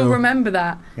your Because funeral. you'll remember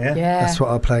that. Yeah. That's what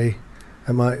I'll play.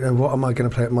 What am I going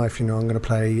to play at my funeral? I'm going to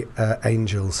play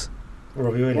Angels.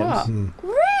 Robbie Williams.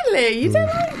 What? Really? You don't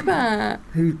like that?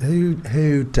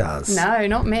 Who does? No,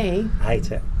 not me. I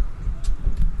hate it.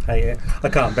 I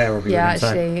can't bear Robbie Yeah, Williams.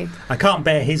 actually. I can't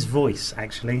bear his voice,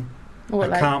 actually.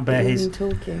 What, I can't bear his...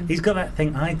 talking. He's got that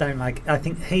thing I don't like. I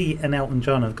think he and Elton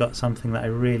John have got something that I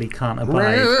really can't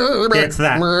abide. It's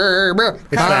that.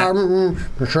 I'm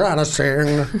trying to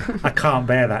sing. I can't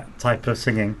bear that type of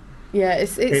singing. Yeah,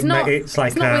 it's not it's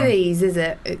not with ease, is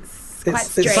it? It's quite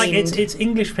strange. It's like it's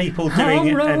English people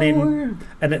doing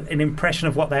an impression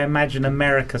of what they imagine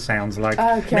America sounds like.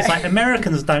 Okay. And it's like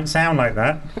Americans don't sound like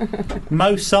that.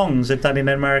 Most songs are done in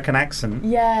an American accent.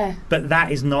 Yeah. But that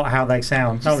is not how they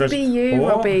sound. Just be you,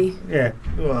 "What?" Robbie. Yeah.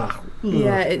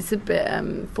 Yeah, it's a bit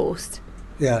forced.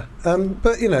 Yeah,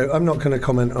 but I'm not going to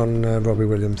comment on Robbie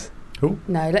Williams.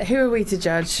 No, who are we to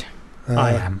judge?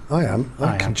 I am.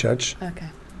 I can judge. Okay.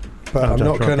 But I'll I'm judge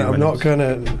not Robbie gonna. I'm not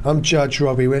Williams. gonna. I'm Judge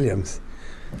Robbie Williams.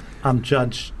 I'm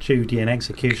Judge Judy and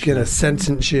executioner. Gonna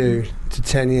sentence you to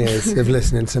 10 years of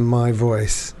listening to my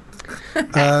voice.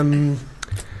 Should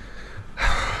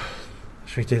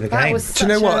we do the That game? was Do you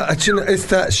know such what? Do you know, it's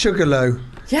that Sugarloaf.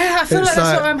 Yeah, I feel It's like that's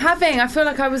like- what I'm having. I feel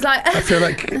like I was like. I feel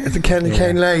like the Candy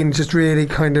Cane Lane just really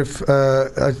kind of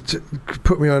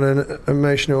put me on an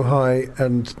emotional high,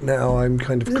 and now I'm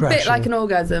kind of It's a crashing. bit like an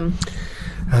orgasm.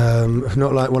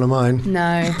 Not like one of mine.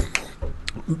 No.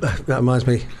 That reminds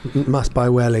me, must buy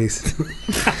wellies.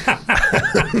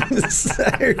 So,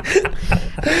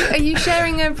 Are you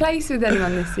sharing a place with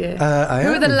anyone this year? I Who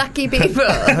are am. the lucky people?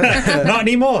 Not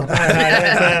anymore. The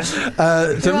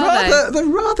Who are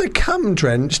rather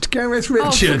cum-drenched Gareth Oh,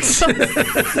 Richards. for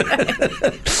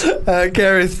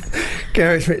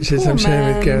Gareth Richards. Poor I'm sharing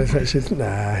man. with Gareth Richards.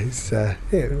 Nah,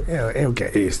 he'll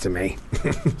get used to me.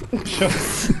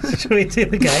 Should we do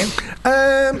the game?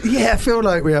 Yeah, I feel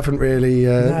like we haven't really.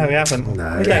 No, we haven't.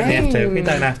 No. We don't have to. We Game.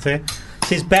 don't have to.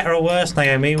 She's better or worse,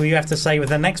 Naomi. Well, you have to say with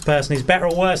the next person who's better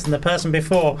or worse than the person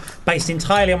before, based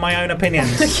entirely on my own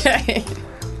opinions. Okay.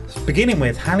 Beginning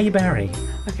with Halle Berry.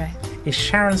 Okay. Is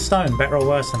Sharon Stone better or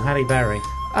worse than Halle Berry?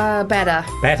 Better.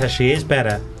 Better. She is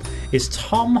better. Is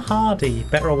Tom Hardy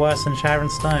better or worse than Sharon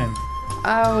Stone?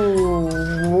 Oh,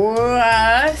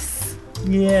 worse.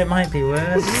 Yeah, it might be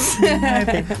worse. Might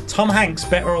be. Tom Hanks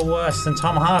better or worse than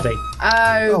Tom Hardy?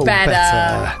 Oh,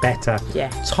 better. Better. Yeah.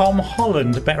 Tom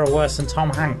Holland better or worse than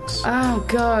Tom Hanks? Oh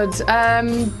God.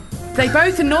 They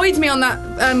both annoyed me on that.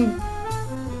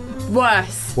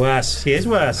 Worse. Worse. He is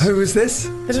worse. Who was this?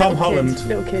 The Tom little Holland, kid,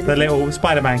 little kid. the little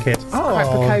Spider-Man kid. Quite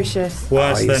precocious.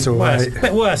 Worse he's than all worse, right.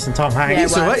 bit worse than Tom Hanks. Yeah,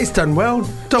 He's all right. He's done well.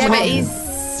 Tom Yeah, but Holland.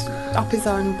 he's up his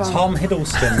own bum. Tom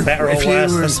Hiddleston better or If you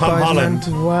worse were a than Tom Spider-Man-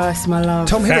 Holland? Worse, my love.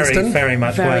 Tom Very, Hiddleston. very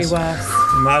much Very worse. worse.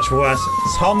 Much worse.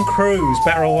 Tom Cruise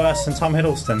better or worse than Tom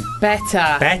Hiddleston?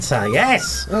 Better. Better,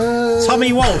 yes.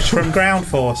 Tommy Walsh from Ground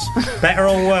Force better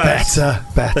or worse Better.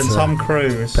 than Tom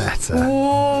Cruise? Better.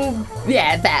 Ooh,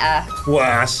 yeah, better.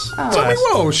 Worse. Tommy Worse.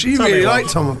 Walsh. You Tommy really Walsh.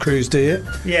 like Tom Cruise, do you?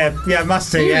 Yeah,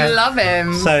 must do. You Yeah. love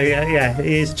him. So yeah,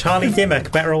 is Charlie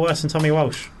Dimmock better or worse than Tommy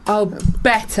Walsh? Oh,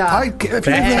 better. Have you ever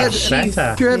had? Better.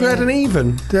 Have you ever had an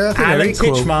even? I think they're Alan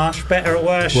equal. Titchmarsh better or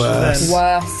worse? Worse. Than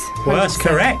Worse. Worse,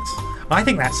 correct. I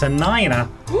think that's a 9er.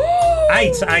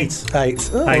 8. 8.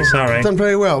 Oh, 8, sorry. Done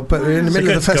very well, but we're in the It's a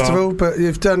middle of the good score. festival. But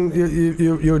you've done.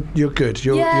 You're good.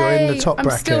 You're in the Yay, top I'm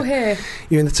bracket. still here.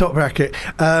 You're in the top bracket.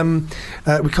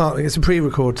 We can't. It's a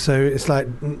pre-record, so it's like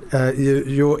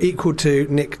you're equal to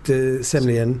Nick de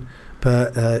Semlien,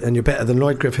 but and you're better than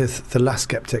Lloyd Griffith, The Last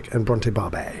Skeptic, and Bronte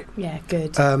Barbet. Yeah,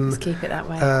 good. Um, Let's keep it that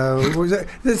way. What was it?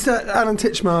 There's that Alan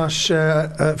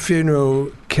Titchmarsh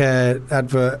funeral care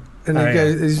advert. And he Oh, yeah.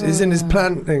 goes, he's in his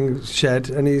planting shed,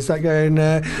 and he's like going,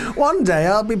 one day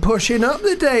I'll be pushing up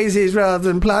the daisies rather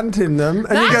than planting them.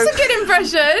 And you That's go, a good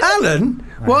impression. Alan,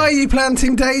 why are you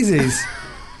planting daisies?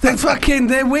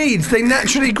 They're weeds. They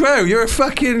naturally grow. You're a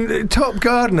fucking top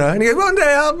gardener. And he goes, one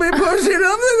day I'll be pushing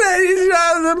up the daisies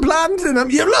rather than planting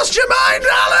them. You've lost your mind,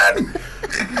 Alan!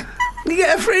 You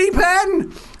get a free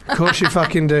pen. Of course you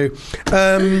fucking do.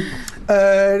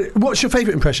 What's your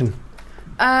favourite impression?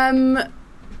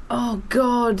 Oh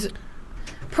God,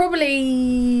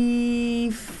 probably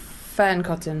Fern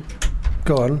Cotton.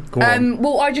 Go on.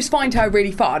 Well, I just find her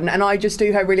really fun, and I just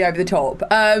do her really over the top.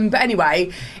 But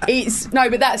anyway,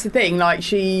 but that's the thing. Like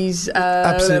she's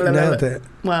Absolutely nailed it.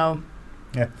 Well,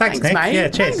 Yeah. Thanks, Nick. mate. Yeah,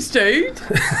 cheers. Thanks, dude.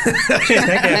 Cheers,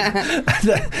 Nick.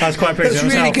 Yeah. I was quite pleased That's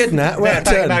with really myself. good, Nat. Well Yeah,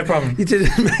 thank you, done. no problem. You did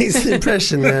an amazing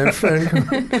impression there. Fern.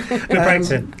 Good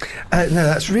breakdown. No,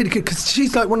 that's really good because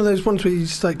she's like one of those ones where you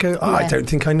just like go, I Yeah. don't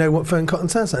think I know what Fern Cotton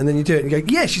sounds like, and then you do it and you go,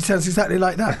 yeah, she sounds exactly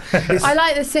like that. It's- I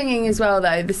like the singing as well,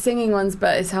 though. The singing ones,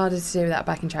 but it's harder to do without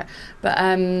backing track. But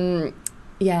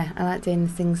yeah, I like doing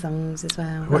the sing songs as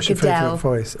well. What's like your Adele. favourite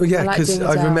voice? Oh yeah, I like because doing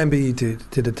I Adele. remember you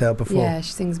did Adele before. Yeah,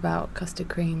 she sings about custard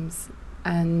creams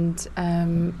and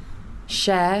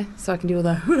Cher, so I can do all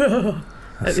the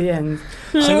at the end.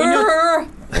 So when you're-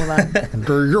 all that.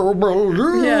 Do you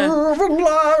believe Yeah. in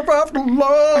life after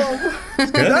love?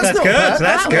 Good. That's That's not good. bad. That's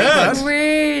That good. was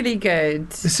really good.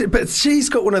 But she's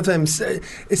got one of them. It's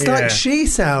Yeah. like she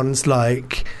sounds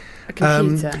like. A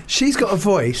computer. She's got a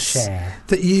voice Cher.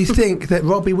 that you think that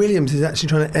Robbie Williams is actually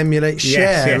trying to emulate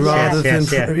Yes, Cher yes, rather yes,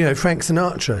 than yes, Frank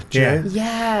Sinatra. Do you Yeah. know?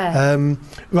 Yeah.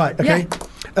 Right, okay.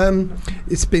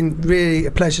 It's been really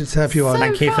a pleasure to have you on. So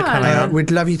Thank you for fun. coming on.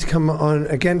 We'd love you to come on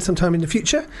again sometime in the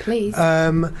future. Please.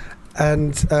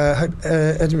 And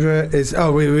Edinburgh is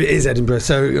it is Edinburgh.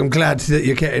 So I'm glad that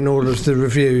you're getting all of the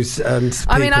reviews and.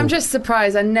 I mean, I'm people. just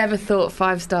surprised. I never thought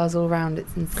 5 stars all round.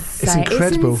 It's insane. It's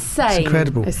incredible. It's insane. It's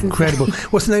incredible. It's insane. Incredible.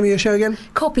 What's the name of your show again?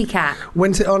 Copycat.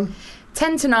 When's it on?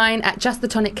 10 to 9 at Just the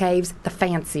Tonic Caves, the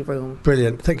fancy room.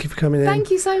 Brilliant. Thank you for coming in. Thank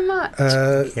you so much.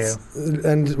 Thank you.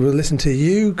 And we'll listen to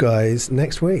you guys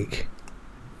next week.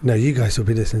 No, you guys will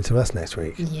be listening to us next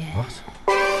week. Yeah.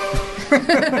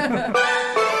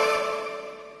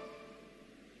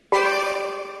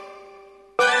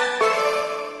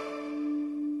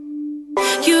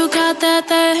 You got that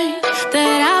thing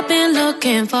that I've been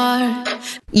looking for.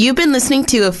 You've been listening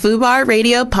to a FUBAR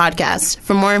Radio podcast.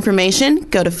 For more information,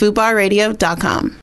 go to FUBARradio.com.